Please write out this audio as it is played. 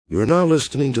You're now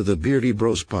listening to the Beardy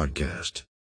Bros podcast.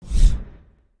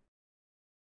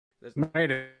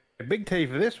 Made a big tea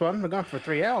for this one. We're going for a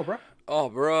 3 hour, bro. Oh,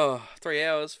 bro, 3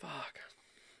 hours, fuck.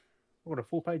 What a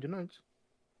full page of notes.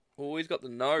 Oh, he's got the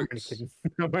I'm only notes. kidding.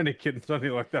 I'm only kidding. It's only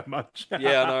like that much.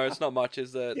 Yeah, I know, it's not much,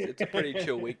 is it? It's a pretty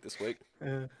chill week this week.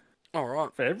 All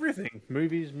right. For everything.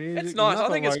 Movies, music. It's nice. I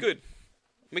nothing think it's like- good.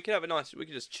 We can have a nice, we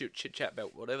can just chit chat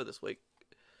about whatever this week.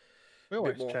 We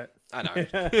always more. chat. I know.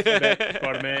 About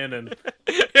Spider-Man and...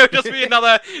 It'll just be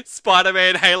another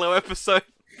Spider-Man Halo episode.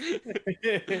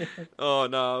 Oh,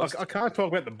 no. I can't talk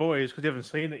about The Boys because you haven't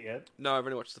seen it yet. No, I've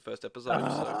only watched the first episode.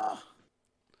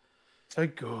 So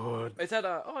good. Is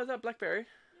that Blackberry?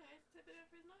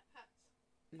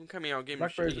 Come here, I'll give him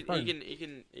Blackberry's a phone. You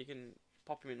can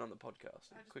pop him in on the podcast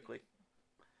quickly.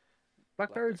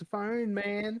 Blackberry's a phone,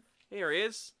 man. Here he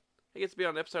is. He gets to be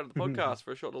on an episode of the podcast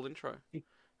for a short little intro.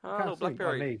 Can't Little sleep like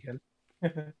Blackberry. me,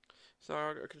 can. So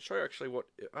I can show you actually what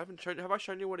I haven't shown. Have I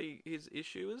shown you what his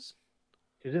issue is?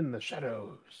 He's in the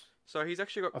shadows. So he's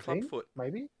actually got I club think, foot.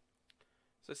 maybe?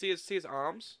 So see his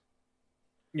arms.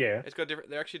 Yeah. It's got different.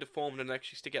 They're actually deformed and they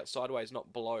actually stick out sideways,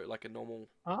 not below like a normal.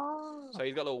 Ah. So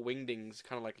he's got little wingdings,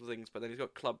 kind of like things, but then he's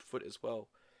got club foot as well.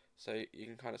 So you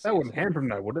can kind of see. That wouldn't hamper him,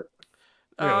 though, would it?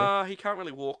 Really? He can't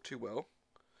really walk too well.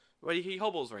 But he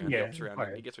hobbles around, he Yeah, hops around,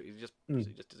 okay. he gets he just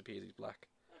disappears. He's black.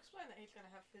 I'll explain that he's going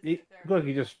to have physical therapy. Look,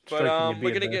 he just But stroking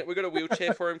your we're beard there. we got a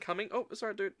wheelchair for him coming. Oh, it's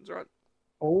alright, dude. It's alright.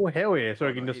 Oh, hell yeah. So Oh,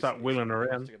 he can no, just start he's- wheeling he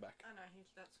wants around. to go back. I know,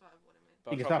 that's what I mean.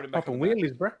 But You can I'll try to start put him back popping on the back.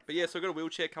 wheelies, bro. But yeah, so we've got a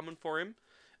wheelchair coming for him.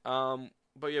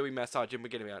 But yeah, we massage him. We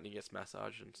get him out and he gets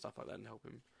massage and stuff like that and help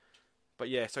him. But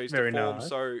yeah, so he's Very deformed. nice.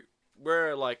 So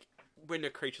we're like, when the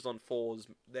creature's on fours,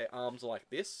 their arms are like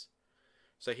this.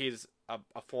 So he's a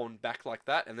formed back like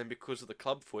that, and then because of the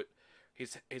club foot,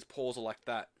 his paws are like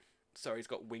that. So he's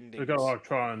got wingdings. We've got to like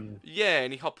try and Yeah,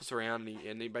 and he hops around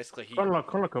and he basically kind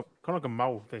of like a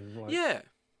mole thing. Like, yeah.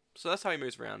 So that's how he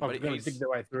moves around. like But going to dig their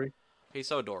way through. he's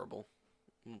so adorable,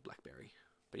 Blackberry.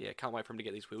 But yeah, can't wait for him to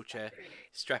get his wheelchair.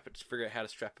 Figure out how to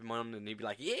strap him on, and he'd be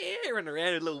like, yeah, running around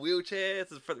in a little wheelchair, it's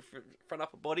his front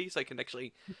upper body, so he can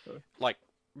actually like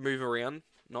move around,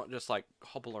 not just like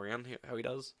hobble around how he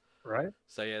does. Right?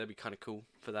 So yeah, that'd be kind of cool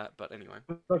for that. But anyway,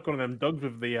 It's like one of them dogs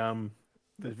with the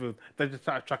they just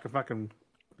start chucking fucking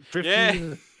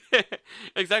drifting. yeah,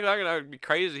 exactly. I know it'd be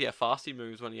crazy how fast he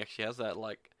moves when he actually has that.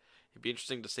 Like, it'd be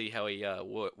interesting to see how he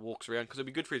walks around because it'd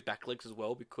be good for his back legs as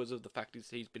well because of the fact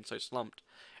he's been so slumped,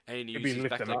 and he It'd be uses his lift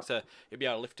back him legs to he'd be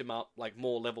able to lift him up like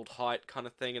more leveled height kind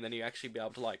of thing, and then he'd actually be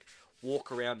able to like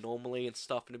walk around normally and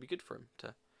stuff, and it'd be good for him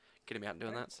to get him out and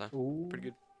doing that. So Ooh. pretty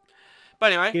good.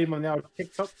 But anyway, Get him on the old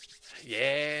TikTok.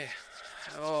 yeah.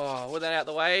 Oh, with that out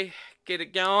the way, get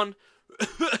it going.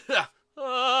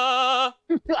 Ah.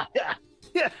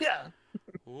 Yeah.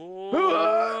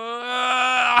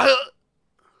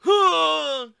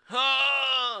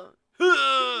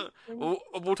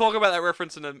 We'll talk about that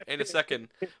reference in a second.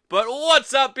 But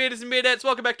what's up, Beardies and Beardettes?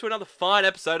 Welcome back to another fine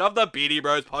episode of the Beardy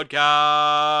Bros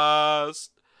podcast.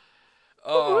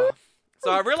 Oh,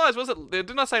 so I realized,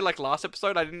 didn't I say like last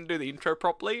episode I didn't do the intro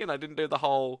properly and I didn't do the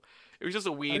whole... It was just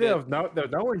a weird... There was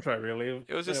no intro really.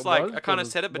 It was just like, I kind of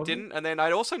was- said it but wasn't didn't. And then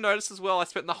I also noticed as well, I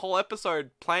spent the whole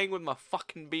episode playing with my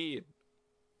fucking beard.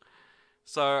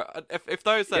 So if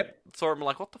those that saw him were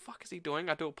like, what the fuck is he doing?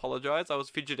 I do apologize. I was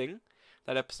fidgeting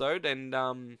that episode,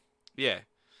 and yeah.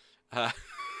 I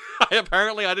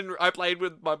played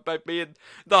with my beard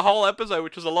the whole episode,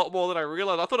 which was a lot more than I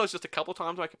realized. I thought it was just a couple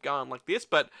times I kept going like this,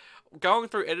 but going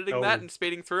through editing that and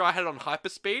speeding through, I had it on hyper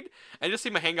speed, and you just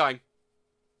see my hand going.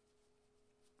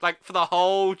 Like, for the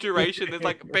whole duration, there's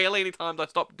like barely any times I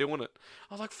stopped doing it.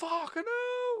 I was like, fuck, I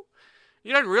know.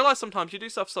 You don't realize sometimes you do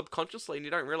stuff subconsciously and you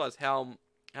don't realize how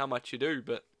much you do,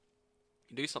 but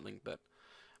you do something. But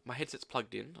my headset's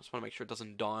plugged in. I just want to make sure it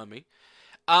doesn't die on me.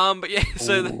 But yeah,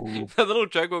 so the little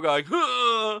joke we're going,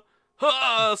 so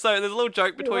there's a little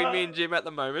joke between me and Jim at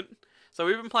the moment. So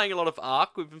we've been playing a lot of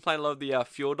Ark. We've been playing a lot of the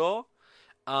Fjordor.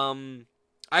 I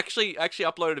actually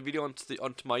uploaded a video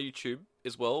onto my YouTube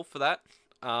as well for that.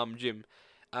 Jim,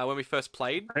 when we first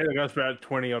played. I think it goes for about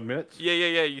 20 odd minutes. Yeah.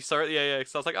 You saw it. Yeah.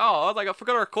 So I was like, I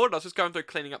forgot to record it. I was just going through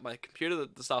cleaning up my computer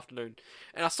this afternoon,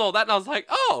 and I saw that, and I was like,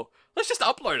 let's just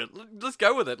upload it. Let's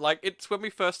go with it. Like, it's when we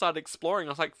first started exploring.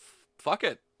 I was like, fuck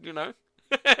it, you know.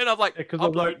 And I was like, Because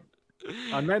upload.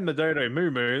 I named the dodo Moo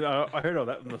Moo. I heard all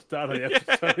that from the start of the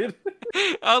episode.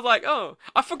 I was like,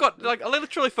 I forgot. Like, I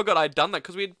literally forgot I'd done that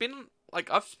because we had been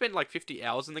like, I've spent like 50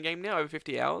 hours in the game now, over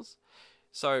 50 hours.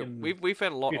 So we've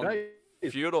found a lot on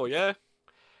Fjordor, yeah.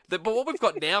 But what we've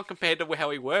got now compared to how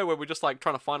we were, where we're just like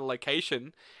trying to find a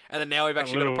location, and then now we've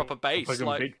actually got a proper base.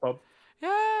 Like, beach pub.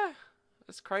 yeah,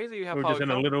 It's crazy how We were far just we've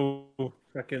in a come. little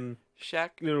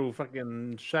Shack.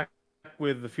 fucking shack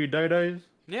with a few dodos.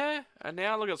 Yeah, and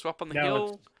now look at us up on the Now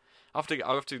hill. I have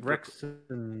to Rex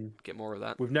and get more of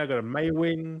that. we've now got a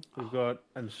Maywing. We've got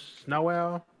a Snow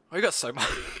Owl. We got so much.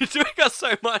 We got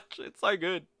so much. It's so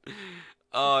good.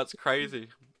 Oh, it's crazy.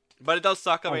 But it does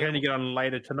suck. I I'm mean, going to get on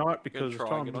later tonight because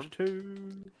try and time get is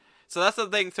too. so that's the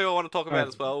thing too I want to talk about Oh.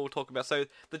 as well. We'll talk about so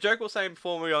the joke was saying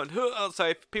before we go on. So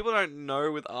if people don't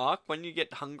know with Ark, when you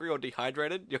get hungry or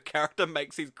dehydrated, your character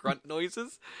makes these grunt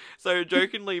noises. So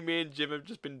jokingly, me and Jim have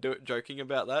just been joking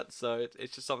about that. So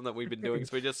it's just something that we've been doing.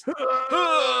 So we just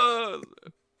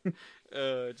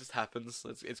it just happens.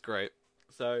 It's great.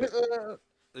 So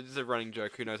it's just a running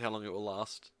joke. Who knows how long it will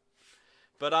last?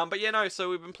 But yeah, no. So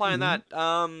we've been playing that.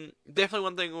 Definitely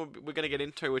one thing we're going to get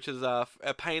into, which is a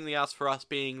pain in the ass for us,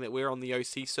 being that we're on the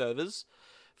OC servers,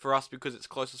 for us because it's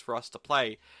closest for us to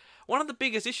play. One of the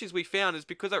biggest issues we found is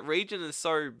because that region is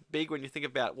so big. When you think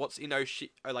about what's in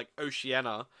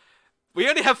Oceania, we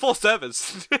only have 4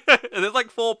 servers. There's like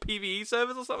 4 PVE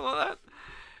servers or something like that.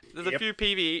 There's a few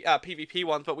PvP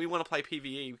ones, but we want to play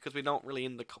PvE because we don't really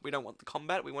we don't want the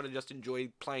combat. We want to just enjoy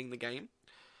playing the game.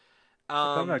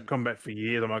 I've had combat for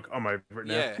years. I'm over it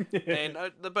now. Yeah,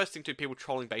 and the best thing too, people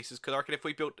trolling bases, because I reckon if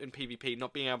we built in PvP,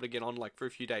 not being able to get on like for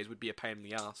a few days would be a pain in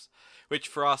the ass. Which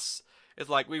for us is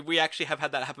like we actually have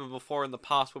had that happen before in the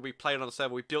past where we played on a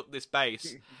server, we built this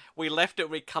base, we left it,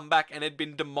 we come back and it'd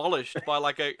been demolished by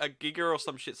like a giga or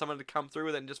some shit. Someone had come through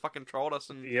with it and just fucking trolled us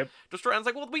and destroyed. And it's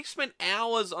like, well, we spent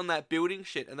hours on that building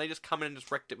shit, and they just come in and just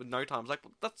wrecked it with no time. It's like,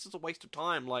 well, that's just a waste of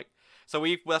time. Like. So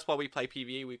that's why we play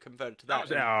PvE. We converted to that. That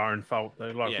was our own fault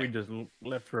though. Like we just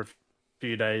left for a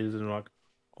few days and like,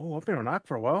 oh, I've been on Ark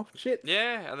for a while. Shit.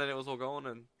 Yeah, and then it was all gone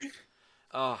and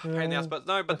pain in the ass. But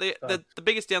no, but the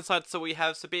biggest downside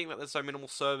being that there's so minimal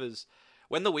servers,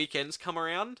 when the weekends come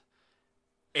around,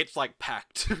 it's like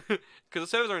packed because the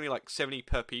servers are only like 70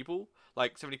 per people,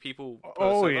 like 70 people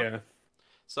per server. Yeah.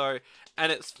 So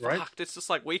and it's fucked. It's just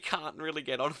like we can't really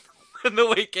get on. When the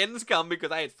weekends come because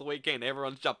hey, it's the weekend,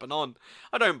 everyone's jumping on.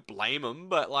 I don't blame them,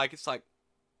 but like it's like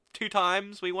 2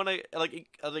 times we want to like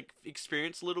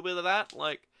experience a little bit of that.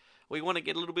 Like we want to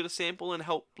get a little bit of sample and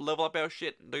help level up our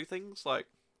shit and do things. Like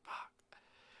fuck.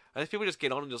 And if people just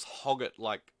get on and just hog it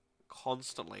like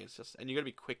constantly, it's just and you got to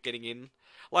be quick getting in.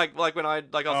 Like when I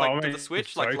was did the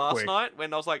switch like last night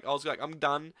when I was like I'm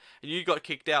done and you got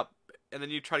kicked out. And then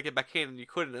you try to get back in and you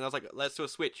couldn't. And I was like, let's do a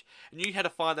switch. And you had to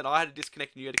find that I had to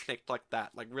disconnect and you had to connect like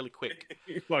that, like really quick.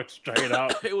 Like straight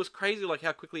up. It was crazy like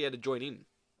how quickly you had to join in.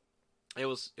 It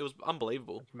was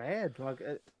unbelievable. It's mad. Like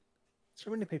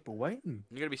so many people waiting.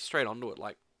 You got to be straight onto it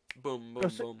like boom,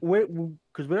 boom, boom.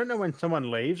 Because we don't know when someone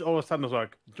leaves. All of a sudden it's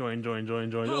like, join.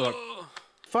 We're like,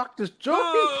 fuck, just join.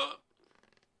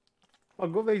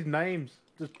 I've got these names.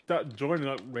 Just start joining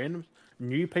like random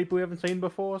new people we haven't seen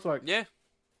before. It's like... Yeah.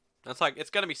 It's like, it's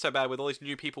going to be so bad with all these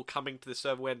new people coming to the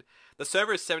server when the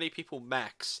server is 70 people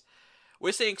max.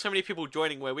 We're seeing so many people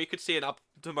joining where we could see an up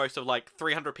to most of like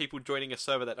 300 people joining a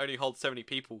server that only holds 70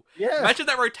 people. Yeah. Imagine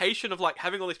that rotation of like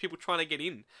having all these people trying to get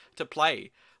in to play.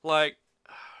 Like,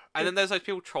 and then there's those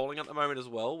people trolling at the moment as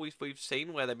well. We've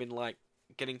seen where they've been like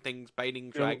getting things, baiting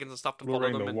dragons and stuff to follow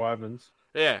them. Luring the wyverns.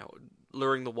 Yeah,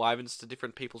 luring the wyverns to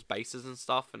different people's bases and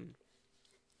stuff. And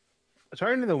it's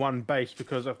only the one base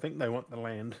because I think they want the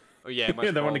land. oh yeah,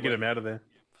 They want to get them out of there.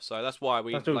 So that's why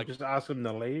we like just ask them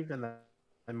to leave, and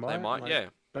they might. Like, yeah.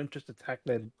 Don't just attack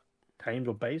their teams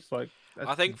or base. Like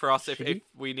I think for us, if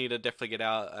we need to definitely get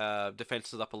our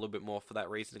defenses up a little bit more for that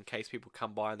reason, in case people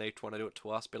come by and they want to do it to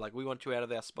us, be like, we want you out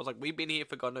of our spots. Like we've been here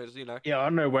for God knows, you know. Yeah, I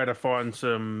know where to find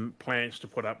some plants to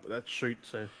put up that shoot.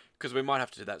 So because we might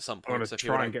have to do that at some point. So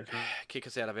try and get kick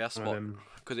us out of our spot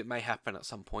because it may happen at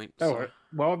some point. Oh, so.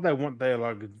 well, they want their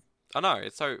like. I know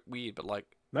it's so weird, but like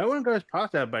no one goes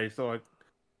past our base. So like,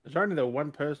 there's only the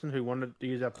one person who wanted to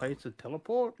use our place to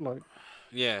teleport. Like,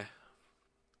 yeah.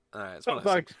 It's like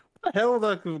what the hell?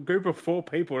 Like a group of 4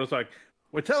 people. It's like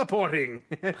we're teleporting.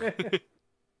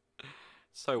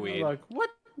 So weird. Like what?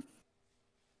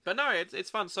 But no, it's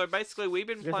fun. So basically, we've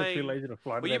been playing. Too lazy to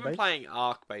fly to you've been playing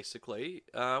Ark basically.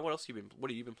 What else have you been? What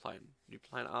have you been playing? You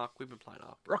playing Ark? We've been playing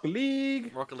Ark. Rocket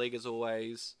League. Rocket League as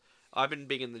always. I've been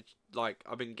big in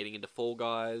I've been getting into Fall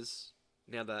Guys.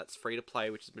 Now that it's free to play,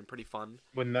 which has been pretty fun.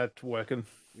 When that's working.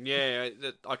 Yeah,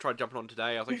 I tried jumping on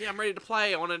today. I was like, yeah, I'm ready to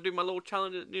play. I want to do my little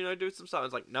challenge, do some stuff. I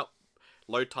was like, nope.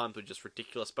 Load times were just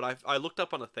ridiculous. But I looked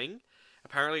up on a thing.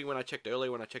 Apparently, when I checked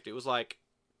earlier, it was like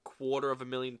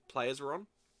 250,000 players were on.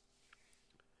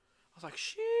 I was like,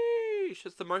 sheesh,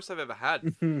 it's the most I've ever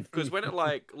had. Because when it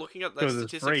looking at the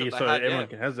statistics free, that they so had,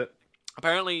 everyone has it.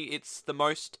 Apparently, it's the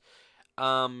most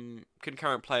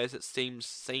concurrent players it seems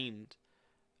seen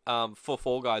for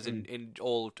Fall Guys in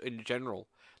general.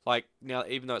 Like now,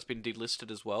 even though it's been delisted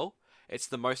as well, it's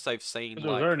the most they've seen. It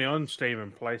was only on Steam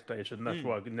and PlayStation. That's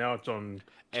why now it's on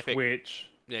Epic. Twitch.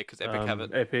 Yeah, because Epic have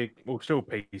it. Epic, well, still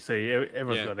PC.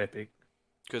 Everyone's got Epic.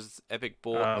 Because Epic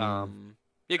bought.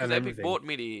 Because Epic bought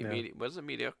Media. Was it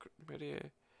Media?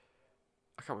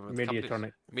 I can't remember.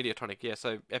 Mediatonic. Mediatonic. Yeah,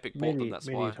 so Epic bought them. That's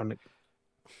why Mediatonic.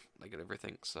 they get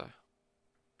everything. So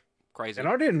crazy. And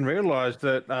I didn't realize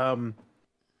that.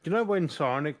 You know when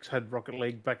Psyonix had Rocket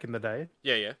League back in the day?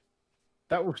 Yeah.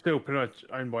 That was still pretty much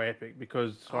owned by Epic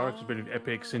because Psyonix has been with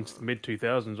Epic since the mid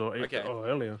 2000s or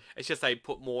earlier. It's just they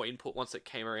put more input once it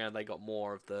came around. They got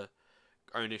more of the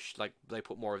ownership. Like they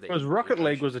put more of the. Because Rocket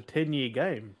League was a 10-year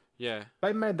game. Yeah.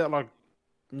 They made that like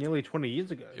nearly 20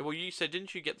 years ago. Well, you said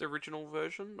didn't you get the original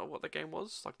version of what the game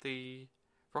was, like the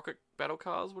Rocket Battle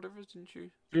Cars, whatever, didn't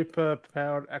you? Super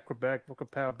powered acrobatic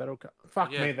Rocket Powered Battle Car. Fuck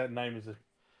me, that name is.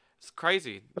 It's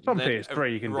crazy. It's on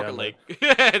PS3. You can Rocket download. League.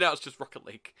 Yeah, now it's just Rocket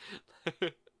League.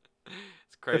 It's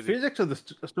crazy. The physics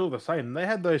are still the same. They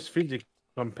had those physics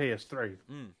on PS3.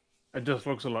 It just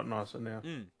looks a lot nicer now.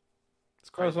 It's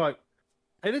crazy. I was like,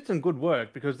 they did some good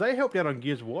work because they helped out on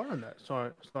Gears of War on that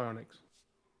Psyonix.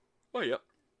 Oh yeah.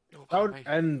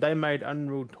 And they made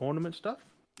Unreal Tournament stuff.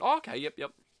 Oh, okay.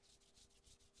 Yep.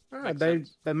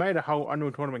 They made a whole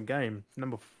Unreal Tournament game.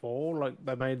 Number 4, like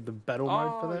they made the battle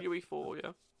mode for that. UE4,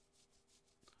 yeah.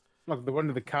 Like the one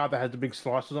with the car that has the big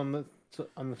slices on the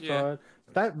side.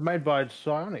 That made by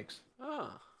Psyonix.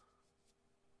 Ah.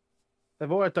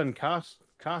 They've always done car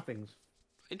things.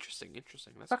 Interesting.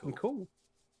 That's fucking cool.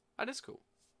 That is cool.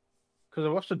 Because I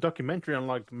watched a documentary on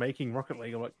like making Rocket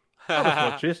League. I'm like, I'll just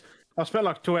watch this. I spent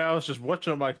like 2 hours just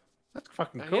watching it. I'm like, that's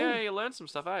fucking cool. Yeah, you learn some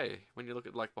stuff, when you look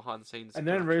at like behind the scenes. And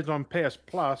then it reads on PS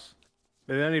Plus.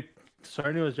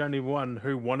 Sony was the only one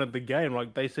who wanted the game.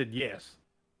 Like they said yes.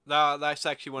 No, they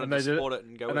actually wanted to support it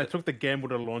and go with it. And they took the gamble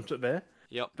to launch it there.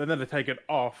 Yep. Then they had to take it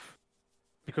off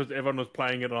because everyone was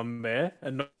playing it on there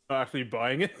and not actually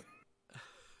buying it.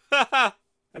 And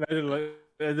they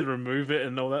had to remove it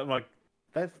and all that. I'm like,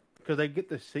 that's because they get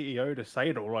the CEO to say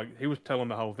it all. Like he was telling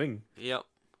the whole thing. Yep.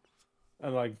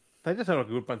 And like they just had like a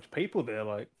good bunch of people there.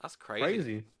 Like that's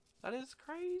crazy. That is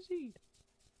crazy.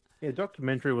 Yeah,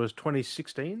 documentary was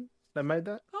 2016. They made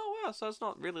that. Oh wow, so it's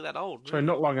not really that old. So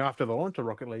not long after the launch of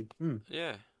Rocket League.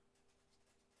 Yeah.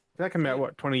 That came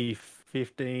out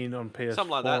 2015 on PS4.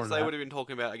 Something like that. So they would have been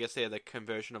talking about, I guess, the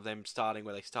conversion of them starting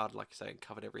where they started, like you say, and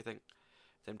covered everything.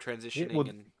 Them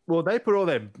transitioning well, they put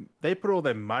all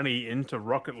their money into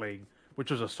Rocket League,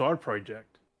 which was a side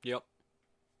project. Yep.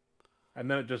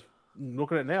 And then it just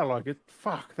look at it now, like they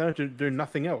don't do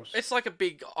nothing else. It's like a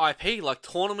big IP, like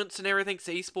tournaments and everything. It's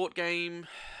an esport game.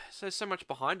 So there's so much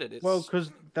behind it. Well,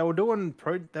 because they were doing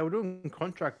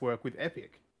contract work with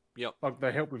Epic. Yep. Like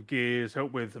they help with Gears,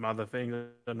 help with some other things,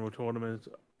 general tournaments,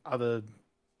 other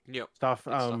stuff.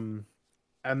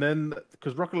 And then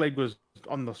because Rocket League was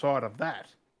on the side of that,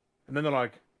 and then they're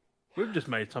like, we've just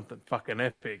made something fucking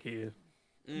epic here.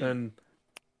 Then,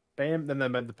 bam! Then they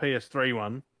made the PS3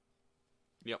 one.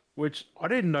 Yep. Which I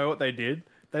didn't know what they did.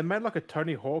 They made like a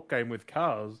Tony Hawk game with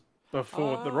cars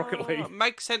before the Rocket League.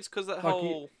 Makes sense because that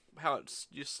whole how it's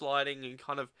you're sliding and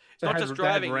kind of it's not just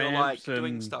driving, you're like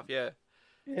doing stuff. Yeah.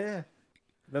 Yeah.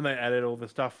 Then they added all the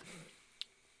stuff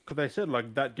because they said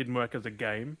like that didn't work as a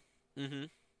game. Mm-hmm.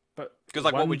 But because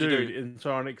like what would you do? In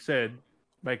Psyonix said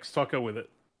make soccer with it,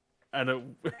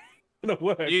 and it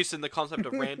worked. Using the concept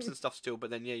of ramps and stuff still, but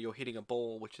then you're hitting a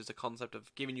ball, which is a concept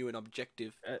of giving you an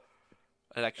objective. It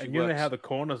actually and you works. know how the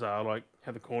corners are like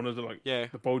the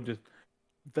ball just.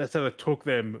 That's how it took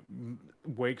them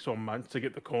weeks or months to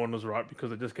get the corners right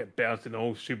because they just get bounced in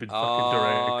all stupid fucking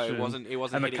directions. It wasn't.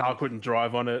 And hitting... the car couldn't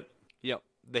drive on it. Yep,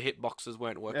 the hitboxes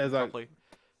weren't working properly.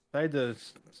 They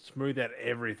just smooth out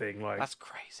everything. Like that's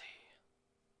crazy.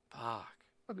 Fuck.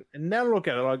 And now look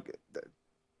at it. Like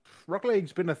Rocket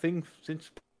League's been a thing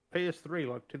since PS3,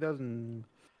 like 2000.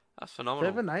 That's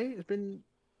phenomenal. 7, 8. It's been.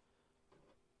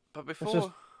 But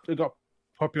before it got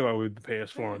popular with the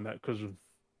PS4 and that because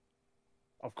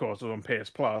of course it was on PS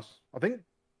Plus. I think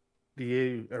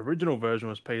the original version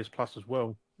was PS Plus as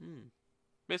well.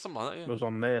 Yeah, something like that. Yeah. It was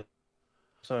on there.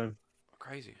 So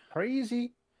crazy.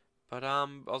 But I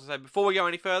was gonna say before we go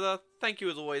any further, thank you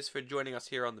as always for joining us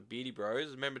here on the Beardy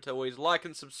Bros. Remember to always like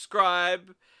and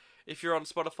subscribe. If you're on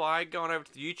Spotify, go on over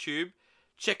to the YouTube,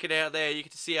 check it out there. You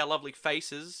get to see our lovely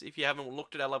faces. If you haven't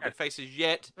looked at our lovely faces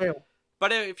yet,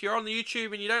 but if you're on the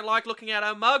YouTube and you don't like looking at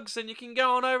our mugs, then you can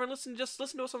go on over and listen to us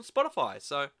on Spotify.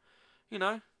 So,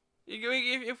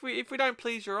 if we don't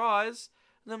please your eyes,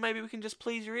 then maybe we can just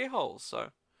please your ear holes. So,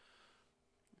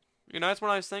 it's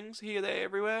one of those things. Here, there,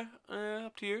 everywhere.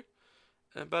 Up to you.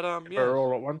 But yeah.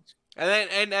 All at once. And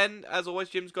then and as always,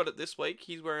 Jim's got it this week.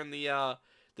 He's wearing the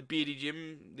Beardy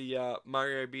Jim, the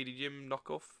Mario Beardy Jim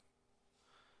knockoff.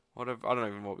 Whatever, I don't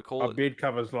even know what we call it. Beard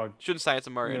covers like shouldn't say it's a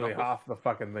Mario nearly knockoff. half the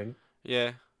fucking thing.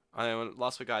 Yeah, I know.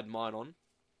 Last week I had mine on.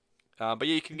 But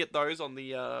yeah, you can get those on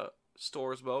the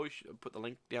store as well. You should put the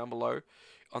link down below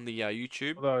on the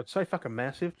YouTube. Although it's so fucking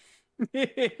massive.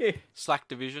 Slack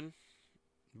Division,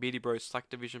 Beardy Bros Slack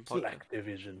Division podcast. Slack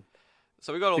Division.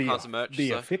 So we got all kinds of merch.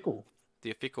 The official. The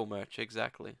official merch,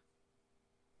 exactly.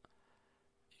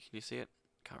 Can you see it?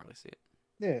 Can't really see it.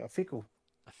 Yeah, official.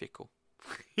 Official.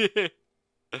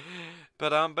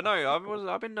 But no,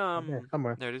 I've been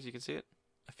somewhere. There it is. You can see it.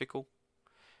 Official.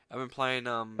 I've been playing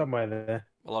somewhere there.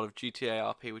 A lot of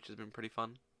GTA RP, which has been pretty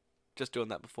fun. Just doing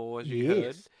that before, as you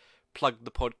heard. Plugged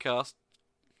the podcast.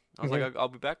 I was like, I'll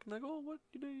be back. And they go, oh, what?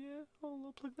 Yeah,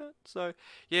 I'll plug that. So,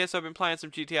 yeah, so I've been playing some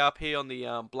GTA RP on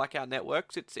the Blackout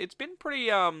Networks. It's been pretty,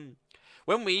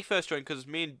 when we first joined, because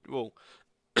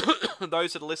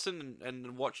those that listen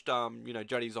and watched,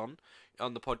 Juddy's on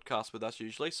the podcast with us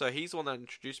usually. So he's the one that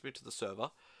introduced me to the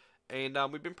server. And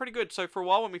we've been pretty good. So for a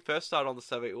while when we first started on the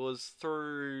server, it was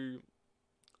through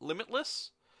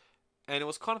Limitless. And it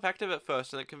was kind of active at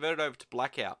first, and it converted over to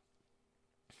Blackout.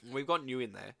 We've got new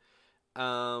in there.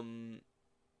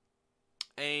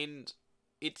 And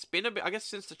it's been a bit, I guess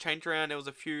since the change around, there was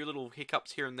a few little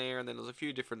hiccups here and there, and then there was a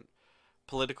few different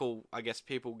political, I guess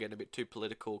people getting a bit too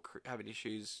political, having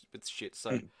issues with shit,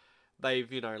 so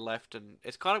they've, left, and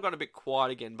it's kind of gone a bit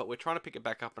quiet again, but we're trying to pick it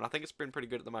back up, and I think it's been pretty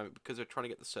good at the moment, because we're trying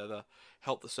to get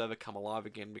help the server come alive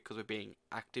again, because we're being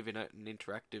active in it and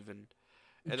interactive, and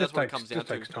that's what it comes down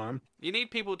to. Takes time. You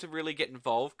need people to really get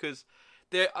involved, because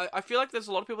I feel like there's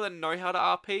a lot of people that know how to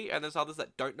RP, and there's others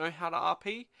that don't know how to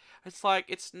RP. It's like,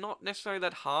 it's not necessarily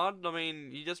that hard. I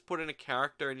mean, you just put in a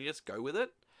character and you just go with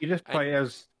it. You just play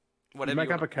as whatever. You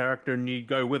make up a character and you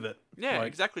go with it. Yeah,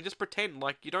 exactly. Just pretend.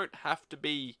 Like, you don't have to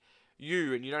be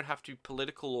you, and you don't have to be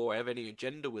political or have any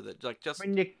agenda with it. Like, just... I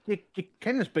mean, you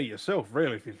can just be yourself,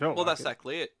 really, if you felt well, like that's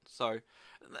exactly it. So,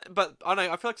 but I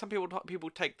know, I feel like some people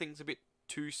take things a bit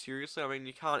too seriously. I mean,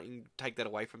 you can't take that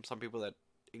away from some people that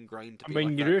ingrained to be like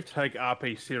you that. do have to take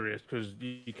RP serious, because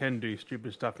you can do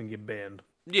stupid stuff and get banned.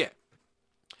 Yeah.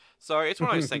 So it's one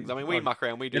of those things. I mean, we muck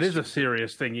around. We do. It is a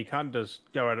serious thing. You can't just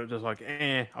go at it just like,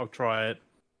 I'll try it.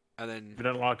 And then if you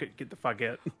don't like it, get the fuck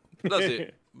out. That's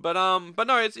it. But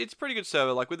no, it's pretty good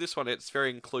server. Like with this one, it's very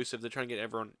inclusive. They're trying to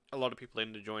get a lot of people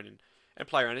in to join and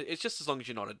play around. It's just as long as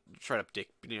you're not a straight up dick,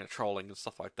 trolling and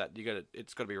stuff like that.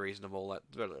 It's got to be reasonable.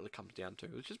 That's what it really comes down to,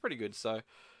 which is pretty good. So.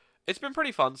 It's been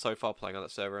pretty fun so far playing on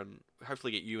that server, and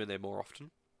hopefully get you in there more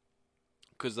often.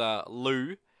 Because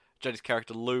Lou, Johnny's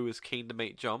character Lou, is keen to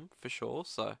meet John for sure.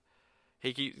 So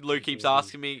Lou keeps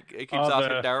asking me, asking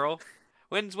Daryl,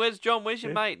 "Where's John? Where's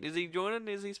your mate? Is he joining?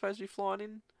 Is he supposed to be flying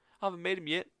in? I haven't met him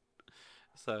yet."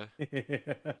 So,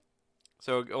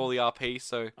 so all the RP.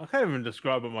 So I can't even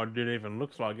describe what my dude even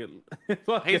looks like.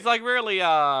 He's like really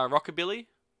rockabilly,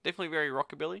 definitely very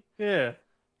rockabilly. Yeah,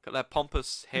 got that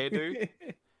pompous hairdo.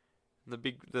 The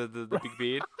big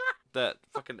beard, that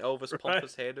fucking Elvis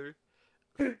pompous hairdo,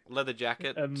 leather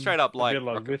jacket, straight up like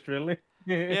this, really.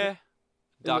 Yeah,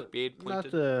 dark beard,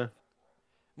 pointed,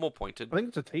 more pointed. I think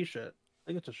it's a t-shirt. I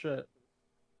think it's a shirt.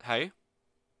 Hey,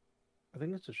 I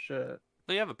think it's a shirt.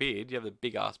 No, you have a beard. You have a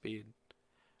big ass beard.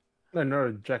 No,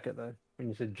 a jacket though. When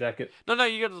you said jacket. No,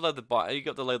 you got the leather. You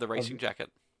got the leather racing jacket.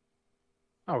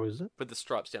 Oh, is it? With the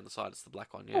stripes down the side. It's the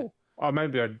black one. Yeah. Oh,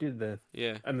 maybe I did then.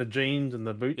 Yeah. And the jeans and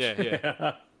the boots.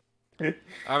 Yeah.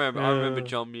 I remember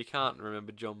John. You can't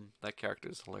remember John. That character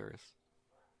is hilarious.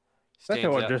 That's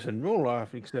how I dress in real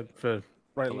life, except for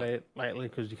lately,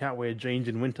 because you can't wear jeans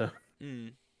in winter.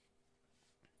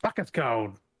 Fuck, it's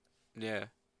cold. Yeah.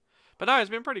 But no, it's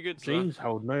been pretty good. Jeans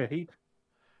hold no heat.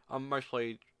 I'll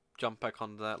mostly jump back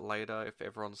onto that later if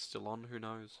everyone's still on. Who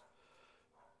knows?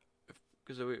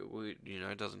 Because we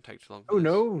it doesn't take too long. Who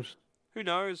knows? Who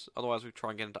knows? Otherwise, we try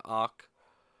and get into Ark.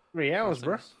 3 hours,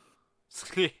 bro.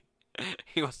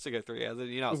 He wants to go 3 hours.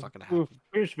 It's not going to happen.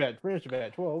 Finish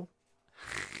about 12.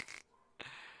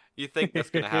 You think that's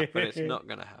going to happen? It's not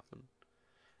going to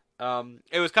happen.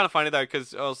 It was kind of funny though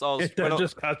because I was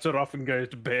just cuts it off and goes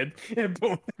to bed. And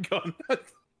boom, gone.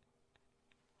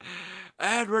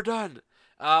 And we're done.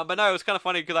 But no, it was kind of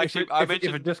funny because actually I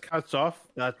mentioned if it just cuts off,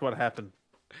 that's what happened.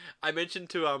 I mentioned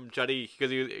to Juddy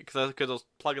because I was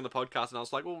plugging the podcast and I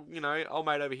was like, well, old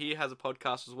mate over here has a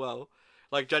podcast as well.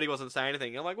 Like Juddy wasn't saying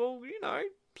anything. I'm like, well,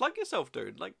 plug yourself,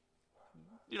 dude. Like,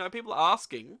 people are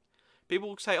asking.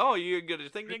 people say, "Oh, you got a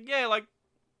thing?" Yeah, like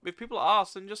if people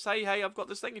ask, then just say, "Hey, I've got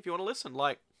this thing. If you want to listen."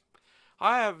 Like,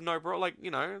 I have no like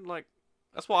like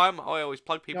that's why I always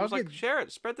plug people. It's like share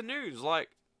it, spread the news, like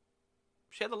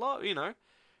share the love.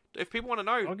 If people want to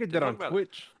know, I'll get that on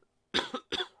Twitch.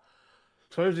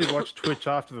 So I usually watch Twitch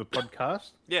after the podcast.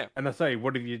 Yeah. And they say,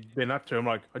 "What have you been up to?" I'm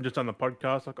like, "I just done the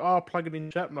podcast." Like, "Oh, plug it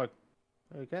in chat." I'm like,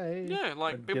 "Okay." Yeah,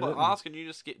 like people are asking, you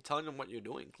just telling them what you're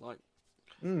doing, like.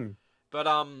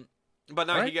 But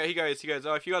no, right? he goes.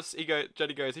 Oh,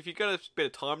 Jody goes, if you got a bit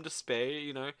of time to spare,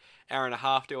 hour and a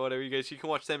half to whatever, he goes, you can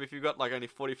watch them. If you've got like only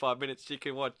 45 minutes, you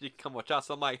can come watch us.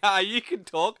 I'm like, you can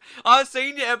talk. I've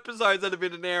seen your episodes that have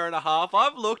been an hour and a half.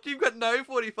 I've looked. You've got no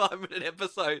 45-minute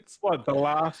episodes. What, the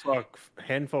last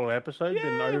handful of episodes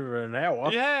been over an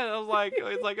hour? Yeah, I was like,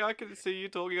 it's like I can see you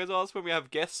talking. He goes, that's when we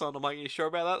have guests on. I'm like, are you sure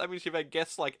about that? That means you've had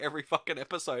guests like every fucking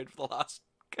episode for the last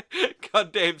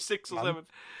goddamn 6 or 7.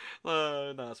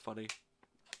 No, it's funny.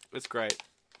 It's great.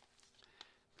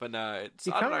 But no,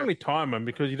 you can't really time them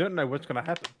because you don't know what's going to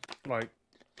happen. Like,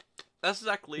 that's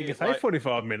exactly you can say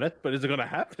 45 minutes, but is it going to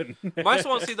happen?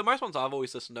 The most ones I've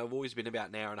always listened to have always been about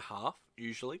an hour and a half,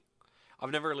 usually.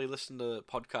 I've never really listened to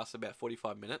podcasts about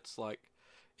 45 minutes. Like,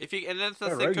 and that's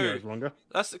the thing too. Longer.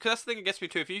 That's the thing that gets me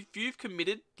too. If you've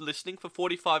committed listening for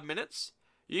 45 minutes,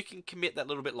 you can commit that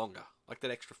little bit longer, like that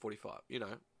extra 45.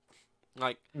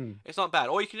 Like, it's not bad.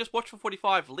 Or you can just watch for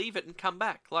 45, leave it, and come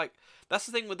back. Like, that's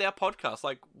the thing with our podcast.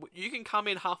 Like, you can come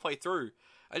in halfway through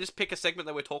and just pick a segment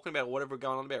that we're talking about or whatever we're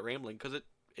going on about rambling, because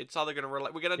it's either going to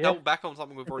relate. We're going to double back on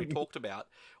something we've already talked about,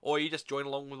 or you just join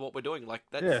along with what we're doing. Like,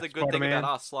 that's the good thing about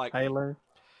us. Like, Halo.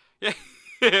 Yeah,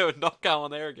 we're not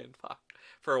going there again. Fuck.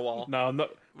 For a while. No, I'm not.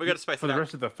 We got to space for the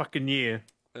rest of the fucking year.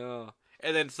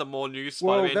 And then some more news,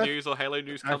 Spider-Man news or Halo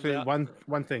news comes out.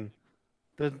 One thing.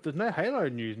 There's no Halo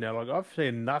news now. Like, I've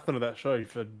seen nothing of that show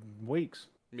for weeks.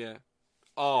 Yeah.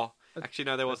 Oh, actually,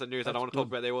 no, there wasn't news. I don't want to talk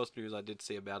about. There was news I did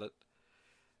see about it.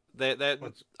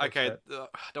 What's okay. I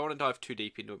don't want to dive too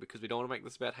deep into it because we don't want to make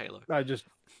this about Halo. No, just.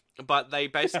 But they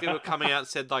basically were coming out and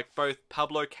said, like, both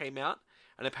Pablo came out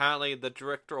and apparently the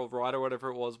director or writer, or whatever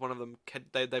it was, one of them,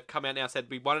 they've come out now and said,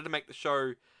 we wanted to make the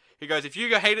show. He goes, if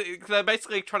you hate it, they're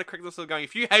basically trying to correct this, going,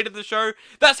 if you hated the show,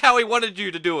 that's how we wanted you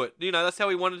to do it. That's how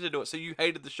we wanted to do it. So you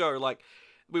hated the show. Like,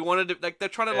 we wanted to, like, they're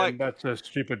trying to, like. That's a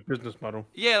stupid business model.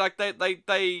 Yeah, like,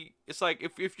 they it's like,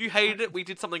 if you hated it, we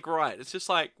did something right. It's just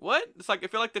like, what? It's like, I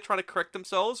feel like they're trying to correct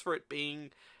themselves for it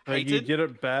being hated. You did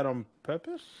it bad on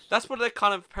purpose? That's what they're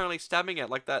kind of apparently stabbing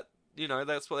at, like that,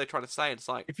 that's what they're trying to say. It's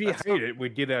like, if you hate it, we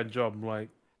did our job, like.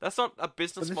 That's not a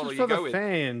business model you go with. This is for the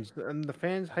fans, and the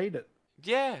fans hate it.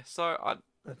 Yeah, so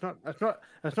It's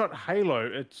not Halo.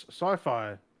 It's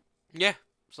sci-fi. Yeah,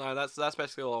 so that's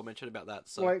basically all I'll mention about that.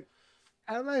 So, like,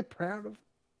 are they proud of?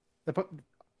 They put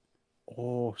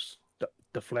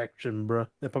deflection, bro.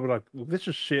 They're probably like, this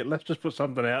is shit. Let's just put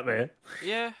something out there.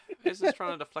 Yeah, he's just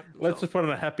trying to deflect themselves. Let's just put on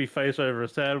a happy face over a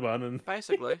sad one, and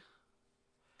basically.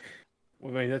 I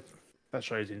mean, that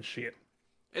show's in shit.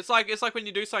 It's like when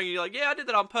you do something, you're like, yeah, I did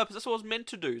that on purpose. That's what I was meant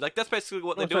to do. Like, that's basically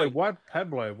what they're doing. Why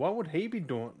Pablo? Why would he be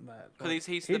doing that? Because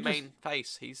he's the main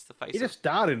face. He's the face. He just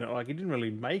starred in it. Like, he didn't really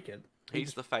make it.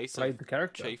 He's the face of the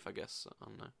character. Chief, I guess. I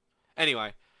don't know.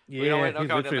 Anyway. Yeah, he's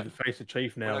literally the face of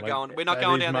Chief now. We're not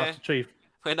going down there. Chief.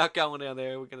 We're not going down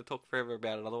there. We're going to talk forever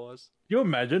about it otherwise. Can you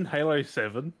imagine Halo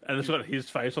 7 and it's got his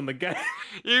face on the game?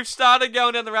 You've started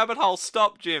going down the rabbit hole.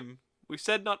 Stop, Jim. We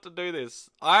said not to do this.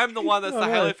 I'm the one that's the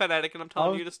Halo fanatic and I'm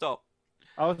telling you to stop.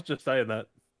 I was just saying that.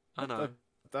 I know.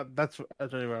 That's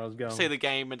only where I was going. See the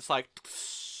game and it's like...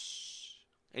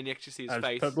 And you actually see his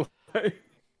face.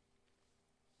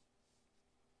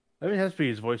 Maybe it has to be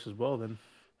his voice as well then.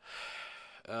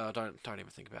 Don't even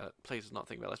think about it. Please not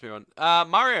think about it. Let's move on.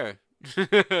 Mario.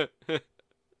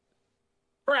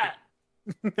 Pratt.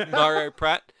 Mario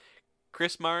Pratt.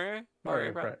 Chris Mario?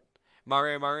 Mario Pratt.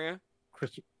 Mario?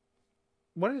 Chris.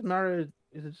 What is Mario?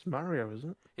 Is it just Mario, isn't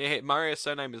it? Yeah, Mario's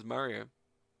surname is Mario.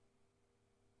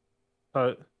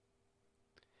 Oh.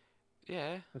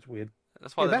 Yeah. That's weird.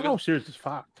 That's why that whole series is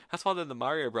fucked. That's why they're the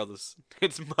Mario brothers.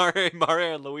 It's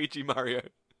Mario and Luigi Mario.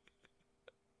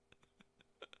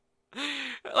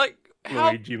 Like, how...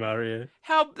 Luigi Mario.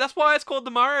 That's why it's called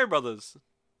the Mario brothers.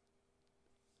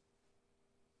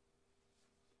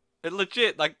 It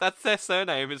legit, like, that's their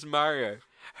surname is Mario.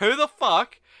 Who the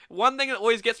fuck... One thing that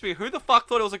always gets me, who the fuck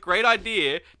thought it was a great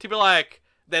idea to be like,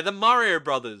 they're the Mario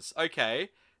brothers. Okay,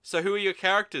 so who are your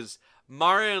characters?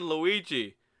 Mario and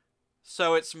Luigi.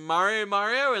 So it's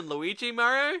Mario and Luigi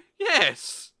Mario?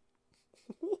 Yes.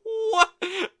 What?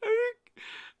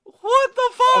 What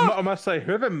the fuck? I must say,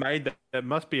 whoever made that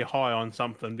must be high on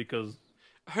something because...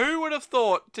 Who would have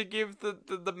thought to give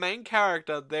the main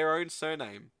character their own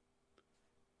surname?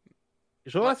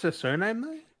 You sure that's their surname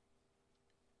though?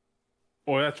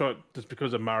 Or that's what just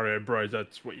because of Mario Bros.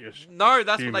 That's what you're. No,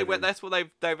 that's what they went. That's what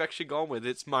they've actually gone with.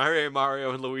 It's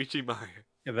Mario, and Luigi Mario.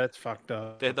 Yeah, that's fucked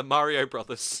up. They're the Mario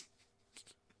brothers.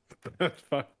 That's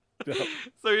fucked up.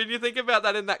 So when you think about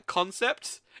that in that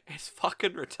concept, it's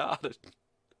fucking retarded.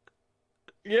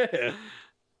 Yeah.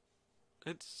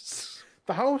 It's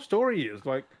The whole story is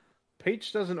like,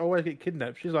 Peach doesn't always get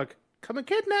kidnapped. She's like, "Come and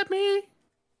kidnap me."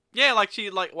 yeah, like she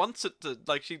wants it to,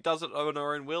 like she does it on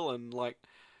her own will, and like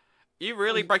you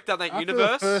really break down that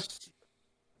universe.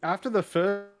 After the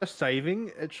first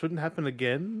saving, it shouldn't happen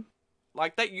again.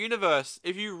 Like that universe,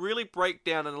 if you really break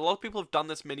down, and a lot of people have done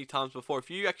this many times before, if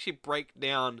you actually break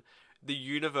down the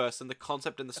universe and the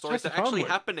concept and the stories that are actually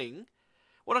happening,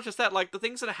 well, not just that, like the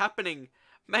things that are happening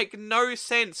make no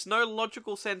sense, no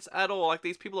logical sense at all. Like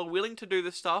these people are willing to do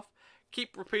this stuff,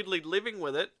 keep repeatedly living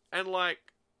with it, and like,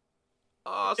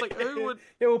 oh, it's like who would?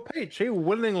 Yeah, well, Peach, she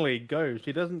willingly goes.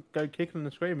 She doesn't go kicking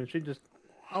and screaming. She just,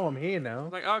 "Oh, I'm here now."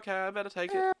 Like, okay, I better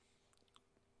take it.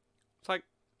 It's like,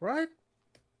 right?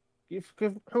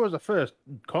 Who was the first?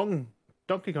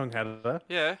 Donkey Kong had her,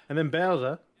 yeah, and then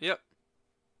Bowser. yep,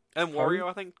 and Wario,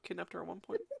 I think, kidnapped her at one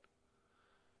point.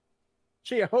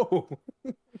 Wario,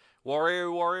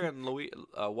 and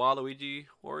Waluigi,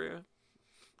 Wario,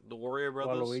 the Wario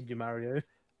brothers. Waluigi Mario.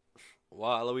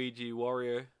 Waluigi,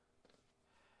 Wario.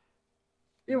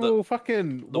 Yeah, well,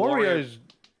 fucking Wario's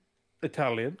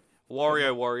Italian.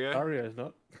 Wario. Wario's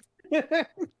not.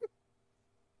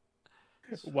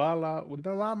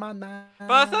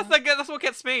 But that's what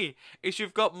gets me. Is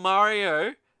you've got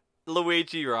Mario,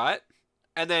 Luigi, right?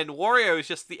 And then Wario is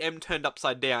just the M turned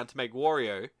upside down to make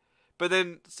Wario. But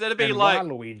then instead of being like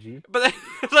Waluigi. But then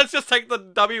let's just take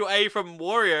the WA from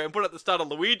Wario and put it at the start of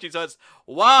Luigi, so it's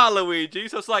Waluigi.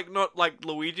 So it's like not like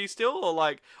Luigi still,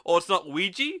 or it's not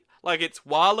Ouija, like it's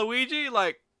Waluigi.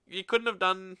 Like you couldn't have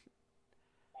done.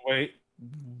 Wait,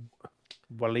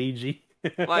 Waluigi.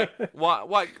 Like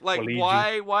why?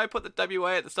 Waluigi. Why put the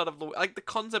WA at the start of like the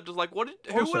concept is like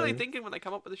who were they thinking when they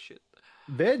come up with this shit?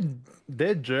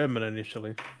 They're German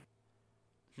initially.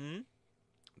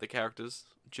 The characters.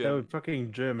 German. They were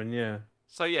fucking German, yeah.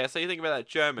 So you think about that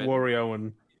German. Wario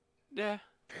and yeah.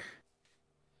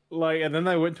 Like, and then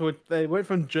they went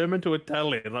from German to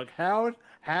Italian. Like, how?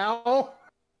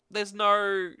 There's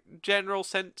no general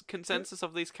consensus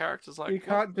of these characters. Like, you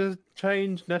can't just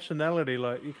change nationality.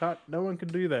 Like, you can't. No one can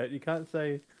do that. You can't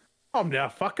say, "I'm now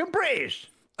fucking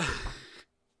British." I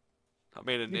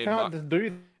mean, you can't just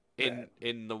do that.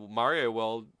 In the Mario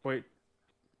world. Wait,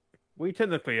 we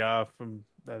technically are from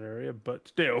that area, but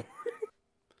still.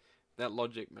 That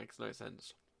logic makes no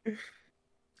sense.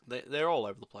 They're all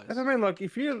over the place. I mean, like,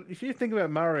 if you think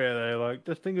about Mario, though, like,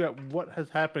 just think about what has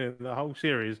happened in the whole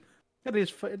series. It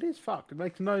is fucked. It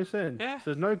makes no sense. Yeah.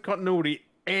 There's no continuity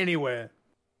anywhere.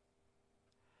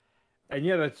 And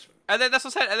yet it's... And then that's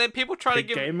what I said. And then people try to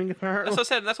give... gaming, apparently. That's what I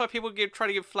said. And that's why people try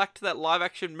to give flack to that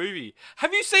live-action movie.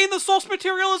 Have you seen the source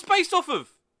material it's based off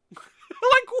of?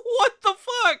 Like, what the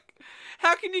fuck?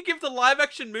 How can you give the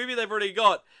live-action movie they've already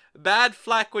got bad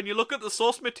flack when you look at the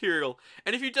source material?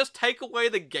 And if you just take away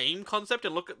the game concept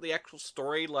and look at the actual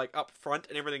story, like, up front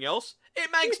and everything else, it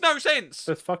makes no sense.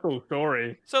 That's fuck all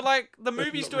story. So, like, the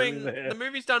movie's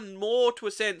done more to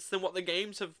a sense than what the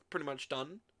games have pretty much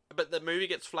done. But the movie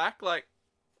gets flack. Like,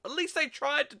 at least they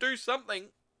tried to do something.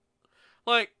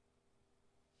 Like,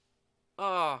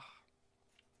 It's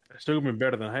still been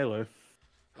better than Halo.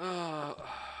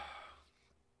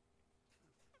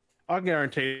 I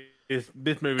guarantee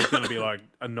this movie's going to be like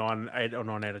a 9 out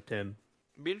of 10. It'd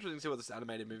be interesting to see what this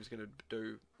animated movie's going to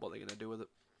do, what they're going to do with it.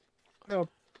 Well,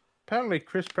 apparently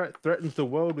Chris Pratt threatens the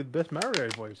world with Best Mario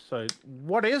voice. So,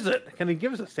 what is it? Can he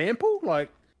give us a sample? Like,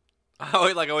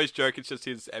 I always joke it's just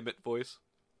his Emmett voice.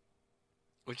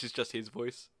 Which is just his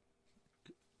voice.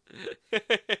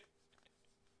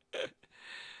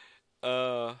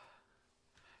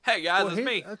 Hey guys, it's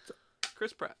me.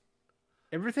 Chris Pratt.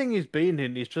 Everything he's been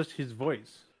in is just his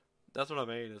voice. That's what I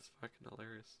mean. It's fucking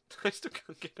hilarious. I still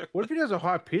can't get over What if he does a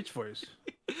high pitched voice?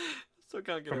 Still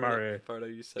can't get For over Mario. that photo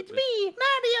you sent It's me. me,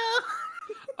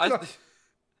 Mario!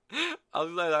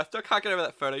 I still can't get over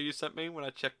that photo you sent me when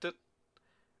I checked it.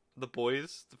 The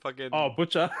boys, the fucking... Oh,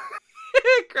 Butcher.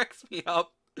 It cracks me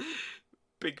up.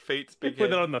 Big feet, big head.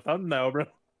 Put it on the thumbnail, bro.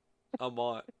 I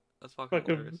might. That's fucking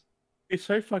hilarious. It's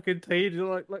so fucking teenage.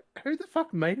 Like, who the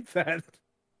fuck made that?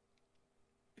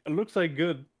 It looks so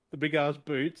good. The big ass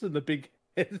boots and the big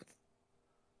head.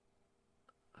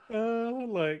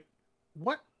 Like,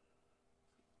 what?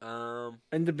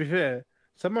 And to be fair,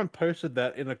 someone posted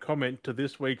that in a comment to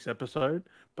this week's episode,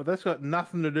 but that's got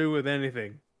nothing to do with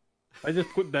anything. I just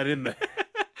put that in there.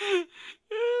 That's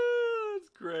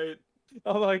great.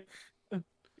 I'm like,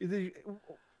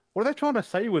 what are they trying to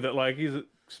say with it? Like, is it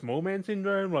small man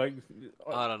syndrome? Like,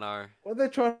 I don't know. what are they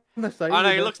trying to say? I know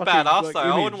with he that looks fucking, badass like, though.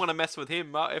 I image? wouldn't want to mess with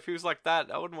him. If he was like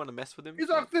that, I wouldn't want to mess with him. He's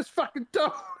like this fucking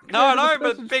dog. No, no, The but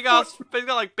person's big foot. ass. He's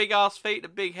got like big ass feet and a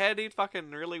big head. He'd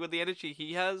fucking really with the energy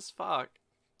he has. Fuck.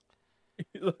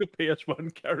 He's like a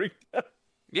PS1 character.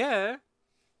 Yeah.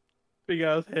 Big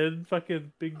ass head,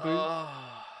 fucking big boots.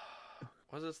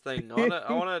 What's this thing? I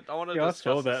want to. Yeah, I discuss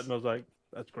saw that this. and I was like,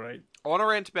 that's great. I want to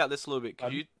rant about this a little bit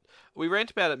because we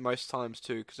rant about it most times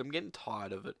too because I'm getting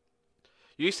tired of it.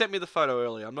 You sent me the photo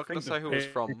earlier. I'm not going to say who it was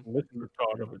from. Listen to the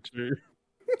title of it too.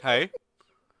 Hey,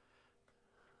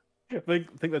 I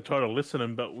think they're trying to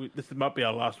listen, but this might be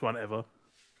our last one ever.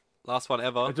 last one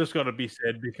ever. It just got to be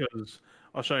said because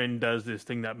O'Shane does this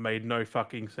thing that made no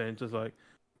fucking sense. It's like,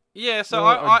 Yeah, so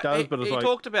well, it does, but it's he like-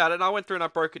 talked about it, and I went through and I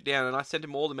broke it down, and I sent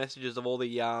him all the messages of all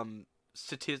the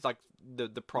statistics, like the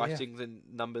pricings and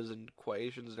numbers and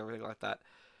equations and everything like that.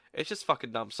 It's just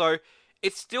fucking dumb. So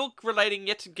it's still relating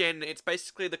yet again. It's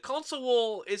basically the console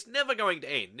war is never going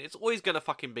to end. It's always going to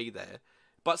fucking be there.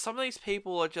 But some of these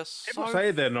people are just people so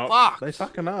say they're not. fucked. They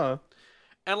fucking are.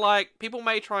 And like people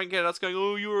may try and get us going,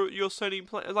 oh, you're Sony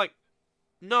play. Like,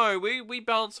 no, we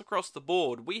balance across the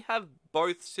board. We have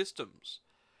both systems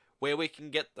where we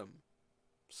can get them.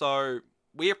 So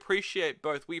we appreciate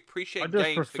both. We appreciate I just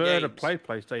games for prefer games. to play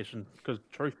PlayStation because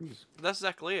trophies That's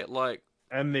exactly it. Like,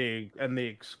 and the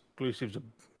exclusives are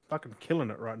fucking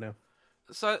killing it right now.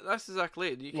 so that's exactly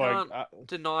it. You Like, can't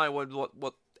deny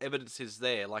what evidence is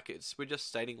there. Like, we're just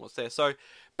stating what's there. So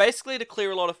basically, to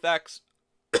clear a lot of facts.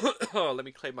 Oh, let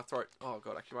me clear my throat. Oh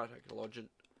god, actually, I might take a lozenge.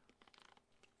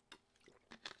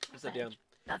 Is that down?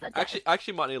 I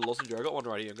actually might need a lozenge. I got one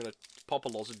right here. I'm gonna pop a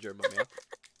lozenge in my mouth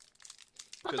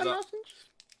because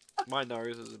my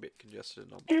nose is a bit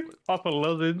congested. And Papa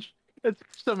Lozenge. It's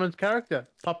someone's character.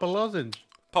 Papa Lozenge.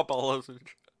 pop a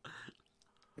lozenge.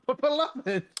 Papa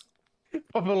Lozenge.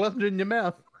 Papa Lozenge in your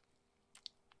mouth.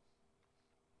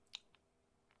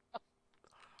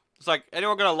 It's like,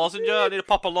 anyone got a lozenge? I need to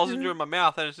pop a lozenge in my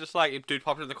mouth, and it's just like, if dude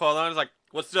pops in the corner, and it's like,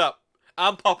 what's up?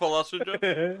 I'm Papa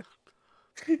Lozenge.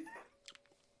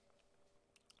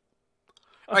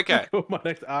 Okay. Call my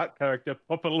next art character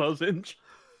Papa Lozenge.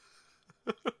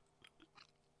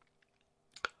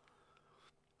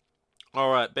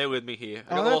 Alright, bear with me here.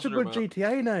 I got Oh, the that's a lozenge in good my mouth.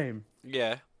 GTA name.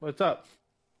 Yeah. What's up?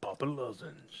 Papa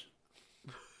Lozenge.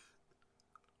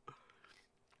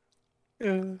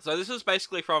 Yeah. So this is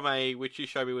basically from which you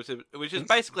showed me, which is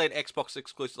basically an Xbox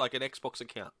exclusive, like an Xbox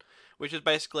account, which is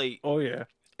basically Oh yeah.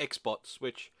 Xbots,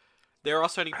 which there are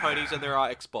Sony ponies and there are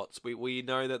Xbots. We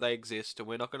know that they exist, and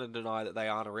we're not going to deny that they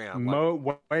aren't around.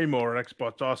 Like, Way more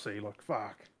Xbox I see. Like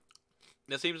fuck.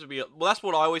 there seems to be well, that's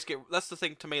what I always get. That's the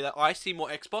thing to me that I see more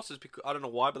Xbots is because I don't know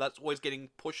why, but that's always getting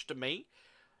pushed to me.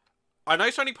 I know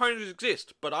Sony ponies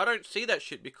exist, but I don't see that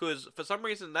shit because for some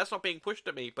reason that's not being pushed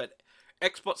at me. But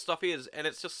Xbox stuff is, and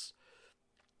it's just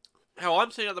how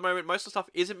I'm seeing it at the moment. Most of the stuff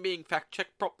isn't being fact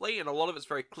checked properly, and a lot of it's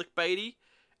very clickbaity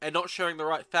and not showing the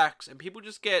right facts, and people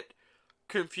just get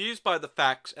confused by the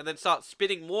facts and then start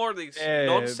spitting more of these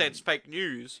nonsense fake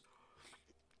news.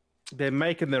 They're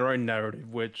making their own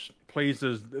narrative, which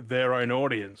pleases their own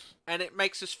audience. And it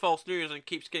makes this false news and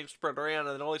keeps getting spread around,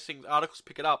 and then all these things, articles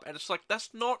pick it up, and it's like, that's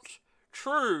not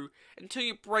true until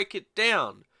you break it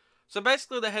down. So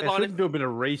basically the They headline... should do a bit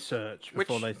of research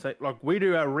before they say... Like, we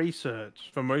do our research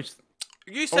for most...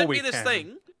 You sent me we this can.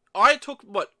 thing. I took,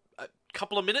 a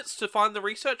couple of minutes to find the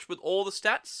research with all the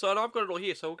stats, so I've got it all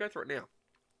here, so we'll go through it now.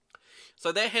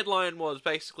 So their headline was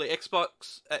basically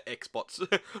Xbox outsells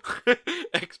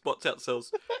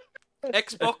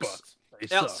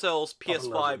outsells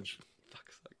PS5.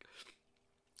 Fuck's sake.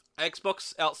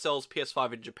 Xbox outsells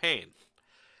PS5 in Japan.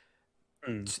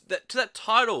 To that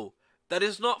title, that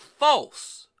is not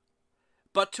false,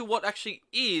 but to what actually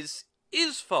is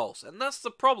false, and that's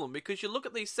the problem because you look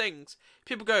at these things,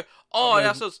 people go, "Oh, it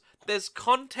outsells." There's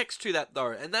context to that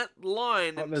though, and that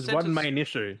line. There's one main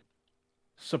issue.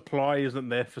 Supply isn't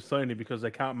there for Sony because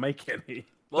they can't make any.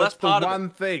 Well, that's part the of one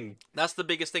thing. That's the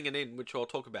biggest thing in which I'll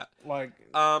talk about. Like,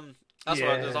 that's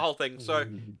right. There's a whole thing. So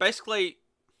basically,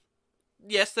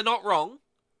 yes, they're not wrong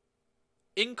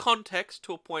in context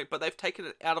to a point, but they've taken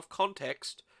it out of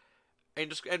context,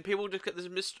 and people just get this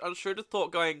misunderstood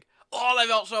thought going, "Oh, they've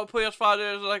outsold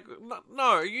PS5." It's like,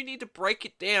 no, you need to break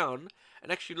it down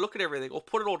and actually look at everything, or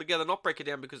put it all together, not break it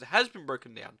down because it has been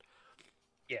broken down.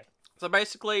 Yeah. So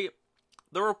basically,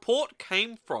 the report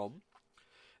came from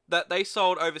that they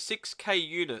sold over 6K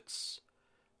units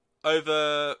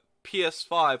over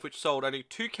PS5, which sold only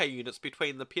 2K units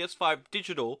between the PS5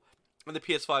 digital and the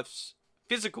PS5's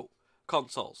physical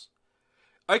consoles.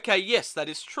 Okay, yes, that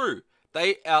is true.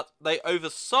 They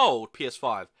oversold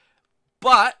PS5,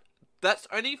 but that's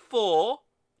only for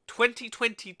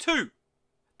 2022.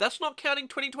 That's not counting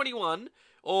 2021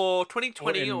 or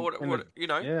 2020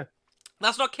 Yeah.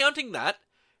 That's not counting that.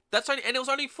 And it was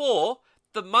only for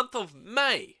the month of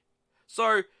May.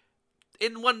 So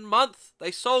in 1 month,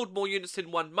 they sold more units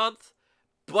in 1 month.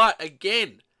 But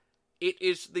again, it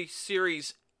is the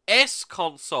Series S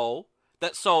console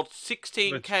that sold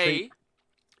 16K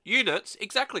units.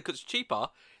 Exactly, because it's cheaper.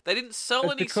 They didn't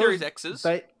sell any Series X's.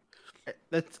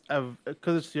 That's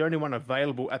because it's the only one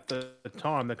available at the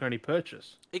time they can only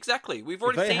purchase. Exactly. We've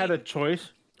already seen... If they seen... had a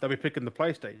choice, they'd be picking the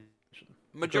PlayStation.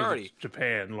 Majority.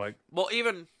 Japan, like... Well,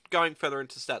 even going further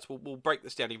into stats, we'll break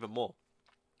this down even more.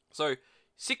 So,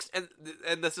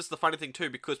 and this is the funny thing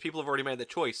too, because people have already made their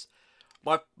choice.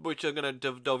 Which I'm going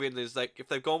to delve in is, like, if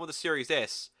they've gone with the Series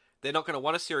S, they're not going to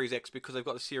want a Series X because they've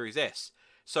got the Series S.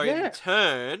 So in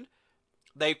turn,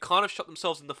 they've kind of shot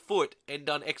themselves in the foot and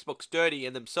done Xbox dirty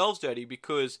and themselves dirty,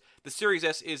 because the Series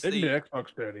S is They didn't do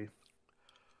Xbox dirty.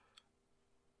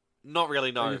 Not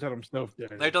really, no. They just had themselves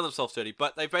dirty. They've done themselves dirty,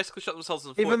 but they've basically shot themselves in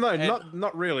the foot. Even though,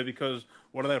 not really, because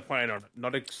what are they playing on it?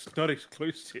 Not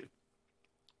exclusive.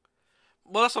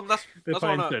 Well, that's They're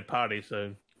playing third party,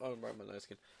 so... Oh, right, my nose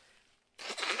again.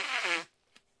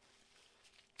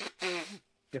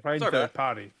 They're playing third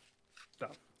party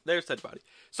stuff. There's third party.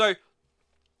 So,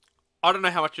 I don't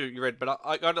know how much you read, but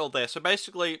I got it all there. So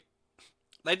basically,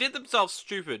 they did themselves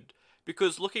stupid,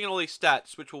 because looking at all these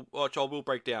stats, which I will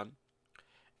break down,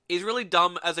 is really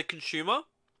dumb as a consumer.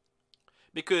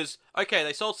 Because, okay,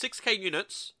 they sold 6K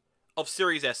units of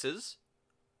Series S's.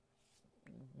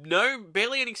 No,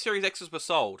 barely any Series X's were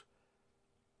sold.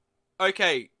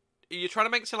 Okay, you're trying to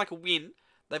make it sound like a win.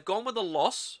 They've gone with a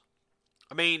loss.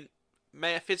 I mean,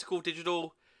 physical,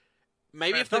 digital...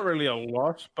 Maybe it's not really a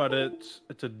loss, but it's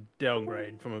a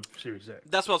downgrade from a Series X.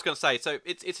 That's what I was going to say. So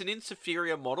it's an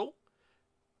inferior model.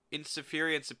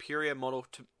 Inferior and superior model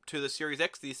to the Series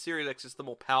X. The Series X is the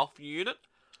more powerful unit.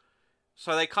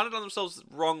 So they kind of done themselves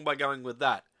wrong by going with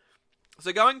that.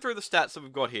 So going through the stats that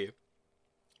we've got here.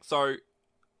 So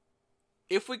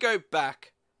if we go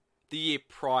back the year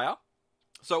prior.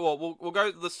 So we'll go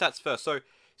to the stats first. So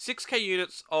 6K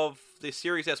units of the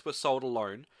Series S were sold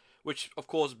alone, which of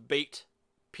course beat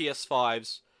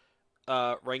PS5's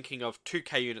ranking of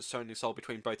 2K units only sold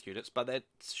between both units, but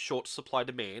that's short supply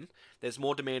demand. There's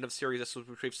more demand of Series S,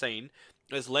 which we've seen.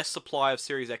 There's less supply of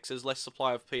Series X's, less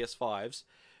supply of PS5s,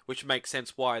 which makes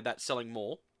sense why that's selling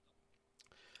more.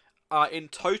 In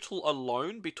total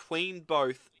alone, between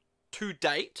both to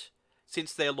date,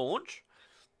 since their launch...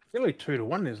 Really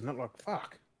 2-1, isn't it? Like,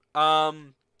 fuck.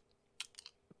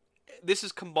 This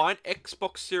is combined.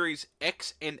 Xbox Series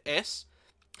X and S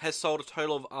has sold a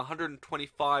total of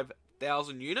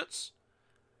 125,000 units.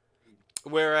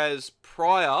 Whereas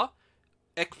prior,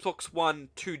 Xbox One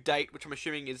to date, which I'm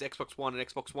assuming is Xbox One and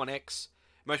Xbox One X,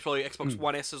 most probably Xbox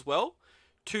One S as well,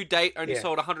 to date only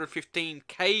sold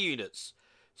 115k units.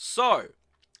 So,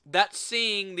 that's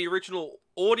seeing the original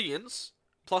audience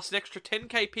plus an extra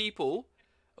 10k people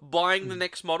buying the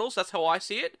next models. That's how I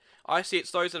see it. I see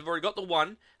it's those that have already got the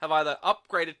one, have either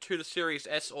upgraded to the Series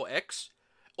S or X,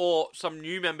 or some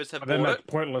new members have bought it. That's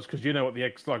pointless, because you know what the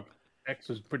X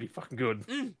is pretty fucking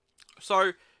good.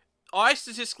 So, I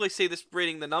statistically see this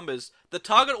reading the numbers. The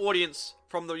target audience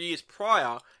from the years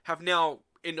prior have now,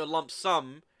 in a lump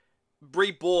sum,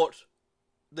 re-bought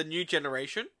the new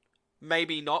generation.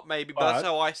 Maybe not, but that's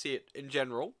how I see it in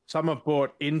general. Some have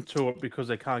bought into it because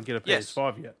they can't get a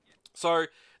PS5 yet. So,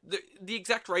 the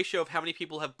exact ratio of how many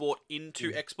people have bought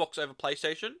into Xbox over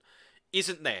PlayStation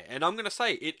isn't there. And I'm going to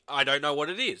say, I don't know what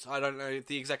it is. I don't know what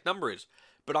the exact number is.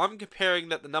 But I'm comparing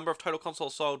that the number of total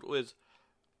consoles sold was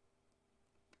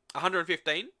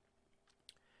 115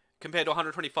 compared to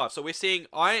 125. So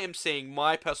I am seeing,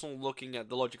 my personal looking at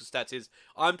the logic of stats is,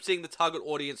 I'm seeing the target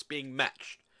audience being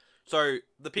matched. So,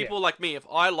 the people like me, if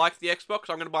I like the Xbox,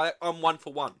 I'm going to buy it, I'm 1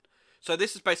 for 1. So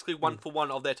this is basically 1 for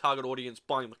 1 of their target audience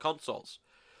buying the consoles.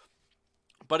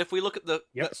 But if we look at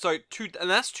and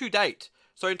that's to date.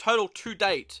 So in total, to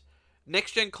date,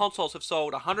 next-gen consoles have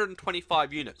sold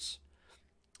 125 units.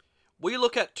 We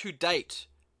look at to date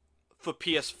for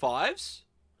PS5s.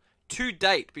 To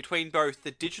date, between both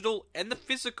the digital and the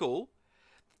physical,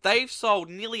 they've sold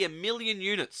nearly 1 million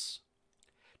units.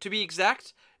 To be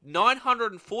exact,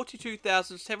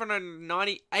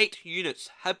 942,798 units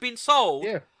have been sold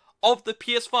of the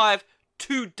PS5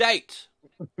 to date.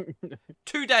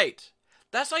 To date.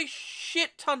 That's a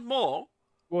shit ton more.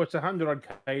 Well, it's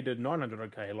 100k to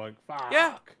 900k. Like, fuck.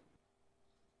 Yeah.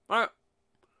 Right.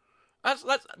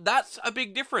 That's a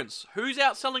big difference. Who's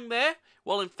outselling there?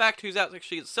 Well, in fact, who's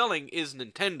actually selling is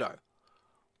Nintendo.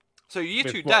 So year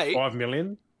to date, 5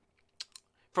 million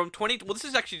from 20. Well, this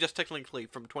is actually just technically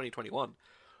from 2021.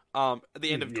 At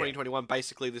the end of 2021,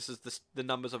 basically, this is the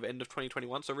numbers of end of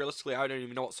 2021. So realistically, I don't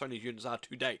even know what Sony's units are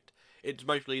to date. It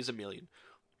mostly is 1 million.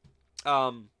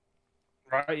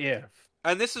 Right. Yeah.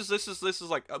 And this is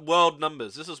like world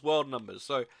numbers. This is world numbers.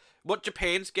 So what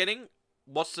Japan's getting?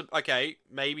 Okay?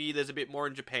 Maybe there's a bit more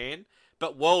in Japan,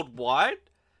 but worldwide,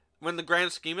 when the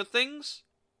grand scheme of things,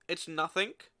 it's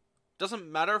nothing.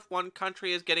 Doesn't matter if one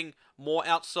country is getting more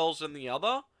outsells than the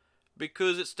other,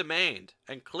 because it's demand.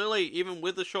 And clearly, even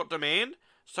with the short demand,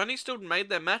 Sony still made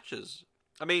their matches.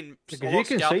 I mean, because you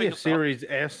can see a Series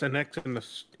S and X in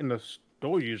the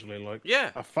store usually, like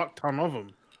a fuck ton of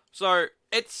them. So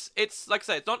it's like I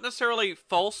say, it's not necessarily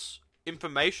false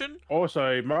information.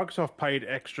 Also, Microsoft paid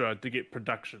extra to get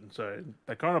production, so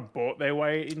they kind of bought their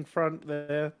way in front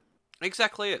there.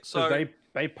 Exactly it. So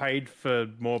they paid for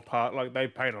more part, like they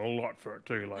paid a lot for it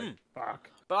too. Like fuck.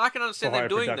 But I can understand them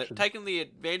doing that, taking the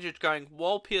advantage, going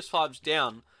while PS5's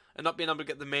down and not being able to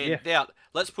get the demand out.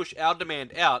 Let's push our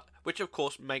demand out, which of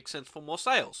course makes sense for more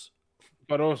sales.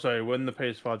 But also, when the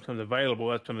PS5 becomes available,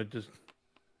 that's going to just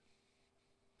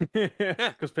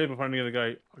because people are finally going to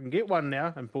go, I can get one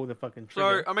now and pull the fucking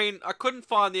trigger. So, I mean, I couldn't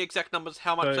find the exact numbers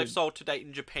how much they've sold to date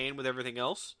in Japan with everything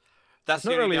else. That's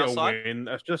not the only really downside. A win.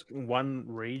 It's just one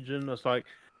region. It's like,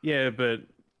 yeah, but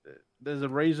there's a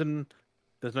reason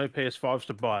there's no PS5s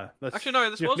to buy. That's actually,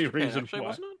 no, this was Japan, actually,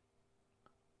 wasn't it?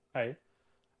 Hey.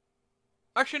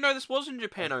 Actually, no, this was in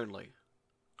Japan only.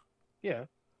 Yeah.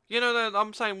 You know,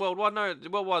 I'm saying worldwide. No,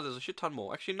 worldwide there's a shit ton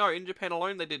more. Actually, no, in Japan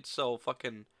alone they did sell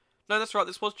fucking... No, that's right,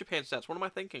 this was Japan stats. What am I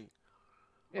thinking?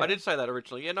 Yeah. I did say that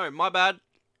originally. Yeah, no, my bad.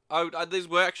 These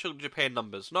were actual Japan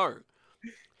numbers. No.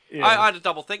 Yeah. I had to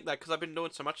double think that because I've been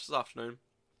doing so much this afternoon.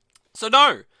 So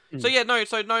no. So yeah, no.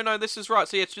 So no. This is right.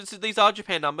 So yeah, these are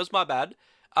Japan numbers. My bad.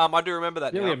 I do remember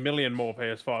that. Nearly 1 million more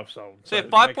PS5 sold. So yeah,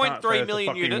 5.3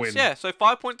 million units. Win. Yeah, so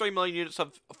 5.3 million units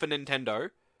for Nintendo,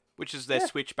 which is their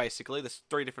Switch basically. There's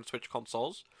 3 different Switch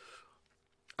consoles.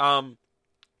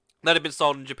 That have been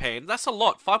sold in Japan. That's a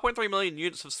lot. 5.3 million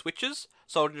units of Switches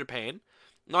sold in Japan.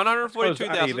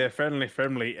 942,000. They're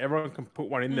friendly. Everyone can put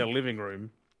one in their living room.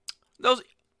 There was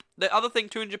the other thing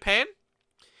too in Japan.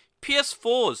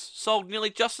 PS4s sold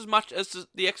nearly just as much as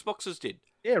the Xboxes did.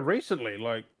 Yeah, recently,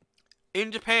 like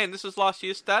in Japan, this is last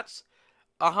year's stats.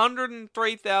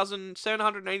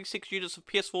 103,786 units of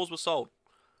PS4s were sold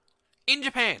in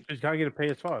Japan. You can't get a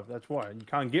PS5. That's why you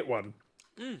can't get one.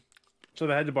 So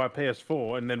they had to buy a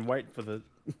PS4 and then wait for the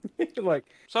like.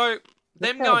 So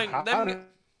them going on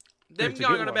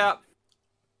about,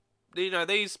 you know,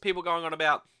 these people going on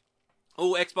about,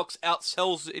 oh, Xbox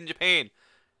outsells in Japan.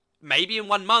 Maybe in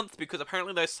 1 month, because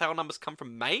apparently those sale numbers come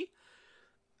from May.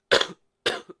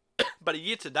 But a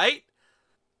year to date,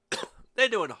 they're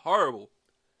doing horrible.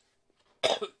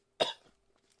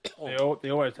 They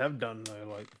always have done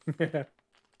though. Like,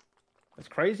 it's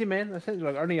crazy, man. I think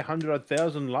like only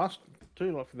 100,000 last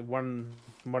two, like for the One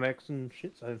X and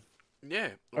shit. So yeah,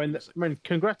 I mean,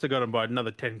 congrats, I got them by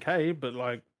another 10k, but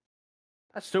like,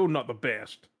 that's still not the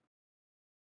best.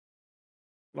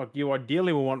 Like, you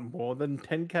ideally will want more than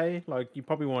 10k. Like, you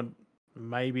probably want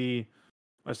maybe,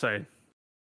 let's say,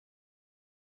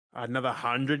 another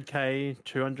 100k,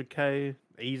 200k,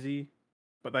 easy.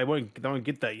 But they won't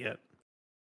get that yet.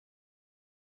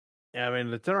 Yeah, I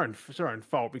mean, it's their own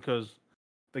fault because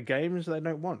the games they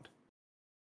don't want.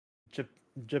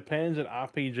 Japan's an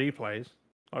RPG place.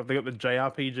 Like, they got the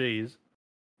JRPGs,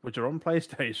 which are on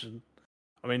PlayStation.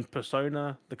 I mean,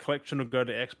 Persona, the collection will go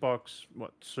to Xbox,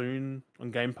 soon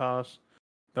on Game Pass.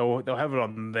 They'll have it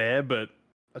on there, but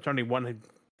that's only like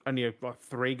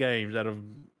 3 games out of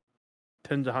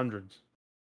tens of hundreds.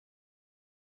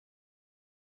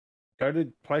 Go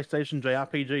to PlayStation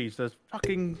JRPGs. There's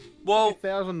fucking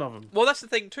 1,000 of them. Well, that's the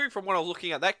thing too. From what I was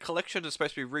looking at, that collection is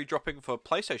supposed to be redropping for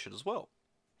PlayStation as well.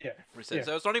 Yeah. So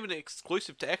it's not even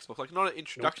exclusive to Xbox. Like, not an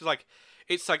introduction. Nope. Like,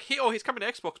 it's like he's coming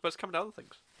to Xbox, but it's coming to other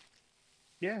things.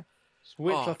 Yeah.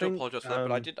 Switch, I think. I do apologise for that,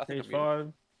 but I think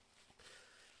PS5,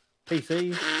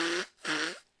 PC.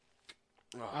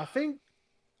 I think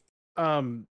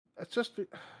it's just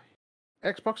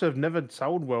Xbox have never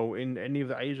sold well in any of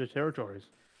the Asia territories.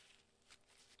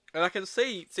 And I can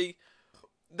see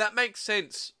that makes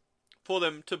sense for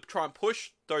them to try and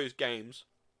push those games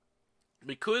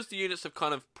because the units have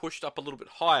kind of pushed up a little bit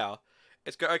higher.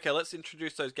 It's go, okay, let's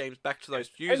introduce those games back to those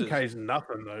users. 10K is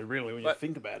nothing, though, really, when you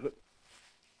think about it.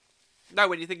 No,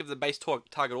 when you think of the base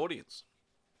target audience.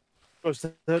 Because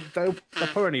they'll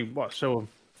probably only, sell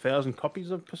 1,000 copies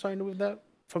of Persona with that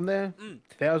from there?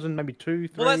 1,000, maybe 2,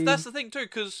 3? Well, that's the thing, too,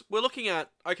 because we're looking at,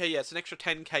 okay, yeah, it's an extra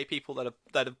 10K people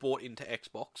that have bought into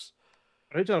Xbox.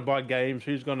 Who's going to buy games?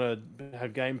 Who's going to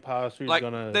have Game Pass? Who's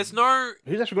going to... There's no...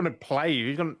 Who's actually going to play?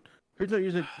 Who's not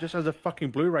using it just as a fucking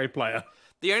Blu-ray player?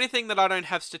 The only thing that I don't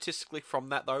have statistically from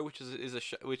that, though, which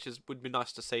would be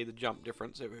nice to see the jump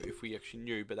difference if we actually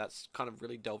knew, but that's kind of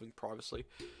really delving privacy.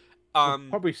 We'll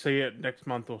probably see it next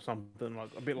month or something, like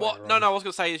a bit later. No, I was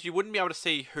going to say is you wouldn't be able to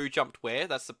see who jumped where.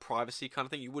 That's the privacy kind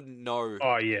of thing. You wouldn't know.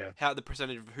 Oh yeah. How the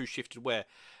percentage of who shifted where.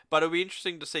 But it'll be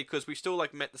interesting to see because we still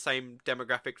met the same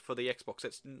demographic for the Xbox.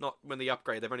 It's not when they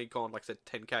upgrade; they've only gone like I said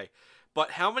 10K.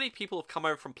 But how many people have come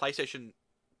over from PlayStation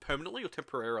permanently or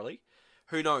temporarily?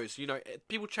 Who knows?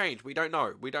 People change. We don't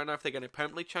know. We don't know if they're going to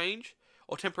permanently change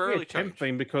or temporarily change.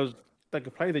 Tempting because they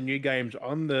can play the new games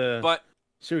on the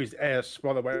Series S,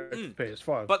 by the way,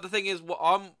 PS5. But the thing is,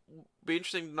 I'm be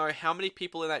interesting to know how many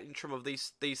people in that interim of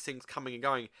these things coming and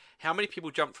going, how many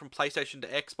people jumped from PlayStation to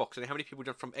Xbox, and how many people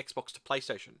jumped from Xbox to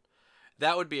PlayStation.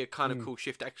 That would be a kind of cool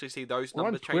shift to actually see those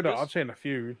number changes. Twitter, I've seen a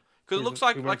few. Because it looks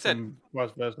like I said,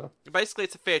 vice versa. Basically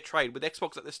it's a fair trade. With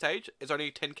Xbox at this stage, it's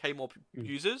only 10K more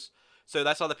users. So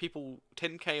that's either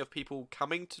 10K of people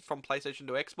coming from PlayStation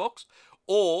to Xbox,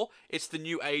 or it's the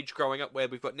new age growing up where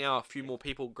we've got now a few more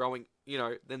people growing,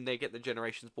 then they get the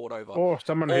generations bought over. Or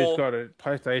someone who's got a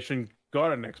PlayStation,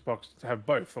 got an Xbox to have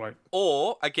both.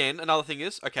 Or, again, another thing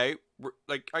is, okay,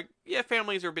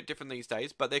 families are a bit different these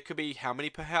days, but there could be how many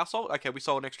per household? Okay, we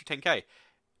sold an extra 10K.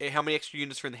 How many extra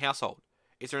units are in the household?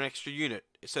 Is there an extra unit?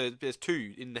 So there's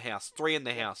 2 in the house, 3 in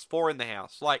the house, 4 in the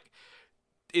house.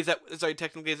 So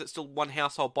technically is it still one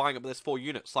household buying it, but there's 4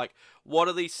 units? What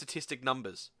are these statistic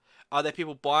numbers? Are there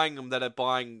people buying them that are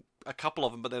buying a couple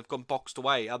of them, but they've gone boxed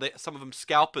away? Are there some of them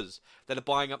scalpers that are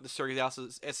buying up the Series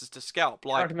S's to scalp?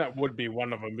 I reckon that would be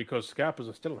one of them, because scalpers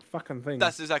are still a fucking thing.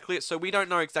 That's exactly it. So we don't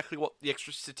know exactly what the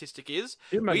extra statistic is.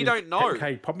 We don't know.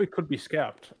 10K probably could be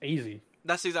scalped. Easy.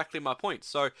 That's exactly my point.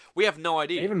 So we have no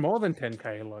idea. Even more than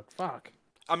 10K, fuck.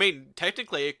 I mean,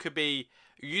 technically it could be...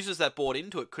 Users that bought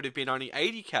into it could have been only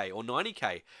 80K or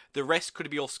 90K. The rest could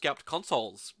be all scalped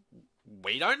consoles.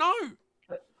 We don't know.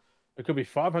 It could be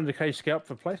 500K scalped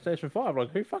for PlayStation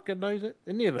 5. Who fucking knows it?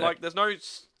 Any of that? There's no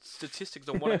statistics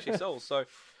on what actually sells. So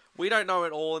we don't know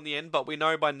it all in the end, but we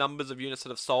know by numbers of units that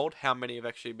have sold how many have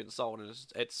actually been sold. And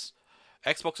it's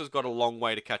Xbox has got a long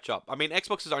way to catch up. I mean,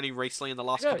 Xbox is only recently in the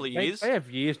last couple of years. They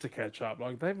have years to catch up.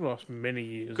 They've lost many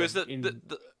years. Because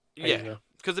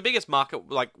because the biggest market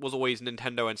was always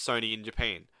Nintendo and Sony in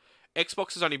Japan.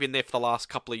 Xbox has only been there for the last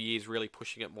couple of years, really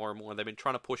pushing it more and more. They've been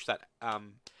trying to push that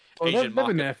Asian market. They've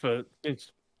been there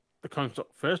since the console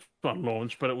first one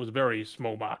launched, but it was a very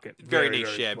small market. Very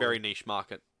niche, very niche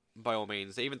market, by all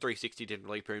means. Even 360 didn't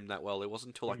really boom that well. It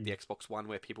wasn't until the Xbox One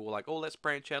where people were like, "Oh, let's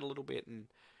branch out a little bit," and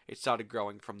it started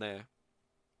growing from there.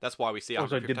 That's why we see.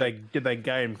 Also, did they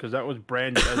game, because that was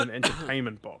branded as an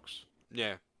entertainment box.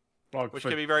 Yeah. Which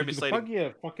can be very misleading. You plug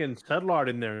your fucking satellite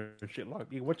in there and shit.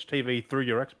 You watch TV through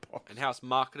your Xbox. And how it's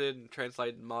marketed and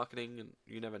translated in marketing, and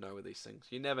you never know with these things.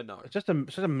 You never know. It's just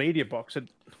a media box.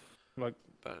 But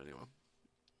anyway.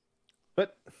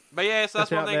 But yeah, so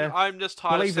that's one thing. There. I'm just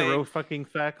tired of seeing... Believe the real fucking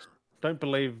facts. Don't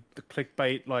believe the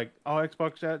clickbait,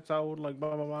 Xbox outsold, blah,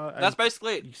 blah, blah. And that's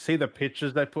basically it. You see the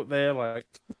pictures they put there,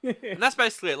 And that's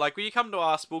basically it. When you come to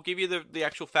us, we'll give you the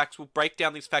actual facts. We'll break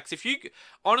down these facts. If you're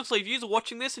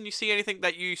watching this and you see anything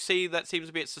that you see that seems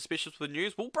a bit suspicious with the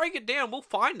news, we'll break it down. We'll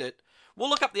find it. We'll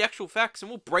look up the actual facts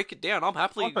and we'll break it down. I'm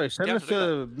happily send us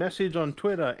a message on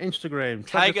Twitter, Instagram,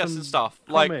 tag us and stuff.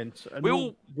 Comments, and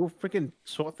we'll freaking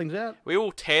sort things out. We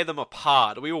will tear them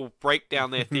apart. We will break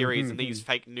down their theories and these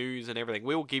fake news and everything.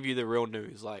 We will give you the real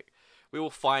news. We will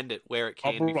find it where it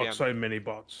can be found. So many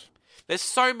bots. There's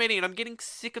so many, and I'm getting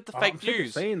sick of the fake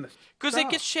news. Because it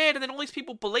gets shared, and then all these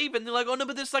people believe it, and they're like, "Oh no,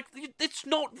 but this it's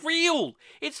not real.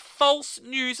 It's false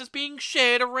news that's being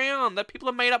shared around that people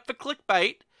have made up for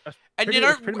clickbait."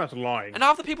 It's pretty much lying. And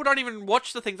half the people don't even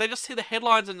watch the things. They just see the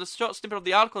headlines and the short snippet of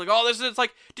the article and go, it's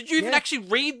like, did you even actually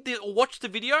read or watch the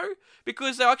video?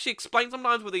 Because they actually explain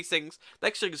sometimes with these things, they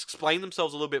actually explain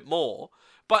themselves a little bit more.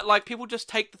 But, people just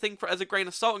take the thing as a grain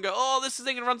of salt and go, oh, this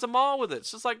thing runs a mile with it.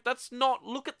 It's just that's not,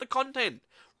 look at the content.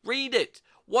 Read it.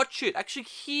 Watch it. Actually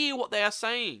hear what they are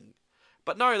saying.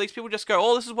 But no, these people just go,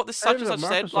 oh, this is what this such and such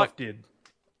said. Microsoft did.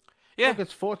 Yeah. Look,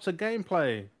 it's Forza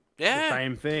gameplay. Yeah. The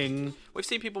same thing. We've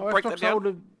seen people break that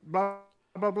down. Blah,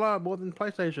 blah, blah, more than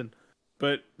PlayStation.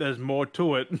 But there's more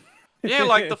to it. Yeah,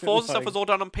 like the Forza stuff Like, was all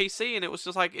done on PC, and it was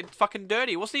just like it's fucking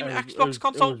dirty. It wasn't even It Xbox was-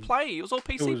 console it was- play. It was all it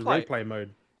PC was play. replay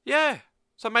mode. Yeah,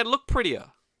 so it made it look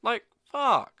prettier. Like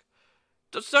fuck.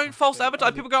 Just don't false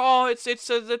advertise. People go, oh, it's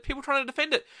the people trying to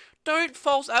defend it. Don't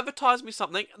false advertise me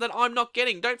something that I'm not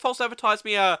getting. Don't false advertise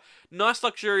me a nice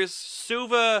luxurious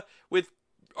silver with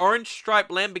orange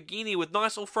striped Lamborghini with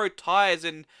nice off-road tires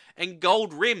and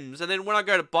gold rims, and then when I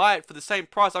go to buy it for the same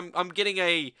price, I'm getting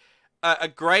a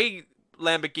grey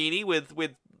Lamborghini with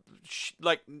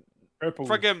like Purple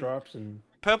friggin' stripes and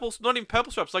purple, not even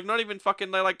purple stripes, like not even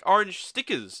fucking they're like orange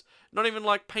stickers, not even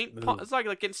like paint. It's like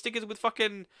getting stickers with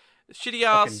fucking shitty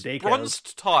ass decals.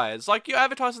 bronzed tires. Like you're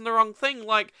advertising the wrong thing.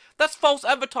 Like that's false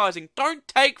advertising. Don't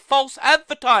take false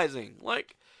advertising.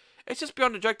 Like it's just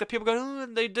beyond a joke that people go, oh,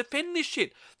 and they defend this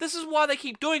shit. This is why they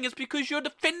keep doing it, is because you're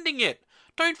defending it.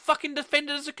 Don't fucking defend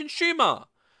it as a consumer.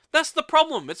 That's the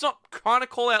problem. It's not trying to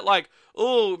call out like,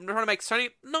 oh, I'm trying to make Sony.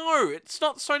 No, it's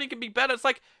not Sony can be better. It's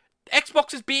like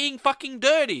Xbox is being fucking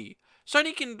dirty.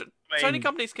 Sony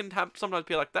companies can have sometimes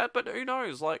be like that, but who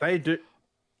knows? Like they do.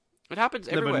 it happens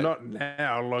No, everywhere. but not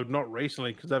now. Like not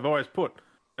recently, because they've always put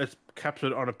it's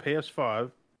captured on a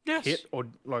PS5 yes. kit or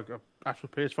like a actual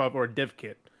PS5 or a dev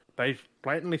kit. They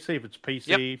blatantly see if it's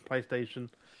PC, PlayStation.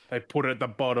 They put it at the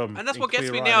bottom. And that's in what gets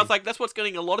clear me writing. now. It's like that's what's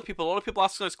getting a lot of people. A lot of people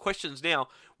asking those questions now.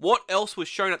 What else was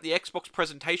shown at the Xbox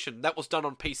presentation that was done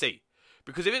on PC?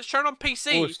 Because if it's shown on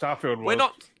PC, Oh, Starfield was. we're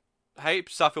not. Hey,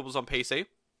 Starfield was on PC.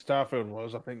 Starfield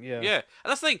was, I think, yeah. Yeah, and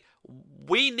that's the thing.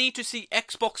 We need to see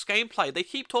Xbox gameplay. They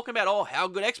keep talking about how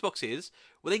good Xbox is.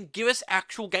 Well, then give us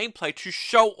actual gameplay to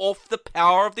show off the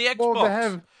power of the Xbox. Well, they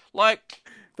have. Like,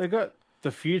 They got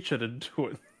the future to do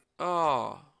it.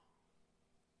 oh.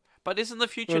 But isn't the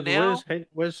future now?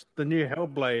 Where's the new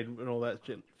Hellblade and all that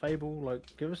shit? Fable, like,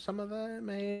 give us some of that,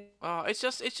 man. Oh, it's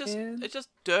just Man. it's just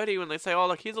dirty when they say, oh,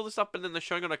 look, here's all this stuff, and then they're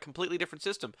showing on a completely different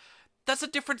system. That's a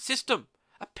different system.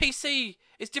 A PC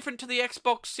is different to the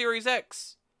Xbox Series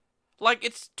X. Like,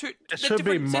 it's two. It should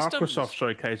be different systems. Microsoft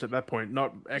showcase at that point,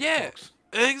 not Xbox. Yeah,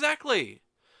 exactly.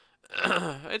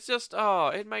 It's just, oh,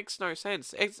 it makes no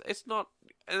sense. It's not,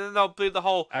 and then they'll do the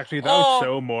whole. Actually, that would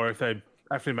sell more if they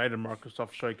actually made a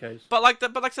Microsoft showcase. But like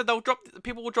I said,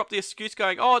 people will drop the excuse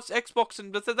going, oh, it's Xbox,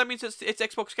 and that means it's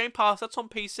Xbox Game Pass. That's on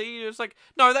PC. It's like,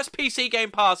 no, that's PC Game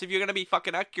Pass. If you're gonna be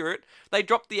fucking accurate, they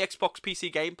dropped the Xbox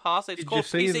PC Game Pass. It's called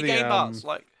PC Game Pass.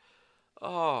 Like,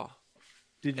 oh.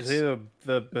 Did you see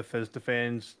the Bethesda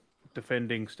fans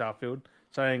defending Starfield,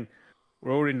 saying we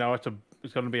already know it's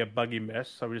going to be a buggy mess,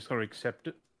 so we're just going to accept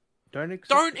it? Don't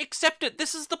Accept it.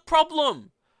 This is the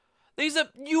problem.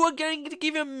 You are going to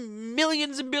give him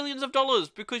millions and billions of dollars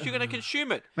because you're going to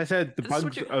consume it. They said the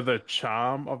bugs are the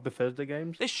charm of Bethesda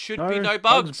games. There should be no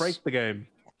bugs. Bugs break the game.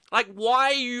 Like,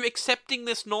 why are you accepting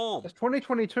this norm? It's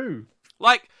 2022.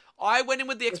 Like, I went in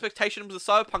with the expectation of the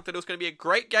Cyberpunk that it was going to be a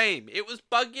great game. It was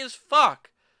buggy as fuck.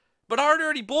 But I had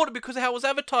already bought it because of how it was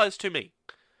advertised to me.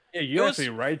 Yeah, you actually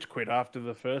rage quit after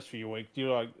the first few weeks.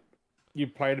 You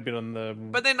played a bit on the.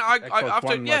 But then nope.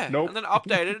 and then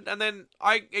updated, and then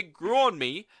it grew on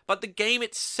me. But the game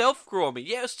itself grew on me.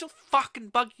 Yeah, it was still fucking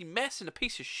buggy mess and a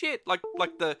piece of shit. Like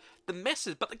the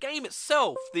messes, but the game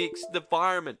itself, the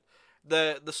environment,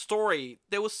 the story,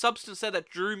 there was substance there that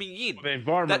drew me in. The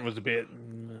environment was a bit.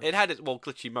 It had its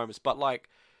glitchy moments, but like.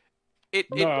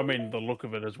 I mean the look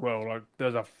of it as well. Like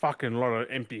there's a fucking lot of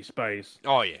empty space.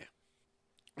 Oh yeah,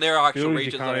 there are actual Buildings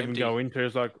regions you that can't are even empty. go into.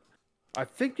 It's like, I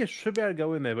think you should be able to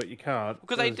go in there, but you can't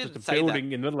Because they It's didn't just say a that.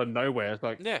 building in the middle of nowhere. It's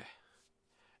like, Yeah,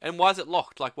 and why is it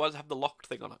locked? Like, why does it have the locked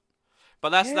thing on it? But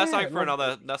that's something for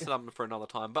like- another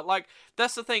time. But like,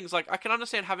 that's the things. Like, I can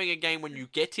understand having a game when you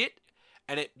get it,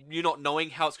 and you're not knowing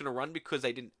how it's going to run because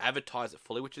they didn't advertise it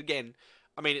fully. Which again,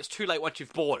 I mean, it's too late once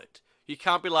you've bought it. You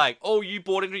can't be like, oh, you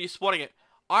bought it and you're spotting it.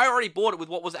 I already bought it with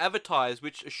what was advertised,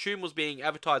 which assumed was being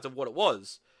advertised of what it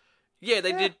was. Yeah,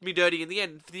 they did me dirty in the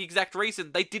end. For the exact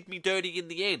reason, they did me dirty in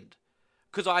the end.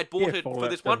 Because I had bought it for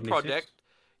this one 76. project.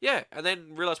 Yeah, and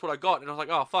then realised what I got, and I was like,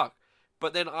 oh, fuck.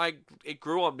 But then it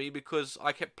grew on me because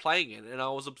I kept playing it, and I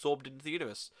was absorbed into the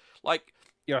universe. Like,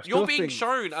 yeah, I you're still being think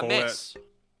shown a Fallout- mess.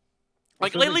 I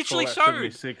Like, still they think literally Fallout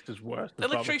showed... 76 is worse They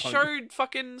than literally Cyberpunk. showed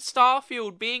fucking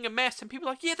Starfield being a mess, and people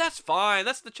are like, yeah, that's fine,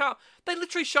 that's the charm. They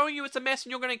literally showing you it's a mess, and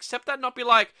you're going to accept that and not be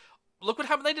like, look what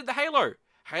happened, they did the Halo.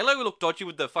 Halo looked dodgy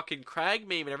with the fucking Crag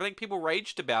meme and everything, people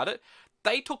raged about it.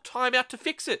 They took time out to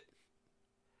fix it.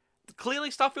 Clearly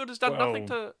Starfield has done nothing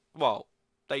to... Well,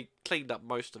 they cleaned up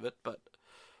most of it, but...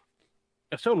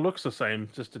 It still looks the same,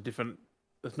 just a different...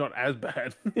 It's not as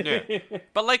bad. Yeah.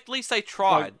 But like, at least they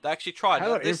tried. They actually tried.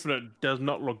 Halo This... Infinite does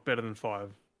not look better than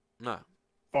 5. No.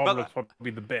 Five was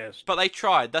probably the best. But they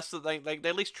tried. That's the thing. They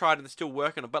at least tried and they're still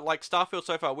working on it. But like Starfield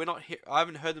so far, I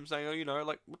haven't heard them saying,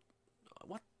 like,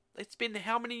 what? It's been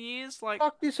how many years? Like,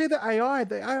 fuck, you see the AI?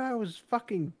 The AI was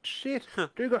fucking shit.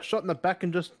 Dude got shot in the back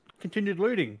and just continued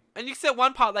looting. And you see that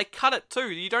one part, they cut it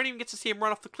too. You don't even get to see him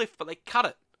run off the cliff, but they cut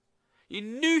it. You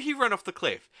knew he ran off the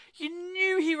cliff.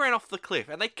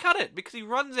 And they cut it because he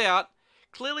runs out.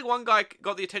 Clearly one guy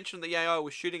got the attention of the AI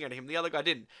was shooting at him, the other guy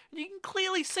didn't. And you can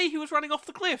clearly see he was running off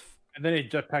the cliff. And then he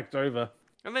jetpacked over.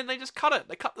 And then they just cut it.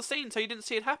 They cut the scene so you didn't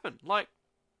see it happen. Like,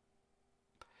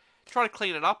 try to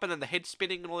clean it up and then the head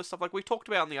spinning and all this stuff like we talked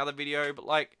about in the other video, but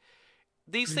like,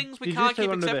 these things we can't keep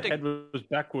accepting. The head was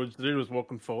backwards, the dude was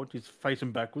walking forward, he's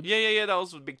facing backwards. Yeah, that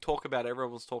was a big talk about it.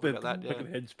 Everyone was talking about that, yeah.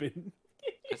 Head spin.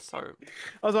 It's so...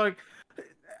 I was like...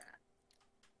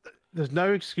 There's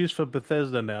no excuse for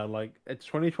Bethesda now. Like, it's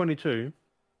 2022.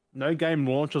 No game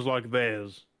launches like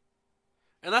theirs.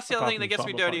 And that's the other thing that gets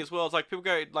me dirty as well. It's like people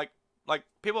go, like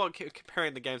people are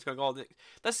comparing the games going, oh,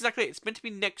 that's exactly it. It's meant to be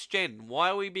next gen.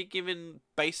 Why are we be given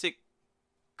basic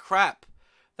crap?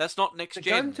 That's not next gen. The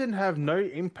guns didn't have no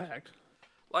impact.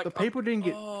 Like, the people didn't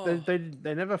get...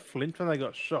 They never flinched when they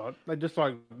got shot. They just,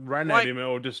 like, ran at him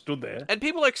or just stood there. And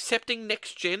people are accepting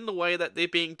next gen the way that they're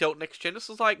being dealt next gen. This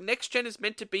is like, next gen is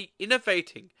meant to be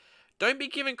innovating. Don't be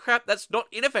giving crap that's not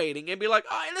innovating and be like,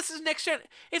 oh, this is next gen.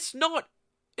 It's not.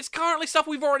 It's currently stuff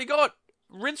we've already got.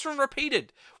 Rinse and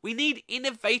repeated. We need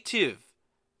innovative.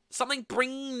 Something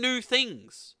bringing new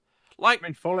things. Like, I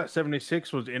mean, Fallout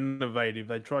 76 was innovative.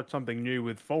 They tried something new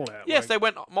with Fallout. Yes, they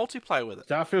went multiplayer with it.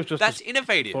 Starfield's just... That's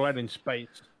innovative. Fallout in space.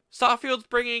 Starfield's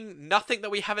bringing nothing that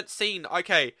we haven't seen.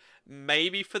 Okay,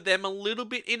 maybe for them a little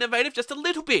bit innovative, just a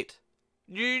little bit.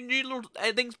 New little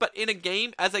things, but in a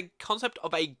game, as a concept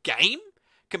of a game,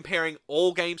 comparing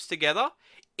all games together,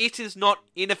 it is not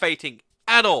innovating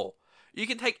at all. You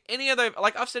can take any other,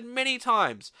 like I've said many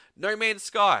times, No Man's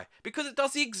Sky, because it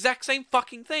does the exact same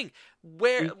fucking thing.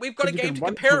 We've got a game to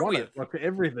compare it with. Like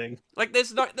everything. Like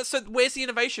there's no, so where's the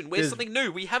innovation? Where's something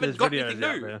new? We haven't got anything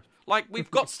new. Like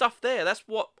we've got stuff there. That's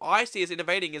what I see as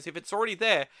innovating. Is if it's already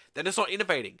there, then it's not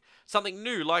innovating. Something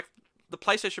new, like the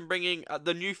PlayStation bringing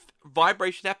the new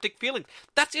vibration haptic feeling.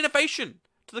 That's innovation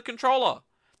to the controller.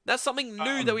 That's something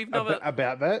new that we've never...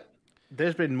 About that,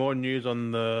 there's been more news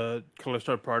on the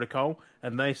Callisto Protocol,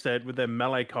 and they said with their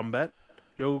melee combat,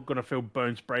 you're going to feel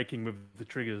bones breaking with the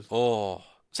triggers. Oh.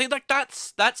 See, like,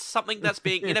 that's something that's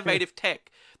being innovative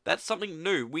tech. That's something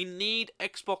new. We need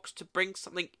Xbox to bring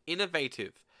something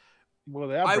innovative. Well,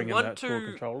 they are bringing that to a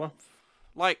controller.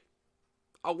 Like,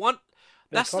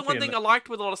 that's the one thing I liked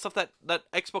with a lot of stuff that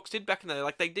Xbox did back in the day.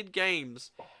 Like, they did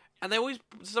games... And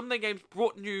some of their games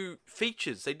brought new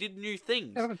features. They did new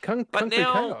things. Yeah, but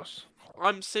now, Chaos.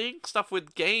 I'm seeing stuff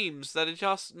with games that are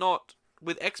just not,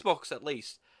 with Xbox at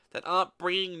least, that aren't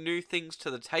bringing new things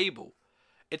to the table.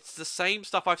 It's the same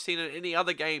stuff I've seen in any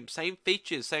other game. Same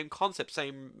features, same concept,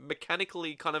 same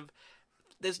mechanically kind of...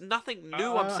 There's nothing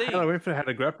new I'm seeing. Halo Infinite had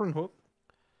a grappling hook.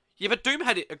 Yeah, but Doom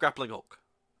had a grappling hook.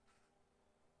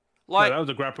 Like, no, that was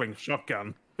a grappling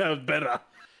shotgun. That was better.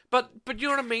 But you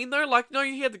know what I mean though? Like, no,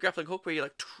 you had the grappling hook where you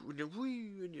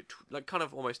like kind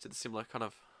of almost did the similar kind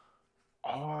of...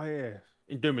 Oh, yeah.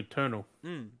 In Doom Eternal.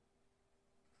 Mm.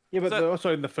 Yeah, but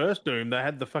also in the first Doom, they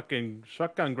had the fucking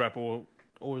shotgun grapple.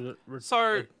 Or was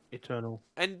it Eternal?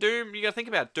 And Doom, you gotta think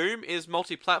about it. Doom is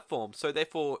multi-platform, so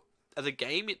therefore, as a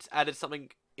game, it's added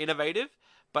something innovative.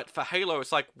 But for Halo,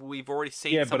 it's like, we've already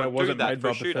seen someone do that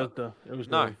for a shooter. It was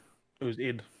no. It was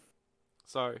id.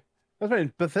 So... I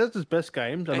mean, Bethesda's best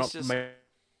games are not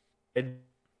made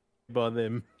by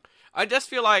them. I just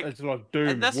feel like... It's like Doom,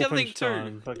 and that's the other thing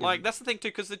too. Fucking... Like, that's the thing too,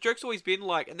 because the joke's always been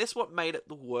like... And this is what made it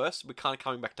the worst. We're kind of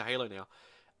coming back to Halo now.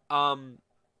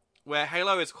 Where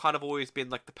Halo has kind of always been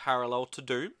like the parallel to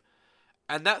Doom.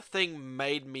 And that thing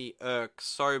made me irk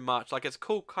so much. Like, it's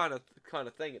cool kind of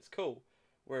thing. It's cool.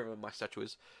 Wherever my statue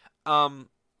is. But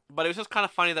it was just kind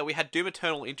of funny that we had Doom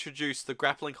Eternal introduce the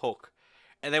grappling hook.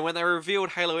 And then when they revealed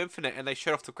Halo Infinite and they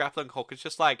showed off the grappling hook, it's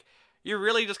just like, you're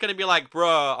really just going to be like,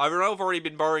 bruh, I know I've already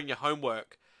been borrowing your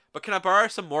homework, but can I borrow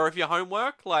some more of your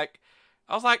homework? Like,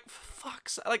 I was like,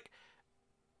 fuck's like,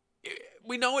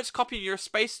 we know it's copying. You're a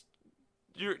space,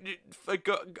 you're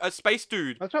a space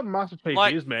dude. That's what Master Chief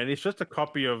is, man. It's just a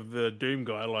copy of the Doom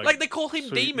guy. Like they call him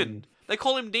Demon. They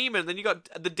call him Demon. Then you got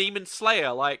the Demon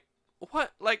Slayer. Like,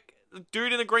 what? Like, the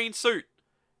dude in a green suit,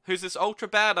 who's this ultra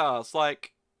badass.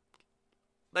 Like,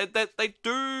 They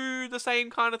do the same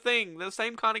kind of thing. They're the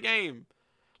same kind of game.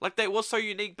 Like, it was so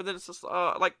unique, but then it's just,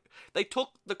 like, they took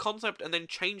the concept and then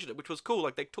changed it, which was cool.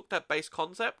 Like, they took that base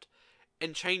concept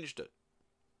and changed it.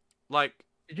 Like,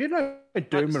 Did you know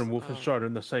Doom and Wolfenstein are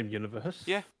in the same universe?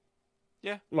 Yeah.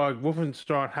 Yeah. Like,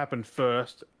 Wolfenstein happened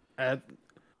first,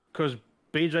 because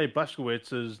B.J.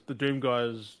 Blazkowicz is the Doom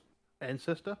guy's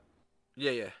ancestor.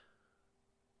 Yeah.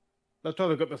 That's why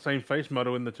they've got the same face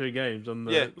model in the two games on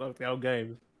the old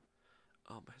games.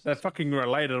 Oh, they're fucking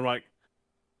related. I'm like,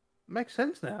 makes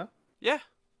sense now. Yeah.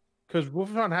 Because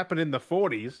Wolfenstein happened in the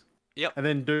 40s. Yep. And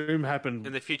then Doom happened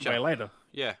in the future. Way later.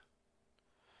 Yeah.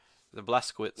 The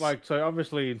Blazkowicz. Like, so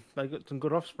obviously they got some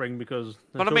good offspring because.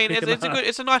 But I mean,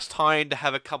 it's a nice tie-in to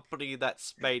have a company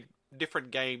that's made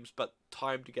different games but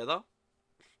timed together.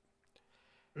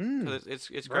 It's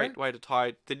a great way to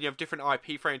tie. Then you have different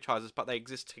IP franchises, but they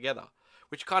exist together,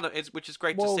 which is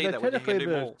great to see that when you can do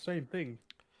more. Same thing.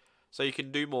 So you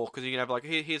can do more because you can have like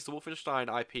here's the Wolfenstein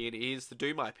IP and here's the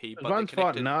Doom IP, but one's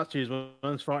fighting Nazis,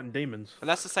 one's fighting demons. And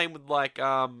that's the same with like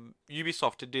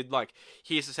Ubisoft. It did like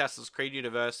here's Assassin's Creed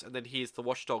universe, and then here's the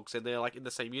Watch Dogs, and they're like in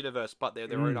the same universe, but they're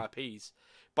their own IPs.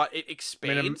 But it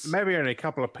expands. I mean, maybe only a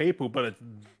couple of people, but it's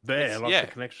there. The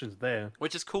connection's there.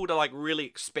 Which is cool to like really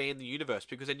expand the universe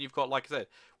because then you've got, like I said,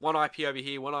 one IP over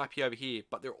here, one IP over here,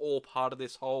 but they're all part of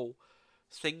this whole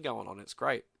thing going on. It's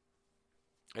great.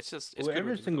 It's just good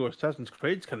every single Assassin's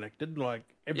Creed's connected, like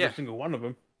every single one of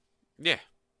them. Yeah.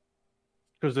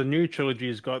 Because the new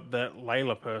trilogy's got that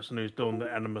Layla person who's doing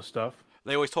the anima stuff.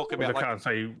 They always talk about. I can't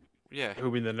say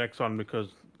who'll be the next one because.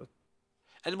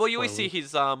 And well, you always see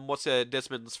his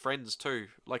Desmond's friends too,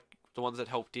 like the ones that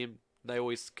helped him. They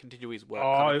always continue his work.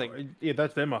 Kind of thing. Yeah,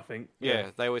 that's them, I think.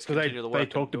 Yeah, they always continue the work. They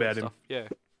talked about him. Yeah,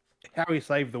 how he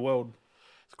saved the world.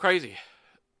 It's crazy.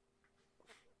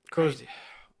 Crazy.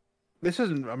 This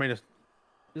isn't. I mean, is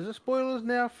it spoilers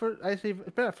now for AC?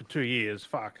 It's been out for 2 years.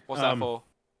 Fuck. What's that for?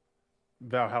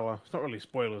 Valhalla. It's not really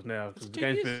spoilers now because the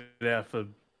game's been out for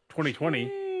 2020.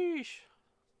 Sheesh.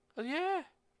 Oh, yeah.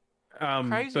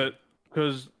 Crazy. But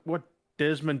because what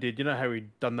Desmond did, you know how he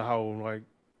done the whole like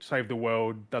save the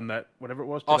world, done that whatever it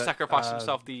was. Sacrifice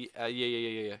himself.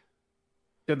 Yeah.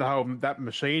 Did the whole that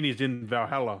machine is in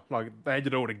Valhalla. Like they had to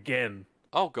do it again.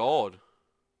 Oh God.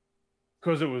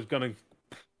 Because it was gonna.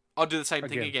 I'll do the same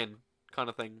thing again, kind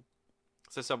of thing.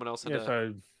 So someone else had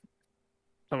so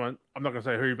someone, I'm not going to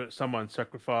say who, but someone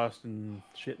sacrificed and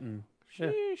shit and...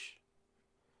 Sheesh.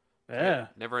 Yeah.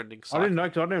 Never-ending cycle. I didn't know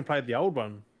because I didn't play the old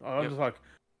one. I was just like...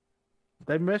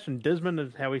 They mentioned Desmond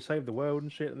and how he saved the world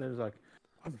and shit, and then it's like,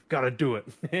 I've got to do it.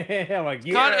 I'm like,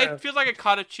 It feels like a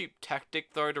kind of cheap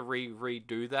tactic, though, to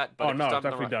redo that. But it's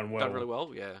definitely done well. Done really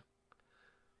well, yeah.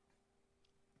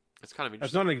 It's kind of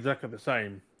interesting. It's not exactly the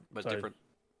same. But different.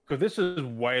 Because this is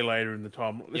way later in the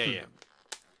time. Yeah.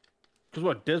 Because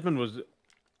what Desmond was,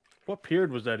 what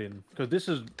period was that in? Because this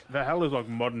is Valhalla's like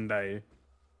modern day.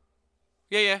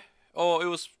 Yeah. Or it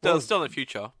was still in the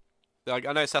future. Like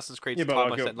I know Assassin's Creed's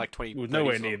time set in like 20. It was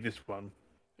nowhere near this one.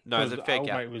 No, there's a fair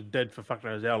gap. Mate was dead for fucking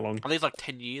knows how long. I think it's like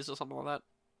 10 years or something like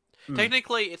that.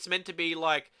 Technically, it's meant to be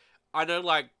like. I know,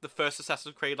 like, the first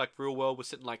Assassin's Creed, like, real world was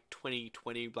set in, like,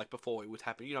 2020, like, before it would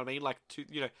happen, you know what I mean? Like,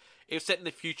 it was set in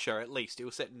the future, at least. It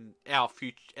was set in our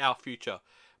future.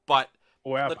 But...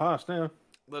 Or our past now.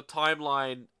 The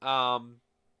timeline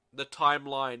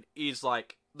is,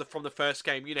 like, from the first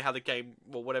game, you know how the game,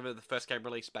 well, whatever the first game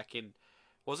released back in,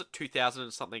 was it 2000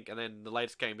 and something, and then the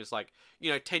latest game is, like,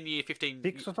 10 year, 15...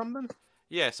 6 or something?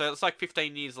 Yeah, so it's, like,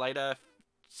 15 years later,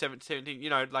 17,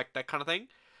 like, that kind of thing.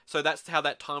 So that's how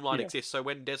that timeline exists. So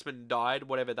when Desmond died,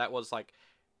 whatever that was, like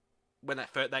when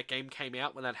that game came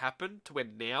out, when that happened to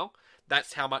when now,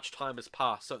 that's how much time has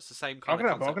passed. So it's the same kind of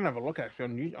concept. I can have a look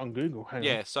actually on Google.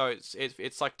 So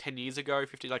it's like 10 years ago,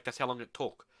 50. Like that's how long it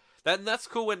took. That's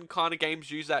cool when kind of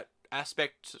games use that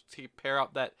aspect to pair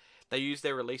up that they use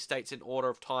their release dates in order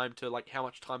of time to like how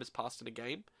much time has passed in a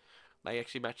game. They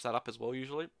actually match that up as well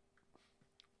usually.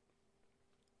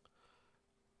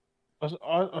 I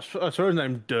saw his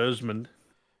name Desmond.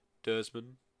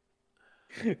 Desmond.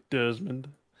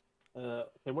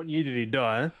 What year did he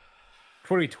die?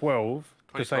 2012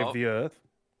 to save the Earth.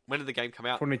 When did the game come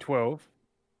out? 2012.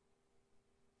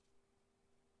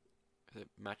 Does it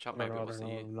match up? Maybe it was the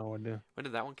year. I have no idea. When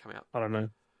did that one come out? I don't know.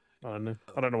 I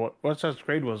don't know what Assassin's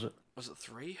Creed was it? Was it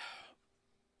 3?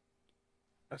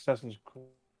 Assassin's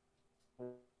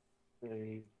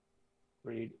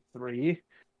Creed 3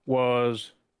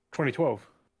 was 2012.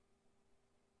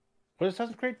 Was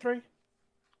Assassin's Creed 3?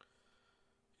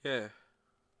 Yeah.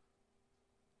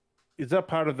 Is that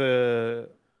part of the...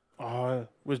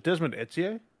 was Desmond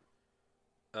Ezio?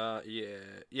 Yeah.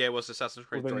 Yeah, it was Assassin's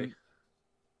Creed 3.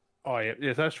 Oh,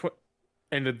 yeah. That's what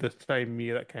ended the same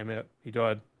year that came out. He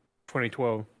died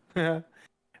 2012.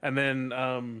 And then...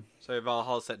 So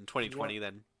Valhalla's set in 2020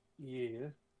 then. Yeah.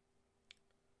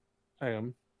 Hang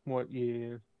on. What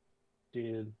year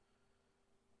did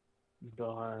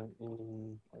die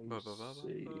in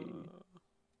AC?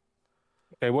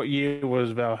 Okay, what year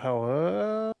was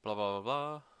Valhalla? Blah blah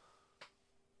blah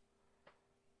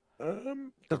blah.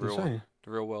 Doesn't say.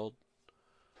 The real world.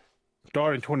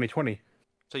 Died in 2020.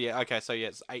 So yeah, okay, so yeah,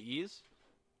 it's 8 years.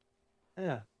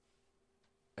 Yeah.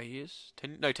 8 years?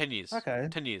 10? No, 10 years. Okay.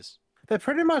 10 years. They're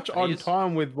pretty much 10 on years?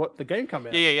 time with what the game come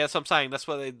out. Yeah. That's what I'm saying. That's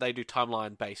what they do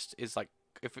timeline based. Is like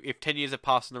if 10 years have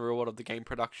passed in the real world of the game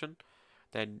production,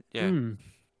 then yeah.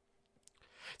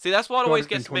 See, that's what always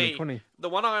gets me. The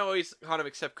one I always kind of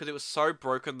accept because it was so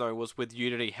broken though was with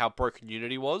Unity. How broken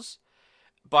Unity was,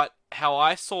 but how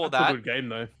I saw that's a good game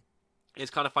though. It's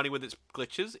kind of funny with its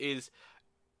glitches is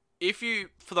if you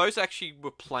for those that actually were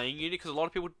playing Unity because a lot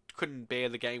of people couldn't bear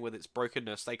the game with its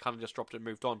brokenness. They kind of just dropped it and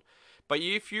moved on. But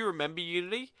if you remember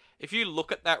Unity, if you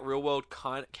look at that real world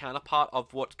counterpart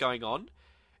of what's going on,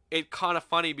 it's kind of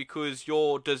funny because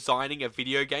you're designing a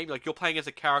video game. Like you're playing as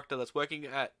a character that's working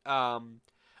at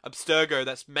Abstergo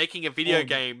that's making a video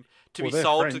game to be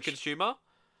sold to the consumer.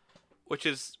 Which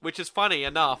is funny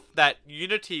enough that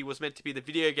Unity was meant to be the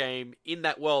video game in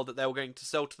that world that they were going to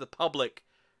sell to the public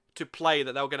to play,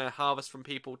 that they were going to harvest from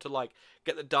people to like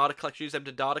get the data collect, use them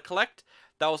to data collect.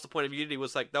 That was the point of Unity,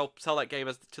 was like they'll sell that game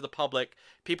to the public.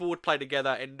 People would play together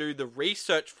and do the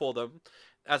research for them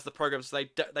as the program. So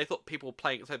they thought people were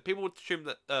playing. So people would assume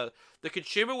that the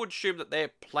consumer would assume that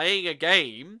they're playing a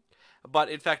game, but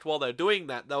in fact while they're doing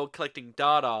that, they were collecting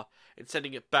data and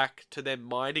sending it back to them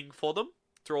mining for them.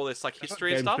 Through all this like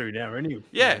history and stuff. Now, anyway.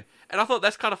 Yeah, and I thought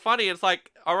that's kind of funny. It's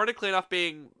like, ironically enough,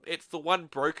 it's the one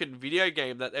broken video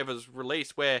game that ever's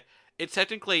released where it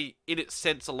technically, in its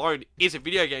sense alone, is a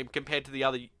video game compared to the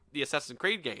Assassin's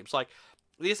Creed games. Like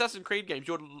the Assassin's Creed games,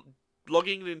 you're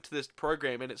logging into this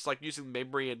program and it's like using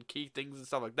memory and key things and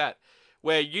stuff like that.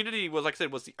 Where Unity was, like I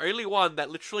said, was the only one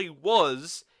that literally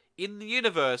was in the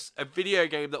universe a video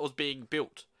game that was being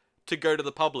built to go to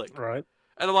the public. Right.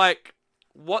 And I'm like,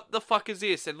 what the fuck is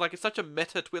this? And like, it's such a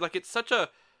meta twist. Like, it's such a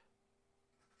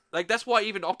like that's why it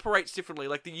even operates differently.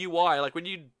 Like the UI, like when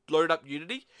you load up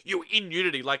Unity, you're in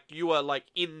Unity. Like you are like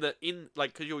in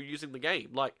like because you're using the game.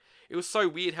 Like it was so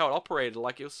weird how it operated.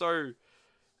 Like it was so.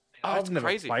 I've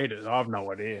never played it. I have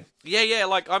no idea. Yeah.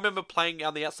 Like I remember playing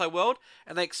on the outside world,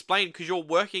 and they explained because you're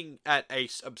working at a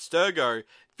Abstergo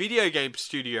video game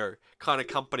studio kind of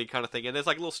company kind of thing, and there's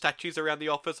like little statues around the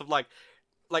office of like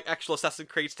actual Assassin's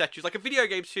Creed statues, like a video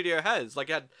game studio has. Like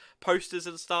it had posters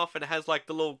and stuff, and it has like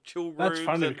the little chill rooms. That's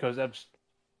funny because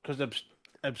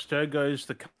Abstergo's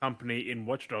the company in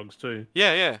Watch Dogs too.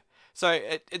 Yeah. So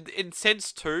in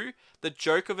sense too, the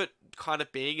joke of it kind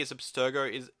of being is Abstergo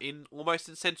is in almost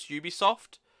in sense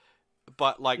Ubisoft,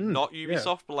 but like not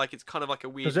Ubisoft, but like it's kind of like a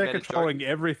weird. Because they're controlling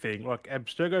everything. Like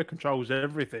Abstergo controls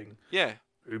everything. Yeah.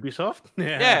 Ubisoft?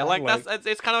 Yeah, like that's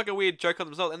it's kind of like a weird joke on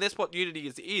themselves, and that's what Unity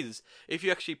is. If you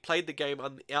actually played the game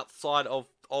on the outside of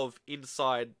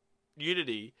inside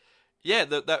Unity, yeah,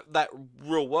 that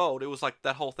real world, it was like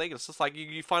that whole thing. It's just like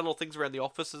you find little things around the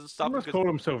offices and stuff. They must call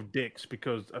themselves dicks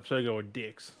because Abstergo are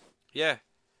dicks. Yeah,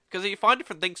 because you find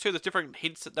different things too. There's different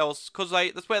hints that that's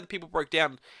where the people broke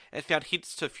down and found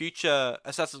hints to future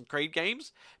Assassin's Creed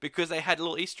games because they had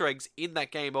little Easter eggs in that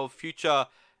game of future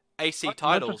AC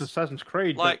titles. Not just Assassin's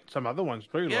Creed, like, but some other ones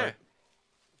too. Yeah. Like,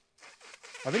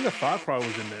 I think a Far Cry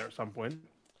was in there at some point.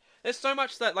 There's so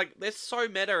much that, like, there's so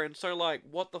meta and so, like,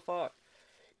 what the fuck?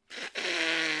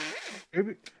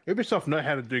 Ubisoft know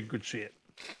how to do good shit.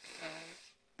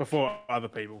 Before other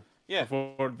people. Yeah.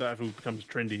 Before that becomes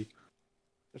trendy.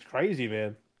 It's crazy,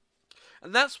 man.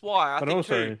 And that's why I think,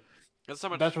 also, too, there's so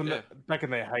much... That's when back in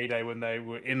their heyday when they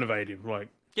were innovative, like...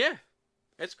 Yeah.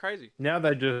 It's crazy. Now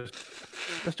they're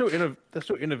still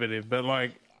innovative, but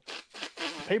like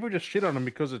people just shit on them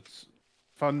because it's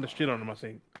fun to shit on them. I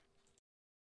think.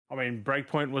 I mean,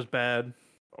 Breakpoint was bad.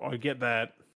 I get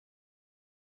that.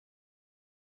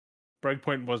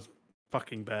 Breakpoint was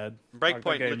fucking bad. Breakpoint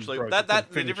like, literally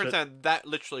that the difference and that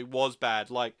literally was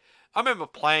bad. Like I remember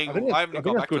playing. I haven't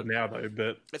got back to it now though,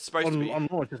 but it's supposed to be. On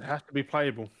launch, it has to be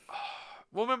playable.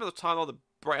 Well, remember the time it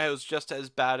was just as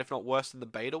bad, if not worse, than the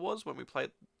beta was when we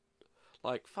played.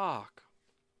 Like fuck.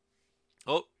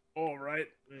 Oh. All right.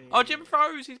 Oh, Jim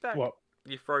froze. He's back. What?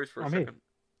 You froze for a second. Here.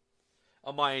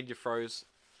 On my end, you froze.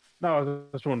 No, I was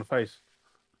just on the face.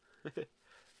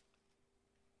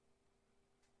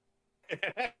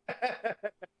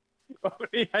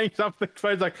 He hangs up the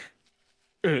phone like.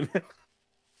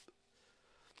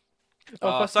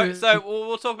 So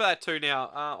we'll talk about that too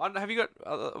now. Have you got?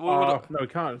 No, we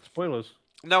can't. Spoilers.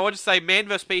 No, I'll just say Man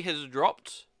vs. Bee has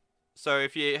dropped. So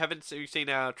if you haven't seen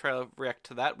our trailer react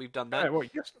to that, we've done that. Yeah, well,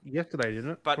 yesterday,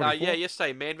 didn't it? But yeah,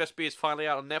 yesterday, Man vs. Bee is finally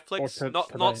out on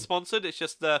Netflix. Not sponsored. It's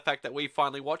just the fact that we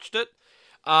finally watched it.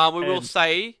 Will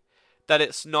say that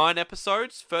it's 9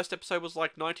 episodes. First episode was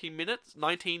like 19 minutes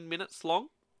long,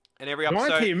 and every episode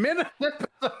 19 minutes.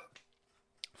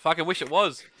 Fucking wish it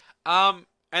was. And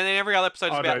then every other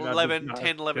episode is about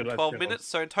 10, 11, 12 minutes.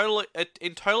 So in total,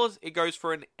 it goes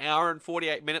for an hour and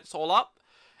 48 minutes all up.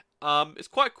 It's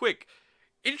quite quick.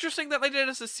 Interesting that they did it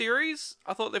as a series.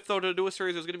 I thought if they were to do a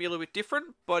series, it was going to be a little bit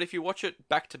different. But if you watch it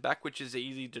back to back, which is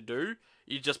easy to do,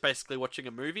 you're just basically watching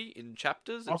a movie in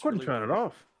chapters. I couldn't turn it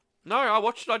off. No, I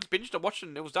watched it. I binged it, watched it,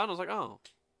 and it was done. I was like, oh.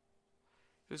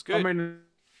 It was good. I mean,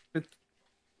 it's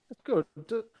good.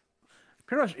 It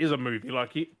pretty much is a movie.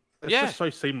 Like, it's just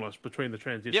so seamless between the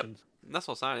transitions. Yep. That's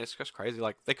what I'm saying. It's just crazy.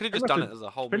 Like, they could have just done it as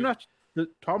a whole movie. Pretty much the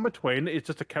time between, it's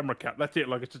just a camera cut. That's it.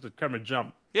 Like, it's just a camera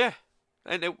jump. Yeah.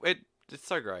 And it's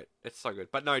so great. It's so good.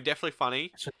 But no, definitely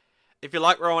funny. If you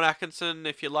like Rowan Atkinson,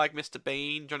 if you like Mr.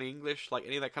 Bean, Johnny English, like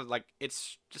any of that kind of, like,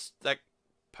 it's just, like,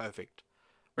 perfect.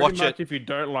 Watch it. If you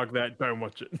don't like that, don't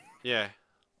watch it. Yeah.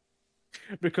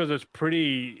 Because it's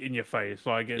pretty in your face.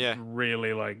 Like, it's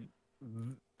really, like...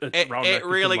 It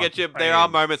really gets you... There are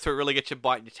moments where it really gets you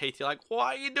biting your teeth. You're like,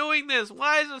 why are you doing this?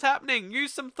 Why is this happening?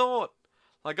 Use some thought.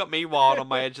 Like, got me wild on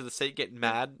my edge of the seat, getting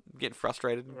mad, getting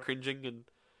frustrated and cringing, and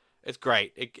it's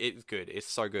great. It's good. It's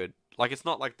so good. Like, it's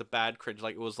not like the bad cringe.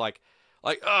 Like, it was like,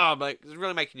 oh, like, it's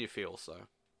really making you feel, so...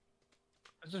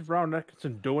 It's just Rowan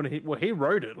Atkinson doing it. Well, he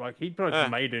wrote it. Like, he pretty much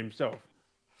made it himself.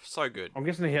 So good. I'm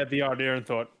guessing he had the idea and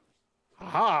thought,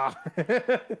 ha!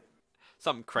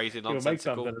 Something crazy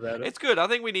nonsensical. It's good. I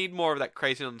think we need more of that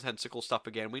crazy nonsensical stuff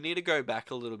again. We need to go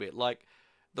back a little bit. Like,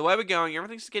 the way we're going,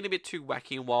 everything's getting a bit too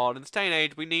wacky and wild. In this day and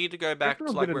age, we need to go back to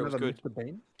like where it was good. Mr.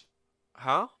 Bean?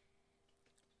 Huh?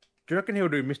 Do you reckon he'll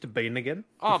do Mr. Bean again?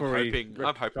 Oh, I'm hoping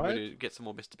we'll get some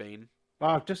more Mr. Bean.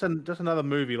 Oh, just another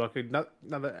movie, like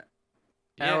another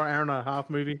hour and a half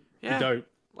movie. Yeah. Dope.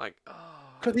 Like,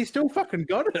 because he still fucking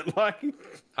got it. Like,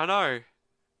 I know.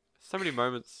 So many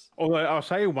moments. Although I'll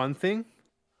say one thing,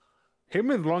 him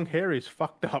with long hair is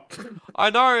fucked up. I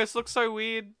know, it looks so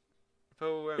weird.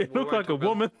 It looked like a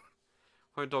woman.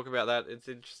 Won't talk about that. It's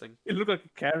interesting. It looked like a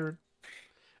Karen.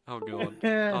 Oh god.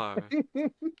 Oh.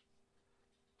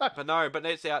 But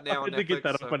it's out now on Netflix. To get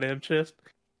that up my damn chest.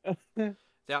 It's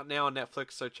out now on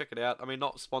Netflix, so check it out. I mean,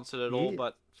 not sponsored at all,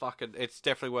 but fucking, it's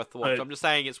definitely worth the watch. I'm just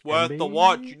saying, it's worth the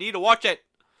watch. You need to watch it.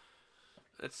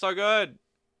 It's so good.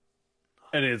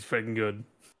 It is freaking good.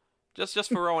 Just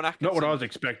for Rowan Atkinson. Not what I was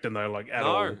expecting though, like at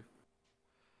all.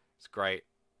 It's great.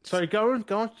 So go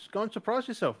and surprise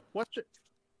yourself. Watch it.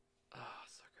 Oh,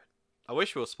 so good. I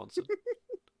wish we were sponsored.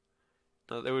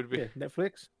 No, there would be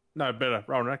Netflix. No, better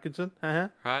Rowan Atkinson.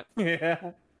 Right.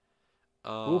 Yeah.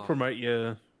 We'll promote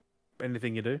you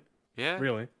anything you do. Yeah.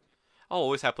 Really. I'll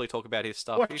always happily talk about his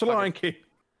stuff. Watch The Lion King.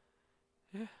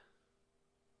 Yeah.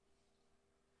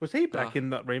 Was he back in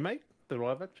that remake? The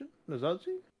live action?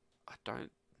 Nazazi? I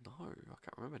don't know. I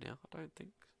can't remember now. I don't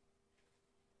think.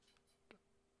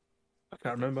 I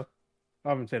can't remember. I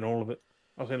haven't seen all of it.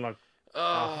 I've seen like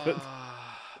half of it.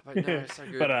 But no, it's so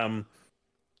good. But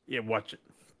yeah, watch it.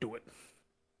 Do it.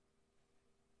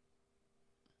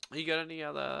 You got any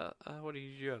other? What do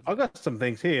you have? I got some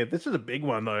things here. This is a big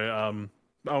one though.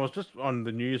 I was just on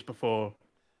the news before.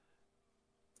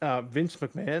 Vince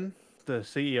McMahon, the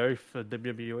CEO for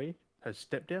WWE, has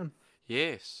stepped down.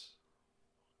 Yes.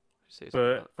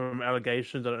 But from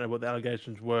allegations, I don't know what the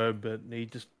allegations were, but he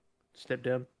just stepped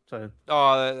down. So.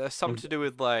 Oh, there's something to do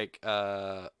with like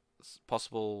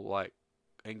possible like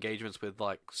engagements with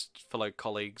like fellow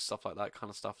colleagues, stuff like that kind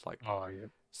of stuff. Like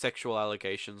sexual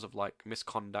allegations of like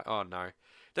misconduct. Oh no,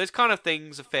 those kind of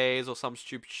things, affairs or some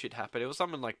stupid shit happened. It was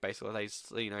something like basically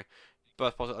they,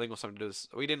 birth positive. I think it was something to do with.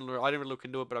 I didn't really look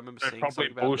into it, but I remember seeing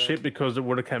something about bullshit that. Because it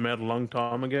would have come out a long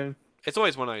time ago. It's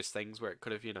always one of those things where it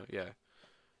could have, yeah.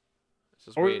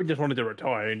 Or we just wanted to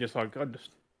retire and just like, I just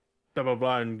blah blah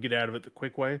blah and get out of it the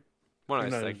quick way. One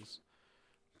of those things.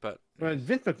 But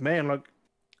Vince McMahon, like,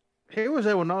 he was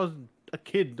there when I was a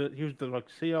kid. He was the like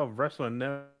CEO of wrestling.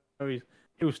 Now he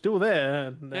was still there,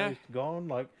 and now he's gone.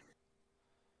 Like,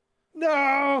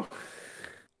 no.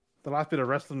 The last bit of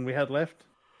wrestling we had left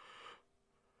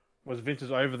was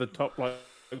Vince's over the top like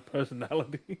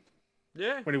personality.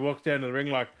 Yeah. When he walks down to the ring,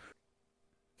 like,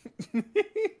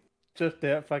 just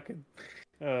out fucking,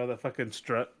 the fucking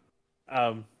strut.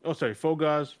 Also, Fall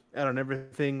Guys out on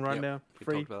everything right now,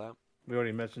 free. We talked about that. We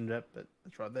already mentioned that, but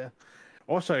it's right there.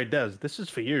 Also, it does. This is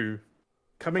for you.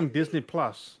 Coming Disney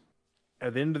Plus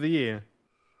at the end of the year,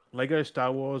 Lego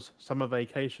Star Wars Summer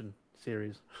Vacation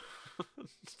series.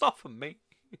 It's not for me.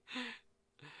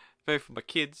 Maybe for my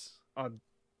kids. I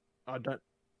don't.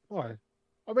 Why?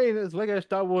 I mean, it's Lego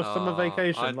Star Wars Summer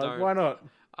Vacation. Like, why not?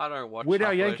 I don't watch. Weird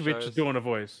Al half of those Yankovic is shows. doing a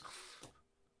voice.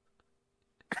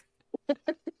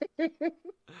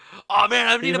 Oh man,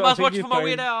 I need a must watch for my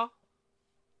Weird playing- Al.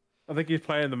 I think he's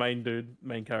playing the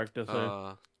main character.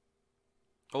 So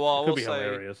Well, it could be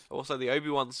hilarious. also the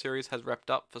Obi-Wan series has wrapped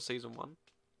up for season 1.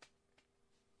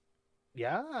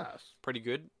 Yes. Pretty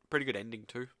good ending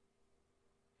too.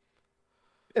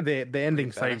 Yeah, the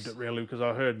ending Pretty saved badass. it really because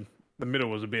I heard the middle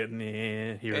was a bit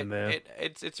here and there.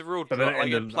 It's a real But then drop. Like,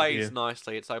 ended it up plays here.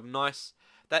 nicely. It's like nice.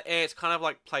 That it's kind of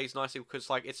like plays nicely because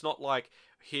like it's not like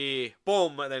here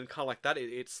boom and then kind of like that.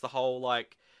 It's the whole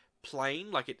like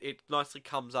plane. Like it nicely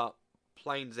comes up,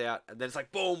 planes out, and then it's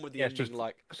like boom with the ending. just-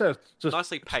 Like So it's just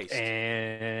nicely paced.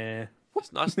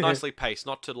 It's nicely paced,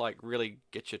 not to like really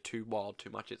get you too wild too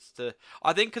much. It's to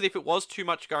I think because if it was too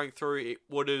much going through, it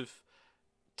would have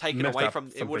taken Messed away up from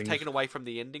some taken things. away from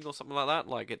the ending or something like that.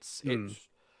 Like it's Hmm.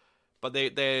 but they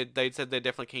said they're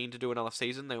definitely keen to do another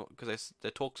season. Because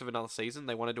there's talks of another season.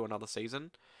 They want to do another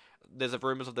season. There's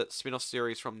rumors of that spin-off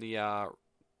series from the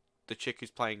chick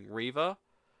who's playing Reva.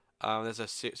 There's a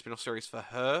spin-off series for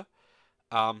her.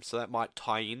 So that might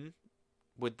tie in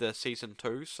with the season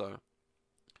 2. So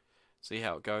see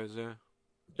how it goes. Yeah.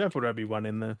 Don't put Obi-Wan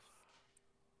in there.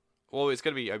 Well, it's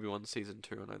gonna be Obi-Wan season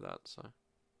 2. I know that. So.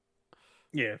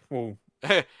 Yeah, well, It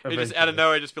just out Eventually. of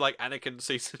nowhere just be like Anakin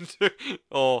season 2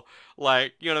 or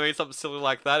like you know what I mean, something silly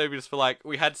like that. It'd be just be like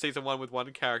we had season 1 with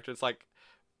one character. It's like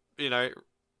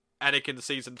Anakin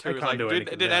season 2 They is can't like do did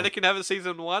Anakin now. Anakin have a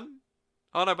season 1?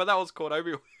 Oh no, but that was called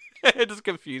Obi-Wan. It just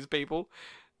confused people.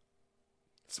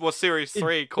 Was series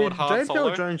 3 called Han James Solo?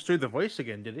 Earl Jones do the voice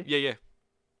again? Did he? Yeah, he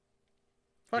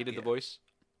Fuck did the yeah. voice.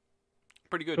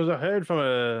 Pretty good. Because I heard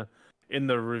from in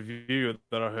the review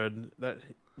that I heard that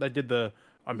they did the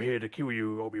 "I'm here to kill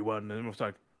you, Obi-Wan," and it was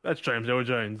like that's James Earl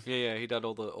Jones. Yeah, he did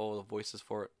all the voices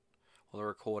for it, all the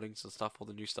recordings and stuff, all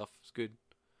the new stuff. It's good.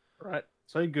 Right,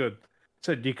 so good.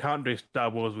 Said you can't do Star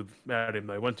Wars without him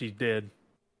though. Once he's dead,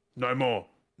 no more.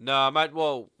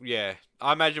 No, yeah.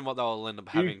 I imagine what they'll end up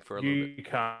having for a little bit. You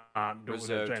can't do it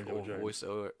without Reserved James Earl or Jones. voice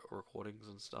recordings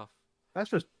and stuff. That's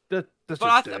just that's But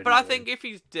just dirty, I though. think if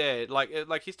he's dead, like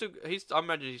I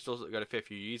imagine he's still got a fair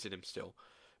few years in him still.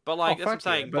 But like that's what I'm fuck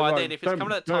yeah, saying. but, By like, then, if it's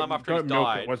coming at that time after he's don't milk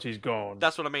it died, once he's gone.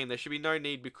 that's what I mean. There should be no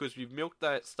need because we've milked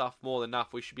that stuff more than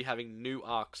enough. We should be having new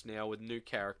arcs now with new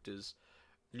characters,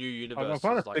 new I'm universes.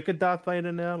 kind of Like, sick of Darth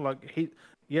Vader now. Like he's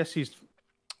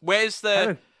where's I the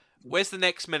don't- where's the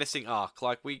next menacing arc?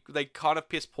 Like they kind of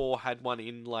piss poor had one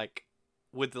in like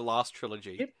with the last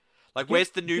trilogy. Yep. Like where's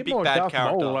the new Get big more bad Darth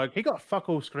character? Maul, like he got fuck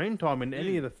all screen time in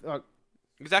any of the like.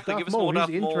 Exactly, Darth give us Maul, more Darth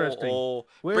he's Maul interesting. or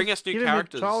Where's- bring us new give him a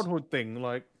characters. childhood thing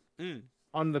like Mm.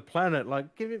 on the planet.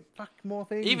 Like give it fuck more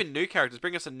things. Even new characters,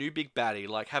 bring us a new big baddie,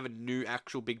 like have a new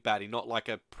actual big baddie, not like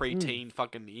a preteen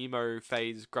fucking emo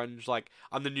phase grunge, like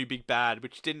I'm the new big bad,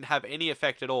 which didn't have any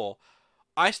effect at all.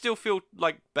 I still feel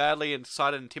like badly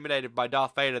excited and intimidated by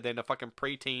Darth Vader than a fucking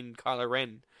preteen Kylo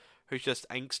Ren, who's just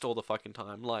angst all the fucking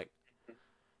time. Like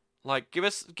give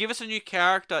us a new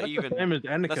character that's even. the same as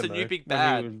Anakin, That's a new though, big when he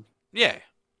bad. was- Yeah,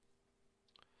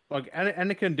 Like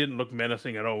Anakin didn't look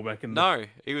menacing at all back in the. no,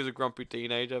 he was a grumpy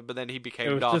teenager, but then he It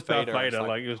became was Darth just Darth Vader. and it's Vader.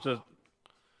 Like it was just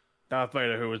Darth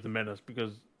Vader who was the menace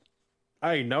because.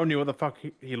 Hey, no one knew what the fuck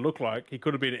he looked like. He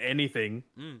could have been anything.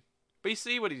 but you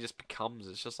see what he just becomes.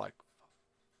 It's just like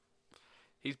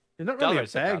He's not really a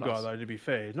Darth Vader's a bad guy badass. though. To be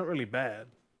fair, he's not really bad.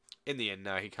 in the end,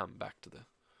 now he come back to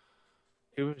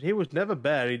the. He was never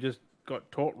bad. He just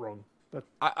got taught wrong.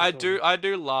 I That's all. I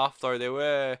do laugh though. There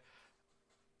were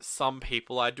some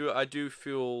people I do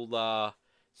feel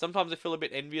sometimes I feel a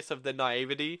bit envious of the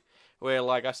naivety where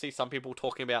like I see some people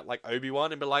talking about like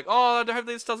Obi-Wan and be like, oh, I hope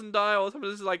this doesn't die or something.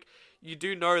 This is like you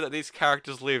do know that these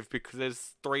characters live because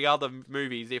there's 3 other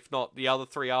movies, if not the other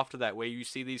 3 after that, where you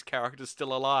see these characters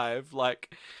still alive.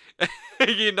 Like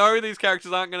you know these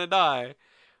characters aren't gonna die.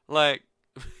 Like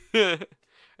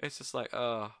it's just like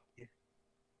I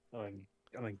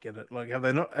don't get it. Like, have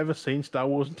they not ever seen Star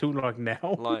Wars until like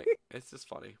now? like it's just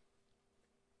funny.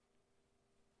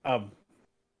 I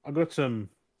got some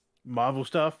Marvel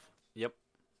stuff. Yep.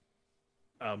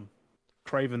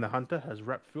 Craven the Hunter has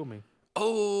wrapped filming.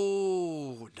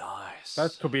 Oh, nice.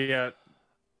 That could be out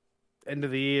end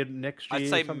of the year next year. I'd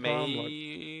say sometime. Like,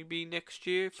 maybe next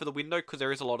year for the window because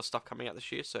there is a lot of stuff coming out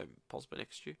this year, so possibly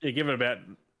next year. yeah, give it about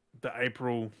the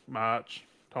April, March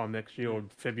time next year, or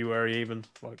February even.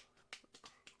 Like,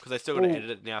 Because they still got to Well- edit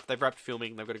it now. If they've wrapped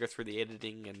filming, they've got to go through the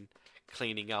editing and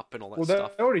cleaning up and all that Well,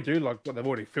 stuff. they already do like what they've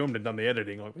already filmed and done the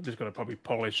editing. Like, they're just going to probably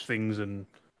polish things and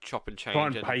Chop and change. try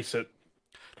and pace it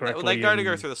correctly. Well, they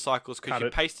go through the cycles because you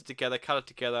it. paste it together, cut it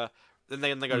together,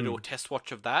 then they got to do a test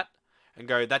watch of that and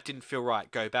go, that didn't feel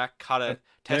right. Go back, cut it,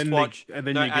 test watch, and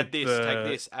then no, you add get this, take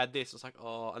this, add this. It's like,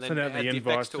 oh, and then send out add the the effects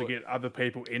invites to to it. get other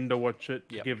people in to watch it,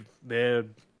 to give their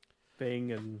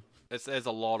thing, and There's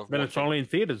a lot of. but it's only in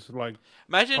theaters. Like,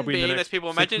 imagine being those people.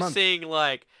 6 Imagine months. seeing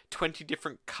like 20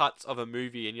 different cuts of a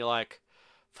movie, and you're like,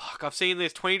 "Fuck! I've seen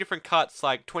this 20 different cuts,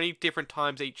 like 20 different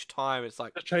times each time." It's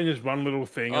like, it changes one little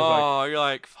thing. oh, you're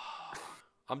like, fuck,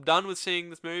 I'm done with seeing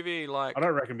this movie. Like, I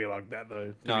don't reckon it'd be like that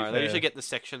though. no, they usually get the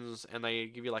sections and they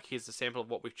give you like, here's the sample of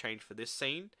what we've changed for this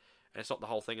scene, and it's not the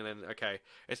whole thing. And then okay,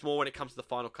 it's more when it comes to the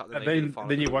final cut. And they do the final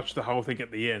then you cut. watch the whole thing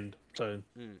at the end. So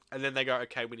And then they go,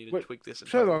 okay, we need to tweak this. And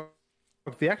so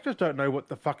like, the actors don't know what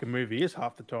the fucking movie is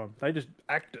half the time. They just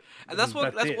act it. And that's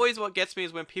it. always what gets me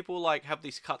is when people like have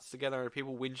these cuts together and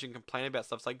people whinge and complain about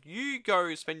stuff. It's like, you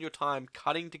go spend your time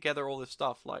cutting together all this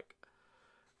stuff. Like,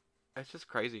 it's just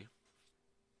crazy.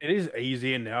 It is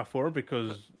easier now for it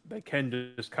because they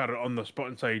can just cut it on the spot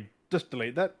and say, just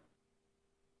delete that.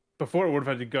 Before it would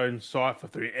have had to go and cipher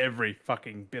through every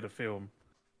fucking bit of film.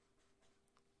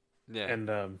 Yeah. And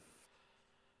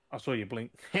I saw you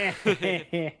blink. No,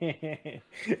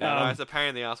 it's a pain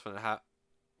in the ass when it happens.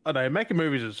 I know, making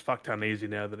movies is fucked uneasy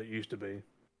now than it used to be.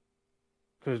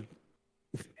 Because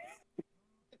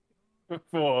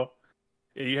before,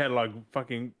 you had like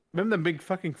fucking... Remember the big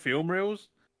fucking film reels?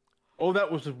 All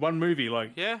that was just one movie.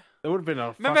 Like, Yeah. there would have been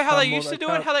a... Remember how they used to do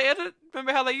it? How they edit?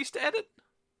 Remember how they used to edit?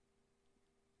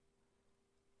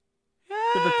 Yeah.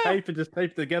 With the tape and just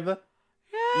tape together.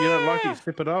 Yeah. You don't like it, you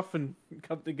snip it off and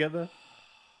cut together.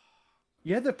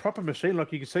 You had the proper machine,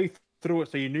 like you could see through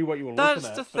it so you knew what you were That's looking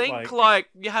at. the but, thing, like,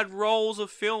 you had rolls of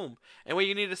film, and when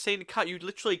you need a scene to cut, you'd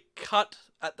literally cut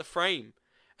at the frame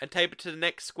and tape it to the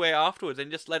next square afterwards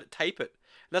and just let it tape it.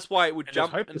 And that's why it would And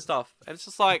jump just hope and it- stuff. And it's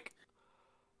just like,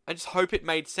 I just hope it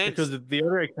made sense. because the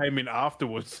audio came in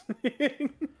afterwards.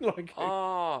 Like,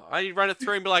 Oh, I run it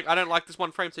through and be like, I don't like this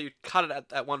one frame, so you cut it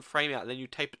at one frame out, and then you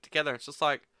tape it together. It's just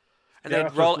like, and yeah, then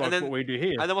that's roll, just like and then what we do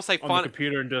here and then once they on the find,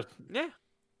 computer and just yeah,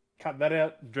 cut that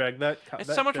out, drag that, cut it's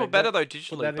that. so much more drag better that. though that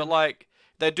digitally. But in. like,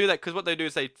 they do that because what they do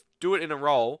is they do it in a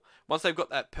roll. Once they've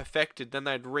got that perfected, then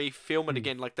they'd refilm it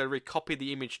again. Like they recopy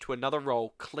the image to another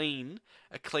roll, a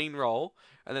clean roll,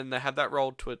 and then they have that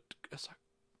rolled to it.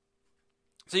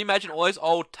 So you imagine all those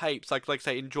old tapes, like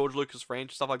say in George Lucas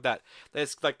Ranch, stuff like that.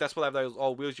 There's like that's why they have those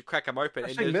old wheels. You crack them open,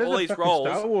 and Actually, there's all a these fucking rolls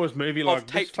Star Wars movie of like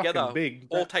taped this fucking together, big,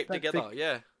 all that- taped that together. thick.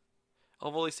 Yeah,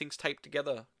 of all these things taped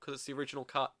together because it's the original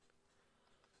cut.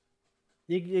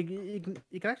 You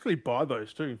can actually buy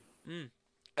those too.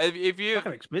 If you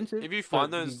Fucking expensive. If you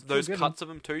find but you those can still get 'em. cuts of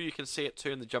them too, you can see it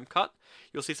too in the jump cut.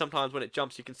 You'll see sometimes when it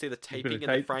jumps, you can see the taping in the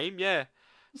tape. frame. Yeah,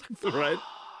 it's like, Right.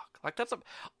 fuck. Like that's a.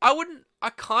 I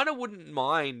kind of wouldn't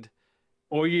mind.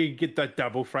 Or you get that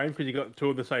double frame because you got two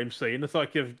of the same scene. It's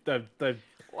like they've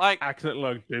Like accidentally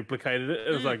like duplicated it.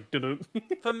 It was like, didn't.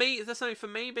 for me, that's something for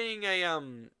me being a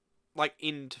like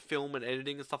into film and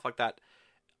editing and stuff like that.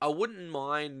 I wouldn't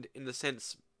mind in the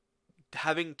sense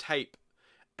having tape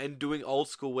and doing old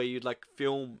school where you'd like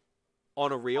film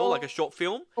on a reel, like a short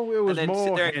film, Oh, it was and then more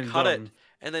sit there and cut it, hands-on.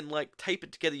 and then like tape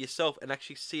it together yourself and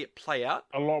actually see it play out.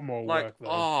 A lot more Like, work though.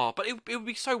 oh, but it would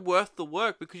be so worth the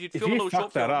work because you'd If film a you little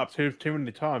short fuck that film. up too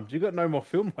many times, you got no more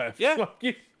film left. Yeah. Like,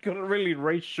 you got to really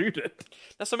reshoot it.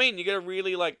 That's what I mean. You got to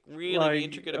really be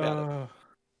intricate about it.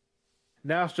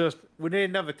 Now it's just we need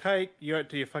another take. You go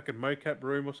to your fucking mocap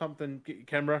room or something. Get your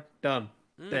camera done.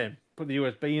 Damn. Put the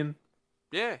USB in.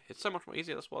 Yeah, it's so much more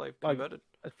easier. That's why they've Like, converted.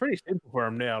 It's pretty simple for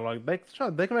them now. Like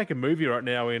they can make a movie right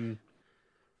now in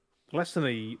less than a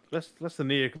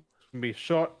year. Can be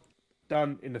shot,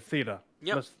 done in the theater.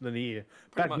 Yep. Less than a year.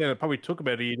 Pretty Back much. then, it probably took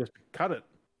about a year just to cut it.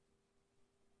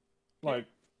 Like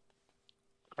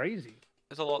crazy.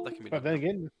 There's a lot that can be But done. then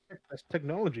again, that's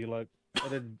technology. Like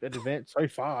it advanced so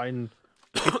far in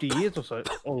 50 years or so,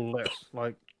 or less.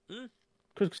 Like Mm.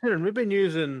 because considering we've been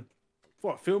using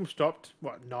film stopped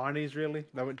 90s really.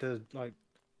 They went to like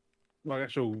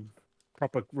actual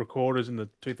proper recorders in the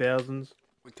 2000s.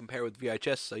 We compare with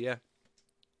VHS, so yeah.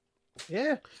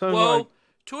 Yeah. So Well, like,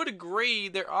 to a degree,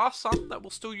 there are some that will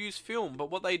still use film, but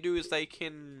what they do is they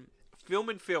can film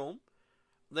in film.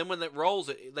 Then when it rolls,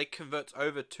 they converts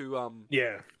over to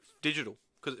yeah, digital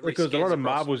because because a lot of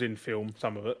Marvel's in film.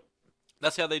 Some of it.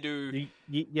 That's how they do.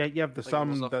 You have the Like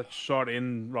some stuff. that's shot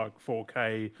in like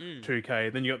 4K,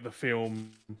 2K. Then you got the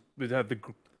film that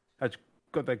has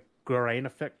got that grain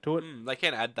effect to it. They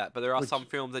can add that, but there are Which- some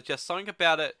films that just something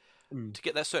about it to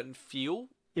get that certain feel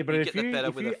Yeah, but You if get that you better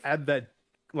if with you add that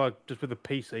like just with a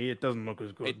PC, it doesn't look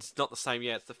as good. It's not the same.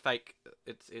 Yeah, it's the fake.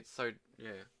 It's so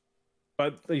yeah.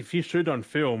 But if you shoot on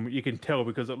film, you can tell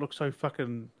because it looks so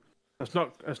fucking. It's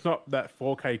not that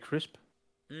 4K crisp.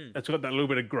 It's got that little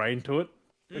bit of grain to it,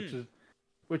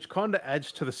 which kind of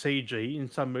adds to the CG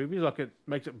in some movies. Like it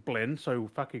makes it blend so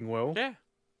fucking well. Yeah.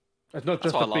 It's not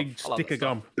just a big sticker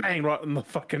gun bang right in the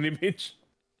fucking image.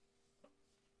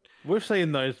 We've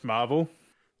seen those, Marvel.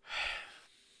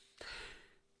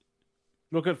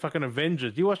 Look at fucking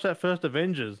Avengers. You watch that first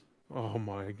Avengers? Oh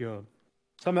my god.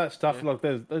 Some of that stuff, like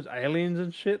those aliens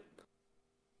and shit.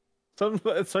 Some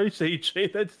it's so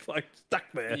CG, they're just like stuck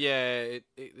there. Yeah, it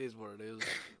is what it is.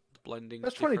 The blending.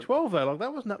 That's 2012 though. Like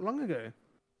that wasn't that long ago.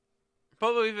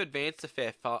 Probably we've advanced a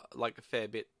fair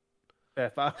bit. Fair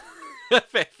far.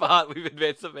 Fair fart. We've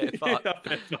advanced a fair fart. Yeah,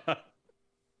 fair fart.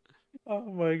 Oh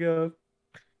my god.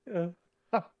 Yeah.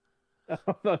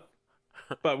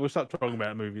 But we'll stop talking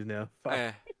about movies now.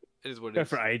 Yeah, it is what it Go is.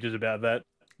 for ages about that.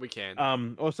 We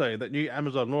can. Also, that new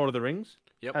Amazon Lord of the Rings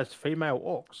Yep. has female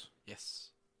orcs. Yes.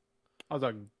 I was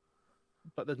like,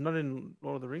 but there's not in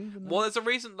Lord of the Rings. In that? Well, there's a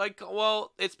reason.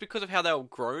 It's because of how they were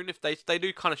grown. If they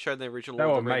do kind of show the original. They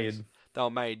Lord were of the Rings. made. They were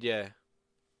made, yeah.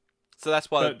 So that's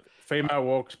why. But female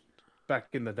orcs back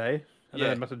in the day, and then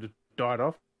they must have just died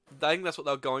off. I think that's what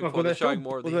they were going Like, for. They're showing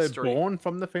more of the history. Were they born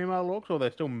from the female orcs, or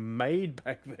they're still made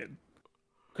back then?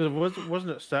 Because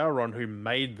wasn't it Sauron who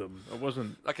made them? It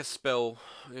wasn't like a spell,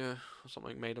 yeah, or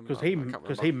something made them.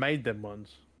 Because he made them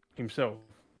ones himself.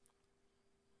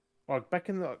 Like back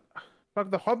in the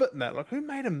Hobbit and that. Like who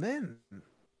made them then?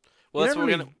 Well, that's what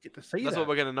we're gonna get to see. That's what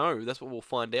we're gonna know. That's what we'll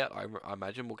find out. I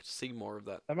imagine we'll get to see more of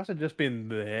that. They must have just been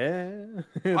there.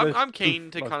 I'm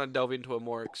keen to kind of delve into a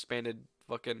more expanded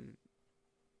fucking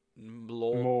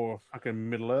lore. More fucking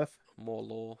Middle Earth. More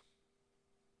lore.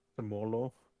 Some more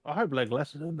lore. I hope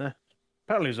Legolas is in there.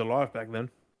 Apparently he was alive back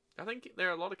then. I think there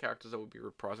are a lot of characters that will be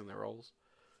reprising their roles.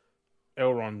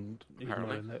 Elrond.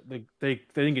 Apparently. They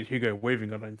didn't get Hugo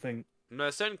Weaving, I don't think.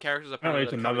 No, certain characters apparently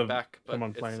are coming back, but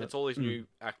it's all these new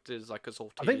actors, like it's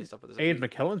all TV and stuff. Ian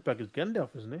McKellen's back as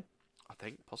Gandalf, isn't he? I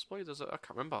think possibly. I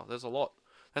can't remember. There's a lot.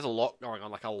 There's a lot going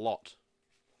on, like a lot.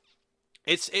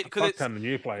 It's kind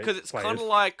of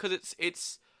like because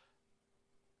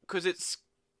it's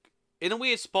in a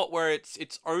weird spot where it's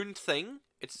its own thing.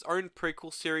 It's its own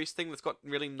prequel series thing that's got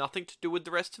really nothing to do with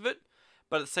the rest of it,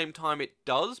 but at the same time it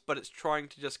does. But it's trying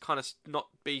to just kind of not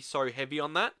be so heavy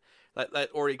on that.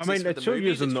 That already exists with the movies. I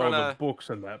mean, it's still using all the books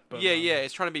and that. But, yeah,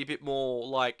 it's trying to be a bit more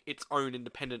like its own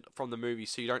independent from the movie,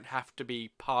 so you don't have to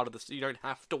be part of this. You don't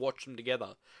have to watch them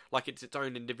together. Like it's its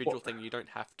own individual thing. You don't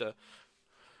have to.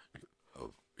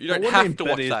 You don't have to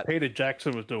watch that. Peter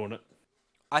Jackson was doing it.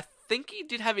 I think he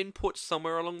did have input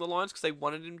somewhere along the lines because they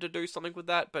wanted him to do something with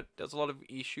that, but there's a lot of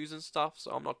issues and stuff,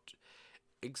 so I'm not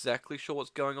exactly sure what's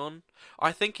going on.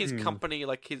 I think his company,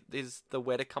 like his the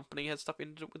Weta company, has stuff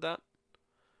into it with that.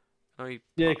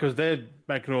 Yeah, because they're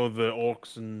making all the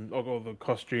orcs and all the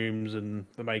costumes and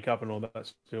the makeup and all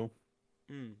that still.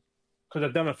 Because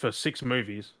they've done it for 6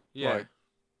 movies. Yeah. Like,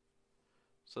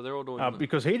 so they're all doing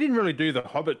because he didn't really do the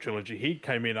Hobbit trilogy. He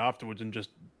came in afterwards and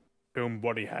just filmed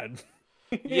what he had.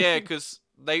 Yeah, because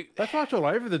that's much all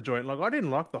over the joint. Like I didn't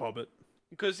like the Hobbit.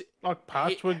 Because like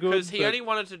parts were good. Because he only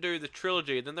wanted to do the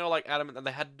trilogy, and then they were like adamant that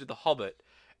they had to do the Hobbit,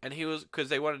 and he was because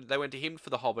they went to him for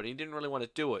the Hobbit. And he didn't really want to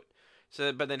do it.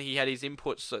 So, but then he had his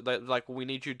inputs. So like, well, we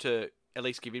need you to at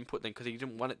least give input then, because he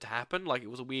didn't want it to happen. Like it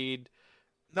was a weird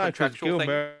contractual thing.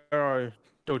 No,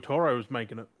 Del Toro was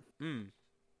making it. And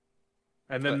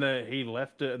then he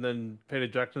left it, and then Peter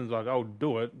Jackson's like, "I'll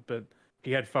do it," but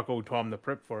he had fuck all time to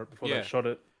prep for it before they shot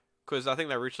it. Because I think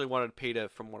they originally wanted Peter,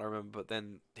 from what I remember, but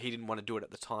then he didn't want to do it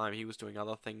at the time. He was doing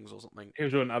other things or something. He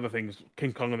was doing other things.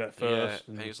 King Kong and that first.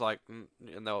 Yeah, and he was like, and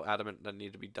they were adamant that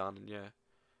needed to be done, and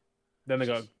Then they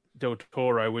got Del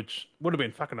Toro, which would have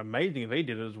been fucking amazing if he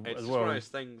did it as well. It's just one of those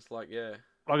things, like,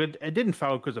 Like, it didn't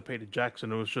fail because of Peter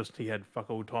Jackson. It was just he had fuck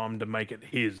all time to make it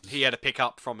his. He had to pick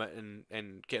up from it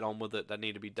and get on with it. That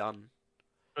needed to be done.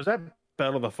 Because that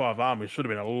Battle of the Five Armies should have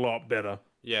been a lot better.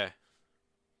 Yeah.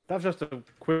 That's just a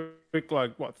quick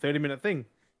like, 30-minute thing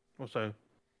or so.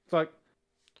 It's like,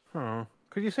 because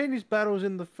you've seen these battles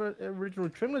in the original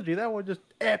trilogy. They were just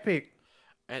epic.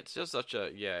 It's just such a,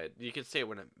 you can see it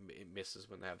when it misses,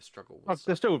 when they have a struggle. Like,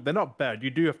 they're not bad. You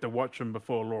do have to watch them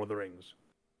before Lord of the Rings.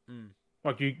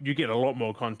 Like, you get a lot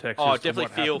more context. Oh, definitely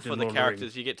feel for the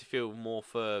characters. You get to feel more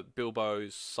for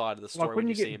Bilbo's side of the story. Like, when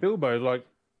you get Bilbo, like,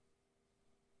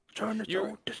 Turn the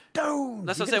stone to stone.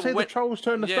 That's you what I said. The trolls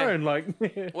turn to stone, like.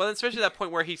 Well, especially that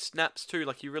point where he snaps too.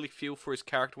 Like you really feel for his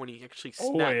character when he actually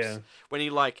snaps. Oh, yeah. When he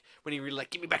really like,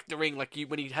 give me back the ring. Like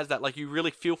when he has that, like you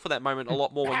really feel for that moment a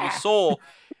lot more when you saw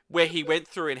where he went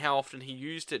through and how often he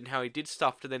used it and how he did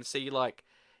stuff to then see like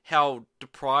how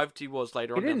deprived he was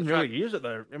later on. He didn't really use it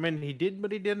though. I mean, he did,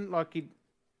 but he didn't. Like he.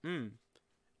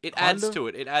 It adds to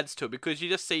it. It adds to it because you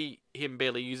just see him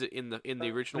barely use it in the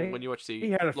original when you watch the.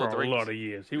 He had it for Lord of the a Rings. lot of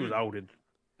years. He was old in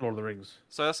Lord of the Rings.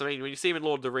 So that's what I mean. When you see him in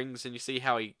Lord of the Rings and you see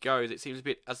how he goes, it seems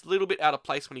a little bit out of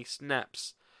place when he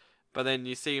snaps. But then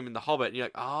you see him in The Hobbit and you're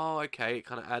like, oh, okay. It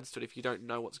kind of adds to it if you don't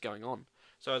know what's going on.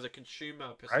 So as a consumer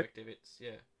perspective, it's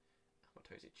my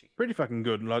toes itchy. Pretty fucking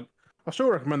good. Like I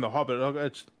still recommend The Hobbit.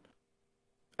 Like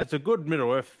it's a good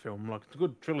Middle Earth film. Like it's a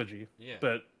good trilogy. Yeah.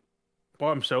 But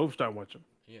by themselves, don't watch them.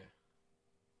 Yeah.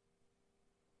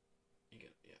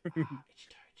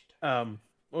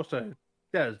 Also,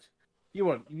 Daz, you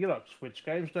like Switch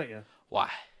games, don't you? Why?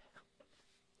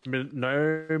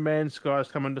 No Man's Sky's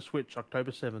coming to Switch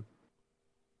October 7th.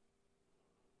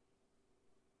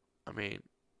 I mean,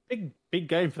 big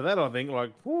game for that, I think.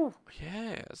 Like, whew.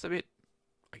 Yeah, it's a bit,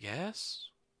 I guess.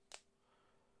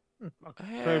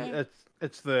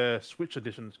 It's the Switch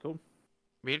edition. It's called.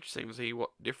 Be interesting to see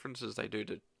what differences they do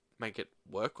to make it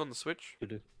work on the Switch.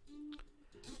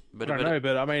 I don't know,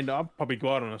 but I mean, I'm probably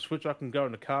glad on a Switch. I can go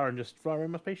in the car and just fly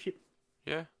around my spaceship.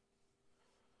 Yeah.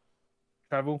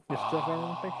 Travel, just fly around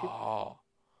my spaceship. Oh.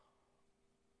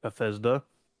 Bethesda.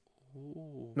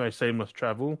 Ooh. No seamless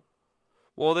travel.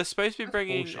 Well, they're supposed to be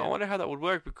bringing. bullshit. I wonder how that would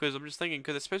work because I'm just thinking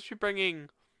because they're supposed to be bringing.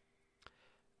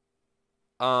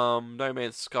 No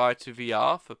Man's Sky to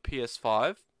VR for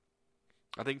PS5.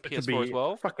 I think PS4 as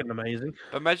well. Fucking amazing.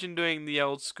 But imagine doing the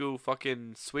old school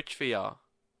fucking Switch VR.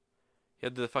 You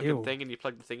had the fucking thing and you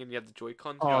plug the thing and you have the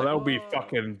Joy-Cons. Oh, that would be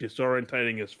fucking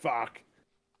disorientating as fuck.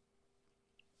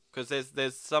 Because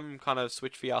there's some kind of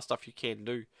Switch VR stuff you can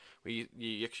do where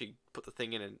you actually put the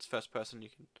thing in and it's first person. You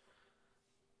can.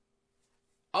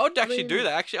 I would actually do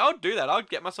that. Actually, I would do that. I would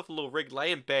get myself a little rig,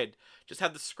 lay in bed, just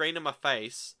have the screen in my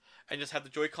face, and just have the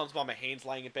Joy-Cons by my hands,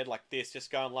 laying in bed like this,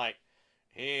 just going like,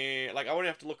 like I wouldn't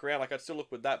have to look around. Like I'd still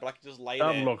look with that, but I could just lay there.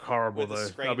 That'd look horrible with the though.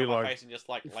 screen That'd be in my like face and just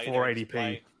like lay there and just 480p.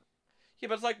 play. Yeah,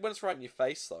 but it's like when it's right in your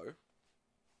face though.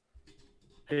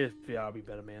 PSVR would be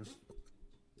better, man.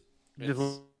 It's-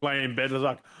 Just laying in bed, it's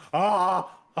like, I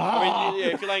mean, yeah,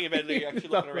 if you're laying in bed, you're actually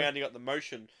looking around, you got the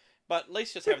motion. But at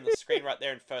least just having the screen right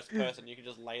there in first person, you can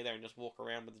just lay there and just walk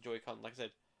around with the Joy-Con. Like I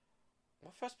said,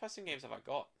 what first person games have I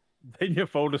got? Then you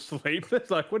fall asleep.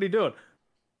 It's like, what are you doing?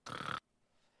 I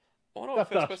wonder what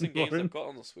first person games I've got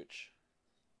on the Switch.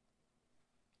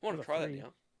 I want to try that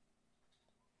now.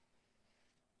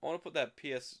 I want to put that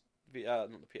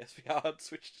not the PSVR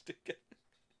Switch sticker.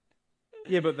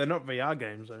 Yeah, but they're not VR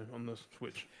games though on the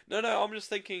Switch. No, I'm just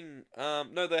thinking.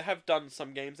 No, they have done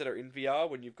some games that are in VR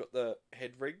when you've got the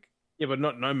head rig. Yeah, but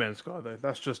not No Man's Sky though.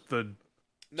 That's just the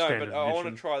No, standard but I want to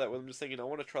edition. try that with. I'm just thinking. I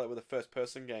want to try that with a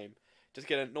first-person game. Just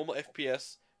get a normal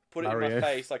FPS, put it in Mario. my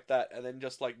face like that, and then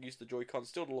just like use the Joy-Con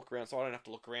still to look around, so I don't have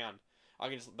to look around. I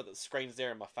can just, but the screen's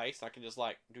there in my face, and I can just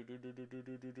like do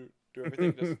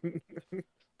everything. Just kind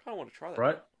of want to try that.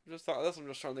 Right. I'm just trying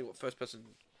to think what first-person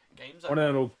games One of the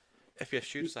little, FPS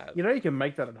shooters I have. you know, you can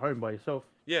make that at home by yourself.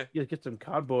 Yeah, You get some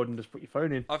cardboard and just put your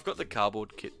phone in. I've got the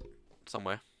cardboard kit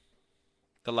somewhere.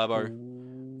 The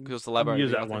Labo, because the Labo. I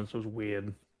used that once. It was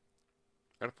weird.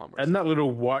 Gotta find where And that little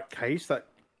white case that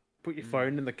put your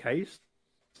phone in the case,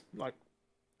 like,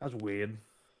 that's weird.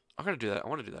 I'm gonna do that. I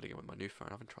want to do that again with my new phone.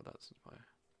 I haven't tried that since my.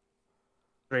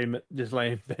 Dream it, just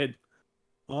lay in bed.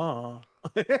 Oh.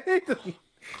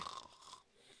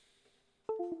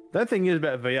 That thing is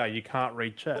about VR. You can't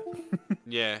read chat.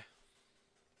 Yeah.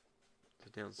 The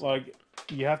downside. Like,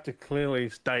 you have to clearly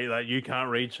state that you can't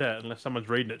read chat unless someone's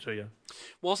reading it to you.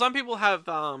 Well, some people have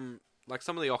like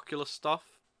some of the Oculus stuff.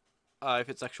 If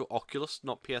it's actual Oculus,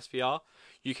 not PSVR,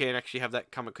 you can actually have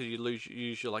that come up because you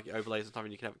use your like overlays and stuff,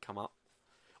 and you can have it come up.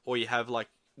 Or you have like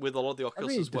with a lot of the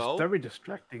Oculus as well. Very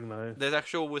distracting though. There's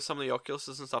actual with some of the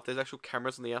Oculuses and stuff. There's actual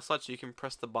cameras on the outside, so you can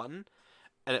press the button,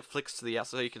 and it flicks to the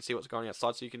outside, so you can see what's going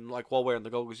outside. So you can like while wearing the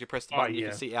goggles, you press the button, you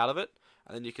can see out of it,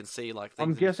 and then you can see like. Things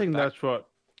I'm guessing back. that's what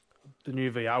the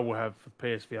new VR will have for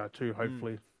PSVR 2,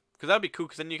 hopefully. Because that'd be cool.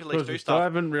 Because then you can at least do Because stuff. I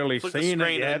haven't really Flick the seen screen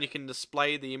it and yet. then you can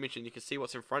display the image and you can see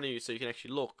what's in front of you, so you can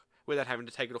actually look without having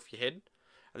to take it off your head,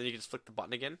 and then you can just flick the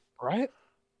button again. Right?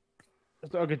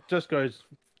 It's like it just goes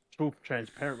full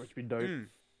transparent, which would be dope.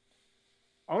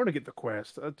 I want to get the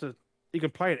Quest. You can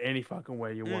play it any fucking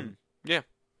way you want. Yeah.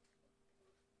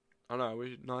 I know. It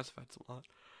would be nice if I had some art.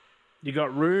 You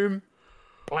got room,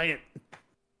 play it.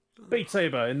 Beat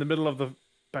Saber in the middle of the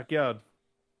backyard.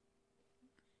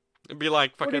 It'd be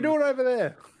like fucking. What are you doing over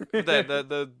there?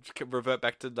 the revert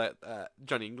back to that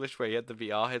Johnny English where he had the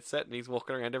VR headset and he's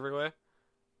walking around everywhere.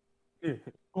 Yeah.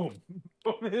 Oh,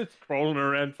 he's crawling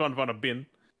around trying to find a bin.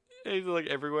 And he's like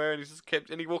everywhere, and he's just kept.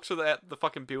 And he walks through the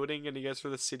fucking building, and he goes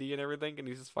through the city and everything, and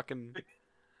he's just fucking.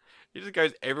 He just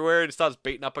goes everywhere and starts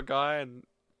beating up a guy. And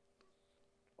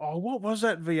oh, what was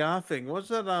that VR thing? Was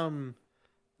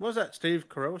that Steve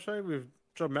Carell show with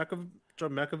John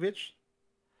Malkovich?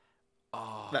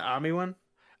 Oh, The army one.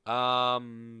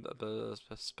 The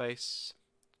Space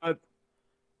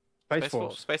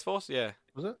Force. Space Force, yeah.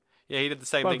 Was it? Yeah, he did the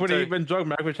same Like thing too. when John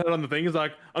Malkovich had on the thing, he's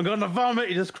like, "I'm gonna vomit."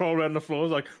 He just crawled around the floor,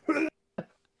 he's like,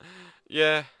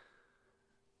 Yeah.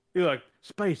 he's like,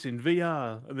 "Space in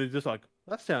VR," and they're just like,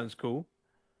 "That sounds cool.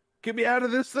 Get me out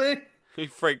of this thing." He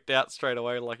freaked out straight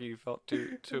away, like he felt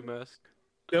too immersed.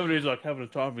 The other dude's like having a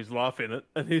time of his life in it,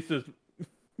 and he's just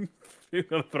he's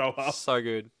gonna throw up. So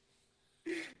good.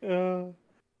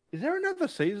 Is there another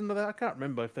season of that? I can't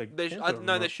remember if they.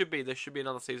 No, there should be. There should be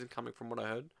another season coming, from what I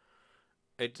heard.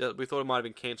 We thought it might have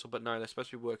been cancelled, but no, they're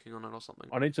supposed to be working on it or something.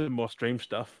 I need some more stream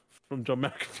stuff from John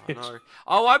Malkovich. I know.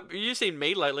 Oh, you seen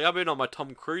me lately? I've been on my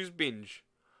Tom Cruise binge.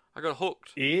 I got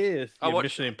hooked. Yes, I watched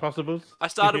Mission Impossible. I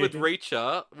started with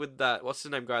Reacher, with that what's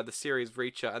his name guy, the series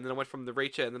Reacher, and then I went from the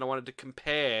Reacher, and then I wanted to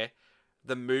compare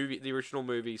the original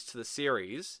movies to the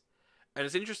series, and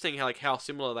it's interesting how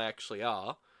similar they actually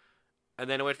are. And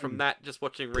then I went from that, just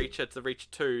watching Reacher, to Reacher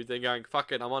 2, then going,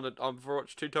 fuck it, I've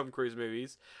watched 2 Tom Cruise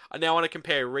movies. I now want to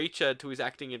compare Reacher to his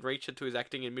acting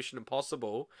in Mission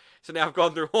Impossible. So now I've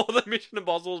gone through all the Mission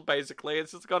Impossibles, basically.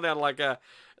 It's just gone down like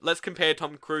let's compare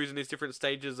Tom Cruise in his different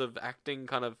stages of acting,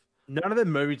 kind of. None of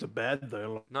them movies are bad,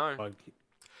 though. No.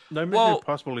 No Mission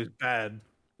Impossible is bad.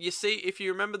 You see, if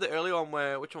you remember the early one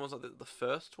which one was it, the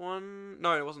first one?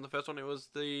 No, it wasn't the first one, it was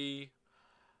the...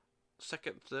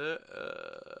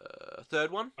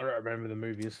 third one. I don't remember the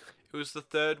movies. It was the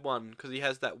third one because he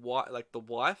has that the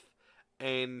wife,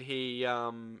 and he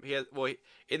has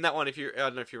in that one. I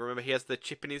don't know if you remember, he has the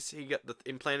chip in he got the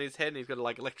implant in his head, and he's got to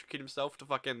electrocute himself to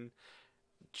fucking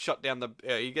shut down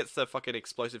he gets the fucking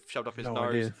explosive shoved up his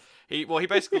nose. Idea. He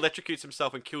basically electrocutes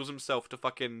himself and kills himself to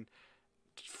fucking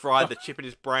fry the chip in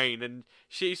his brain, and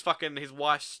his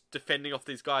wife's defending off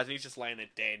these guys, and he's just laying there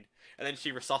dead. And then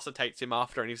she resuscitates him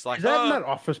after, and he's like, "Is that in that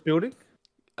office building?"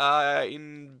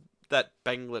 In that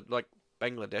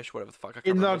Bangladesh, whatever the fuck. I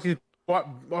can't remember. His white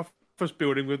office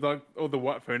building with all the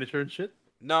white furniture and shit.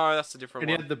 No, that's a different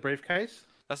one. And he had the briefcase.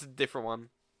 That's a different one.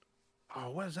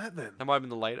 Oh, what is that then? That might have been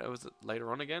the later. Was it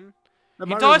later on again?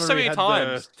 He dies so many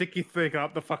times. The sticky thing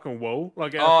up the fucking wall,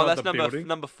 that's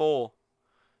number 4.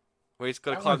 Where he's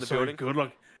got to climb the building.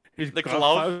 Good, he's the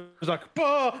glove. I was like,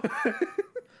 bah!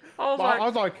 I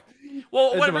was like,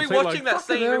 well, when rewatching that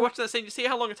scene, you see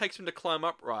how long it takes him to climb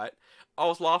up, right? I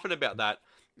was laughing about that.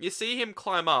 You see him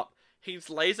climb up.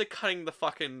 He's laser cutting the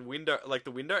fucking window,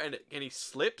 and he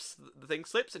slips. The thing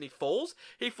slips, and he falls.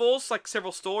 He falls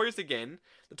several stories again.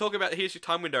 They talk about, here's your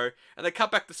time window, and they cut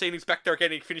back the scene. He's back there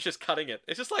again, and he finishes cutting it.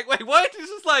 It's just like, wait, what?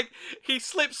 It's just he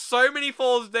slips so many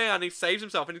falls down. He saves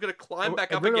himself, and he's gonna climb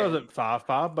back up again. It wasn't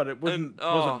far, but it wasn't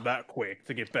that quick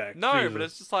to get back. No, Jesus. But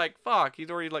it's just like, fuck. He's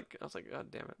already I was like,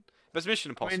 God damn it. But it's Mission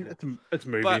Impossible. I mean, it's a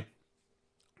movie. But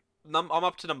I'm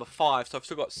up to number 5, so I've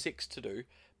still got 6 to do.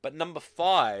 But number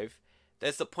 5.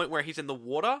 There's the point where he's in the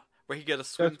water, where he gets to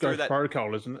swim through that...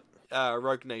 Protocol, isn't it?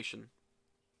 Rogue Nation.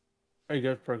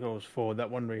 Ghost Protocol was 4,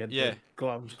 that one where he had the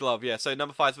gloves. Glove, yeah. So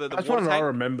number 5 is where the water water tank... I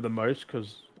remember the most,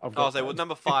 because I've got...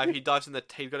 number 5, he dives in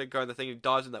he's got to go in the thing, he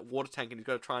dives in that water tank, and he's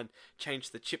got to try and change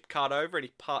the chip card over, and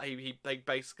he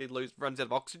basically runs out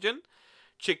of oxygen.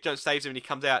 Chick Jones saves him, and he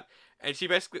comes out, and she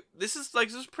basically... This is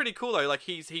pretty cool, though.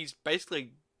 He's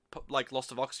basically,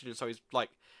 lost of oxygen, so he's,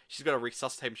 she's got to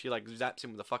resuscitate him. She zaps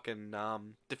him with a fucking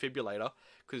defibrillator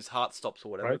because his heart stops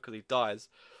or whatever because he dies.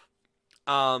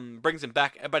 Brings him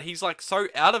back, but he's so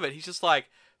out of it. He's just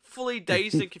fully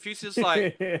dazed and confused. He's just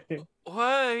hey, what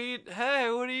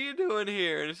are you doing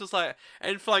here? And it's just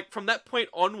and from that point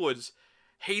onwards,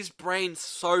 his brain's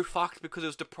so fucked because it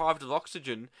was deprived of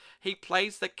oxygen. He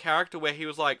plays the character where he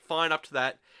was fine up to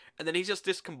that, and then he's just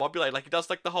discombobulated. He does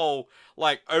the whole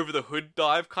over the hood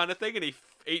dive kind of thing, and he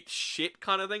eats shit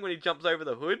kind of thing when he jumps over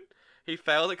the hood. He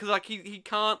failed it because he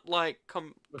can't Was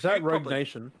that Rogue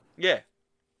Nation? Yeah.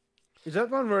 Is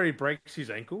that one where he breaks his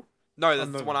ankle? No,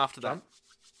 that's the one after that.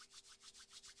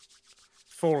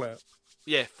 Fallout.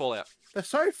 Yeah, Fallout. They're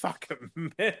so fucking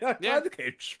mad. I tried to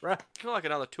keep track. I feel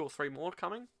another 2 or 3 more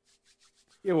coming.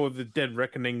 Yeah, well, the Dead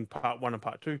Reckoning Part 1 and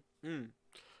Part 2.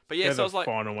 But But yeah, They're so I was the like,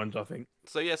 final ones, I think.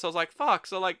 so I was like, fuck.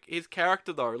 So like his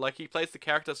character though, like he plays the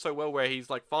character so well where he's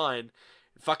like fine,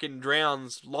 fucking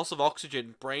drowns, loss of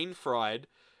oxygen, brain fried,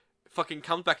 fucking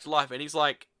comes back to life, and he's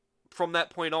like, from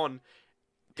that point on,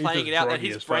 playing it out that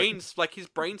his brain's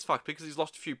fucked because he's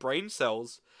lost a few brain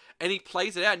cells, and he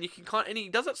plays it out, and and he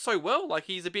does it so well. Like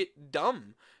he's a bit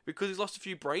dumb because he's lost a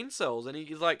few brain cells, and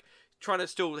he's like trying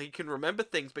to he can remember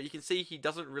things, but you can see he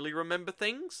doesn't really remember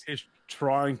things. He's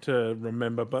trying to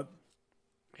remember, but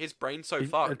his brain's so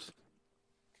fucked.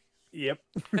 Yep.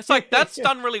 It's like, that's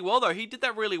done really well though. He did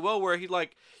that really well where he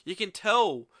like, you can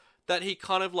tell that he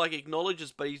kind of like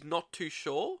acknowledges, but he's not too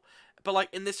sure. But like,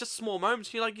 and there's just small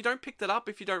moments. You're like, you don't pick that up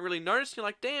if you don't really notice. You're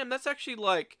like, damn, that's actually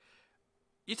like,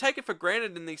 you take it for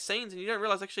granted in these scenes, and you don't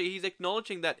realize actually he's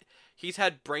acknowledging that he's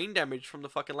had brain damage from the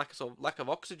fucking lack of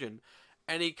oxygen,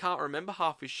 and he can't remember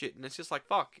half his shit. And it's just like,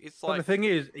 fuck. It's like, but the thing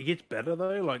is, it gets better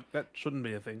though. Like that shouldn't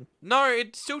be a thing. no,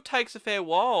 it still takes a fair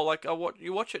while. Like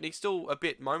you watch it, and he's still a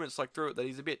bit moments like through it that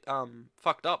he's a bit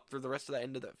fucked up through the rest of the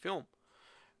end of that film.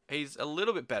 He's a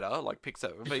little bit better, like picks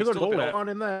up, but he's still a bit on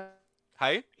in there.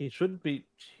 Hey, he should be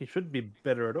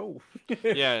better at all.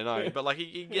 Yeah, no, but like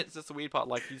he gets, that's the weird part.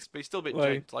 Like he's still a bit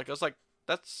janked. Like I was like,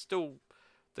 that's still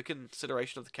the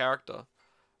consideration of the character.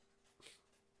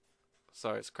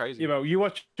 So it's crazy. You know, you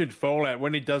watch in Fallout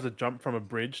when he does a jump from a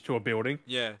bridge to a building.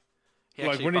 Yeah,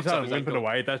 like when he started limping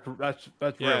away, that's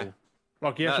real.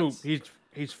 Like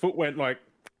his foot went like.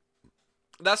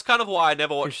 That's kind of why I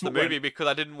never watched the movie, because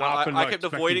I didn't want. I kept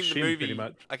avoiding the movie.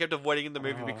 I kept avoiding the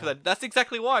movie because that's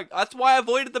exactly why. That's why I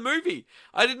avoided the movie.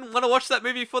 I didn't want to watch that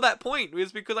movie for that point. It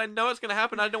was because I know it's going to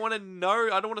happen. I don't want to know.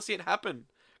 I don't want to see it happen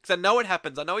because I know it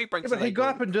happens. I know he breaks. Yeah, but he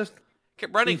got up and just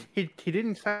kept running. He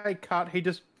didn't say cut. He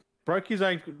just broke his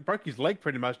leg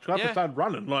pretty much. Got up and started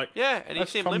running. Like and you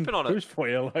see him limping on it. For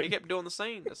you, like. He kept doing the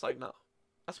scene. It's like no.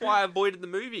 That's why I avoided the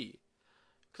movie.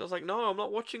 Because I was like, no, I'm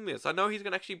not watching this. I know he's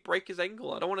going to actually break his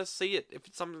ankle. I don't want to see it if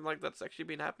it's something like that's actually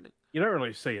been happening. You don't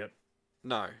really see it.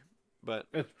 No, but...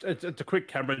 It's a quick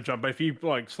camera jump. If you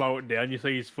like slow it down, you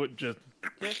see his foot just...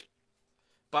 Yeah.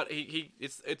 But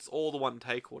it's all the one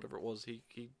take or whatever it was.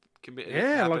 He committed.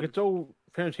 Yeah, like it's all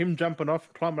him jumping off,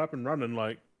 climbing up and running,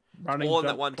 like... Running, all in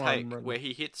that one take where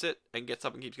he hits it and gets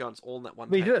up and keeps going. It's all in that one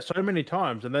take. He did it so many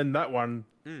times, and then that one,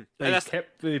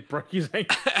 they broke his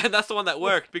ankle. And that's the one that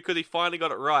worked because he finally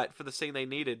got it right for the scene they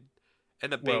needed.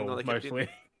 Ended up being mostly.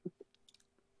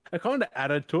 I kind of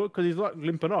added to it because he's like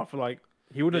limping off. Like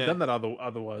he would have done that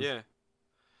otherwise. Yeah.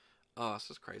 Oh, this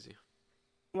is crazy.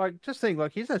 Like just think,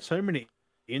 like he's had so many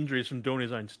injuries from doing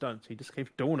his own stunts. He just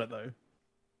keeps doing it though.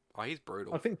 Oh, he's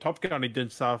brutal. I think Top Gun he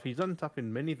did stuff. He's done stuff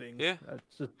in many things. Yeah.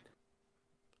 It's just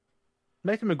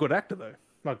makes him a good actor though.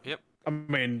 Like, I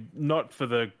mean, not for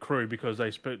the crew because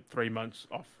they spent 3 months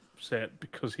off set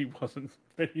because he wasn't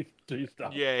ready to do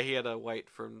stuff. Yeah, he had to wait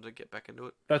for him to get back into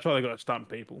it. That's why they got stunt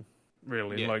people.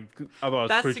 Really, like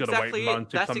otherwise, crew's got to wait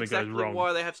months if something goes wrong. That's exactly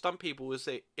why they have stunt people.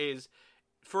 Is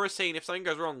for a scene, if something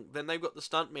goes wrong, then they've got the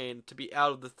stunt man to be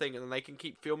out of the thing, and then they can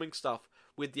keep filming stuff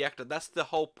with the actor. That's the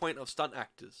whole point of stunt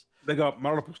actors. They got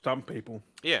multiple stunt people.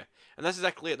 Yeah, and that's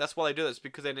exactly it. That's why they do this,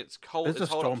 because then it's cold. There's it's a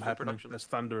storm happening. There's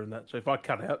thunder and that. So if I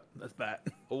cut out, that's that.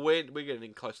 Well, we're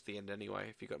getting close to the end anyway.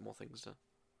 If you got more things to.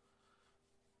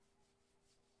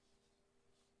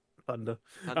 Thunder.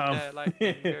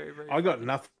 Lightning, very, very I got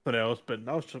nothing else, but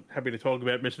I was happy to talk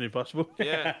about Mission Impossible.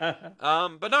 Yeah.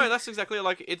 But no, that's exactly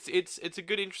like it's a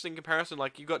good, interesting comparison.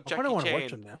 Like you got Jackie Chan.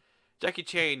 Watch him now. Jackie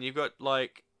Chan. You've got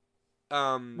like.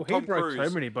 Well, he Tom broke Cruise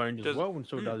so many bones as well, and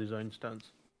still does his own stunts.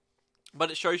 But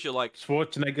it shows you like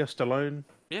Schwarzenegger, Stallone.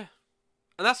 Yeah,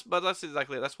 and that's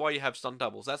exactly it. That's why you have stunt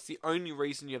doubles. That's the only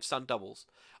reason you have stunt doubles.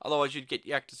 Otherwise, you'd get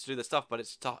the actors to do their stuff, but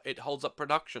it holds up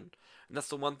production, and that's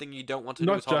the one thing you don't want to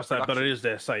do. Not just that, but it is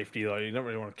their safety though. You don't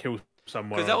really want to kill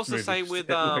someone. Because that was the same with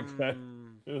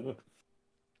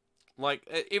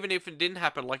like even if it didn't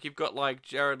happen, like you've got like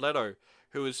Jared Leto,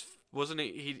 who wasn't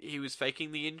he was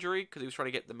faking the injury because he was trying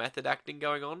to get the method acting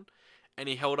going on, and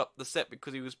he held up the set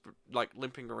because he was like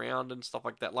limping around and stuff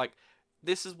like that. Like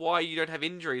this is why you don't have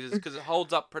injuries, is because it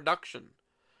holds up production.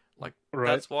 Like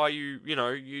that's why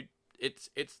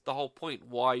it's the whole point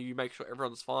why you make sure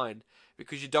everyone's fine,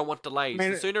 because you don't want delays.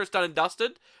 The sooner it's done and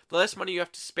dusted, the less money you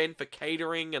have to spend for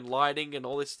catering and lighting and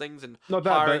all these things and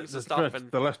hirings and stuff.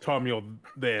 And the less time you're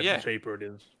there, the cheaper it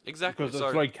is. Exactly, because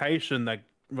it's location that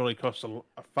really costs a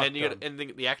fuck and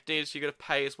the actors you got to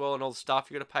pay as well, and all the stuff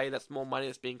you got to pay. That's more money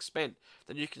that's being spent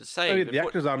than you can save. The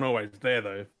actors aren't always there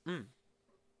though.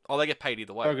 Oh, they get paid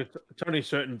either way. Like it's only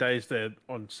certain days they're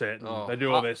on set, and they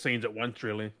do all their scenes at once.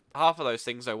 Really, half of those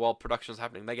things though, while production's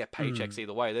happening, they get paychecks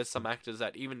either way. There's some actors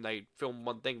that even they film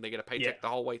one thing, they get a paycheck the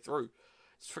whole way through.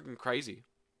 It's freaking crazy.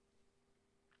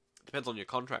 Depends on your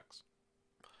contracts.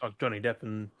 Like Johnny Depp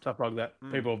and stuff like that.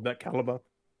 People of that caliber.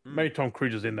 Maybe Tom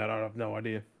Cruise is in that. I have no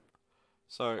idea.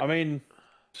 So I mean,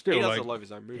 still, he doesn't love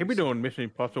his own movies. He'll be doing Mission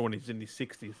Impossible when he's in his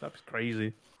 60s. That's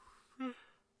crazy.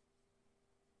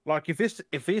 Like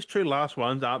if these two last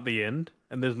ones aren't the end,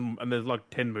 and there's like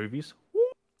 10 movies.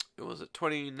 Was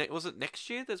it next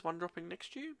year? There's one dropping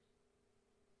next year.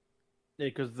 Yeah,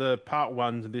 because the part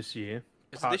one's this year.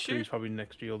 Is part it this year? Two's probably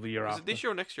next year or the year after. Is it this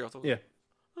year or next year? I thought. Yeah.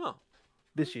 Oh.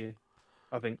 This year,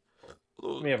 I think.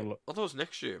 Let me have a look. I thought it was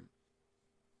next year.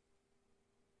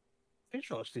 Pretty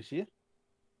sure it's this year.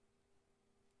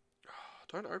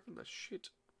 Don't open that shit.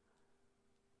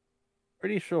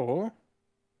 Pretty sure.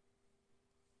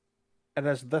 And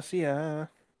that's this year.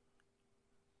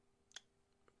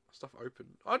 Stuff open.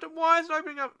 Why is it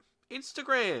opening up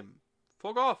Instagram?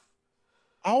 Fuck off.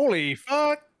 Holy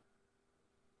fuck!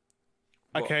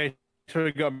 What? Okay, so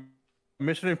we got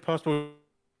Mission Impossible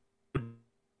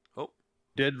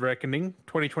Dead Reckoning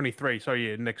 2023, so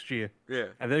yeah, next year. Yeah.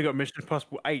 And then we got Mission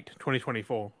Impossible 8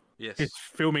 2024. Yes. He's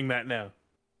filming that now.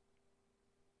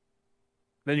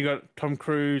 Then you got Tom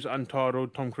Cruise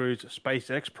Untitled, Tom Cruise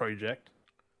SpaceX Project.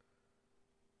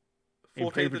 In 14th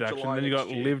of pre-production. July Then you got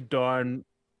next year.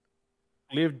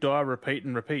 Live, Die, Repeat,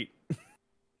 and Repeat.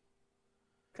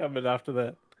 Coming after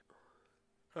that.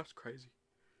 That's crazy.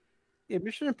 Yeah,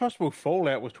 Mission Impossible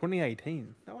Fallout was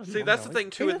 2018. See, that's the thing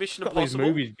too with Mission Impossible. These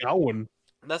movies going.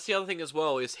 That's the other thing as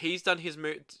well, is he's done his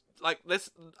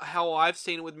how I've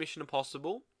seen it with Mission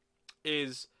Impossible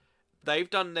is they've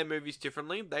done their movies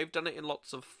differently. They've done it in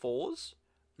lots of 4s,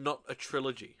 not a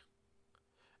trilogy.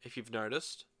 If you've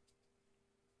noticed.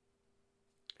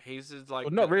 He's like...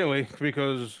 Well, not really,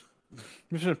 because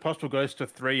Mission Impossible goes to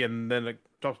 3 and then it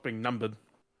stops being numbered.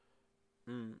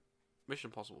 Mission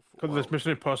Impossible 4. Because this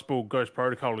Mission Impossible Ghost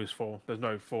Protocol is 4. There's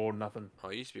no 4, nothing. Oh,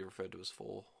 it used to be referred to as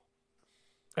 4.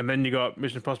 And then you got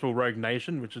Mission Impossible Rogue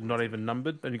Nation, which is not even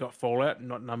numbered. Then you got Fallout,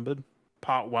 not numbered.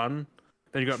 Part 1.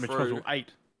 Then you got Mission Impossible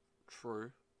 8.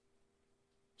 True.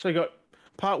 So you got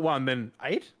Part 1, then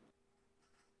 8?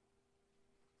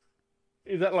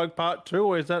 Is that like Part 2,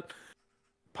 or is that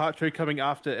Part 2 coming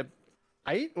after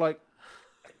 8? Like,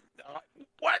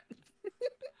 what?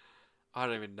 I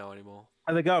don't even know anymore.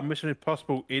 And they go Mission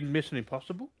Impossible in Mission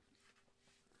Impossible?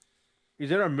 Is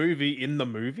there a movie in the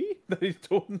movie that he's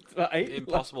talking about 8?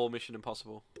 Impossible, Mission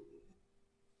Impossible.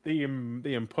 The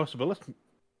Impossibilist.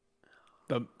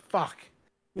 The fuck.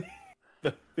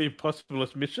 the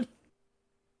Impossibilist mission.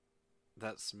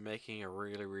 That's making a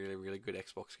really, really, really good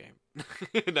Xbox game.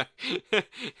 No.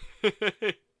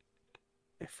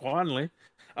 Finally.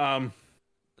 When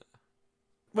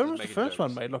was the first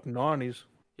one made? Like 90s?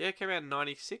 Yeah, it came out in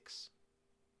 96.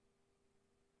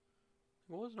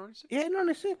 What was 96? Yeah,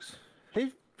 96.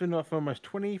 He's been off for almost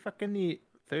 20 fucking years.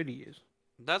 30 years.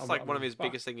 That's like one of his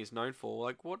biggest things he's known for.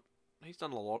 Like, what? He's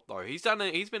done a lot, though. He's been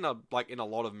in a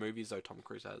lot of movies, though, Tom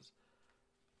Cruise has.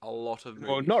 A lot of movies.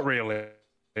 Well, not really.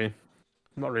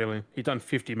 Not really. He's done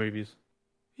 50 movies.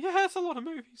 Yeah, that's a lot of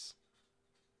movies.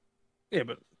 Yeah,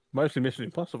 but mostly Mission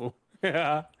Impossible.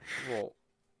 Yeah. Well,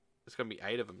 there's going to be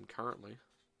 8 of them currently.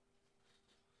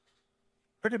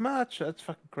 Pretty much. That's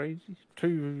fucking crazy.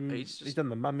 He's done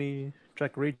The Mummy,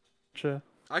 Jack Reacher.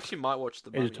 I actually might watch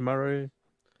The Mummy. Edge of Tomorrow,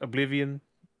 Oblivion.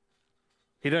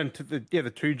 He done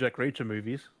the 2 Jack Reacher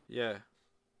movies. Yeah.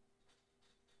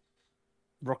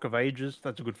 Rock of Ages.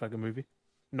 That's a good fucking movie.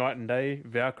 Night and Day,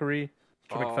 Valkyrie,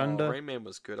 Tropic Thunder. Rain Man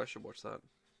was good. I should watch that.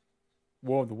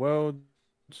 War of the Worlds,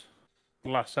 The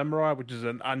Last Samurai, which is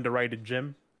an underrated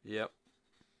gem. Yep.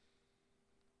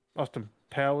 Austin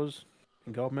Powers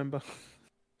in Goldmember.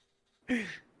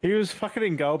 He was fucking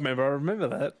in Goldmember. I remember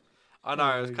that. I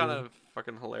know. It was kind of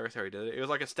fucking hilarious how he did it. It was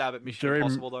like a stab at Mission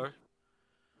Impossible, though.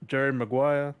 Jerry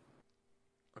Maguire.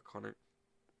 Iconic.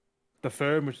 The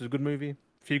Firm, which is a good movie.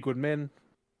 Few Good Men.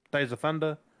 Days of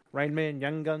Thunder. Rain Man,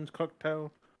 Young Guns,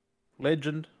 Cocktail.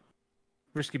 Legend.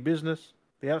 Risky Business.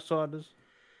 The Outsiders.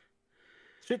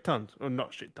 Shit tons. Well,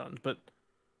 not shit tons, but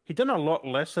he done a lot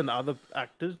less than other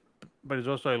actors, but he's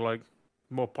also like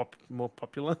more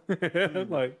popular.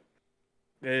 Like,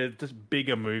 they're just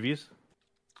bigger movies.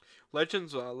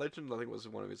 Legend, I think, was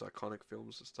one of his iconic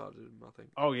films that started him, I think.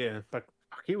 Oh yeah, but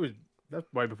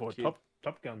that's way before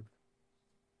Top Gun.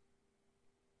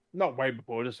 Not way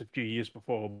before, just a few years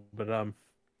before, but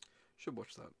should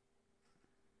watch that.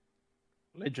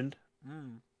 Legend.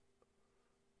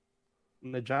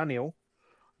 Legiano.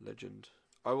 Legend.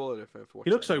 I will if I watch.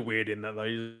 He looks so weird in that though.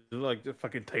 He's like a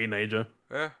fucking teenager.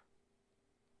 Yeah.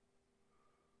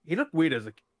 He looked weird as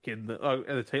a kid,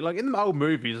 as a teen. Like in the old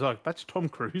movies, like that's Tom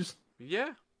Cruise.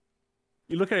 Yeah.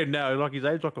 You look at him now, like he's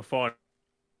aged like a fine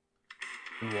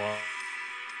wine.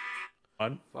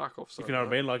 Fuck off. If you know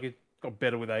what I mean, like it got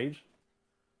better with age.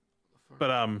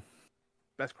 But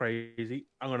that's crazy.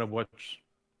 I'm gonna watch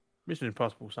Mission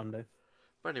Impossible someday.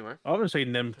 But anyway, I haven't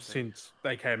seen them since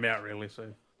they came out, really.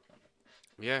 So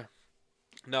yeah,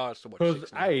 no, I still watch. Because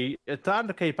it's hard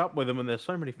to keep up with them, and there's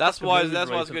so many. That's why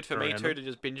it's good for me too to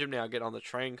just binge them now, get on the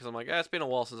train because I'm like, it's been a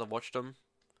while since I've watched them,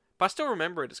 but I still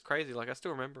remember it. It's crazy, like I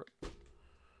still remember it.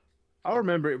 I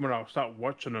remember it when I start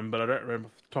watching them, but I don't remember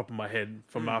off the top of my head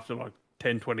from after like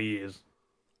 10, 20 years.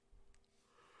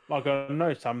 Like I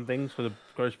know some things for the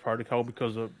Ghost Protocol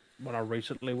because of when I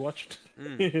recently watched,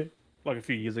 like a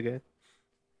few years ago.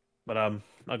 But I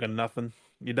got nothing.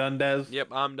 You done, Daz? Yep,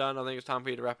 I'm done. I think it's time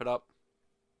for you to wrap it up.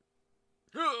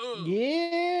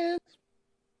 Yes.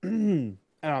 And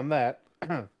on that,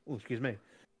 excuse me.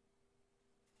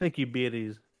 Thank you,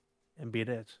 Beardies and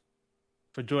Beardettes,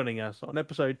 for joining us on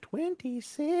episode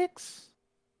 26.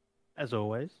 As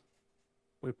always,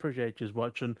 we appreciate you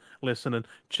watching, listening,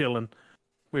 chilling.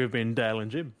 We've been Dale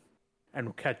and Jim, and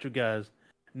we'll catch you guys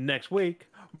next week.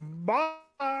 Bye.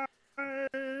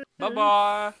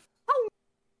 Bye-bye.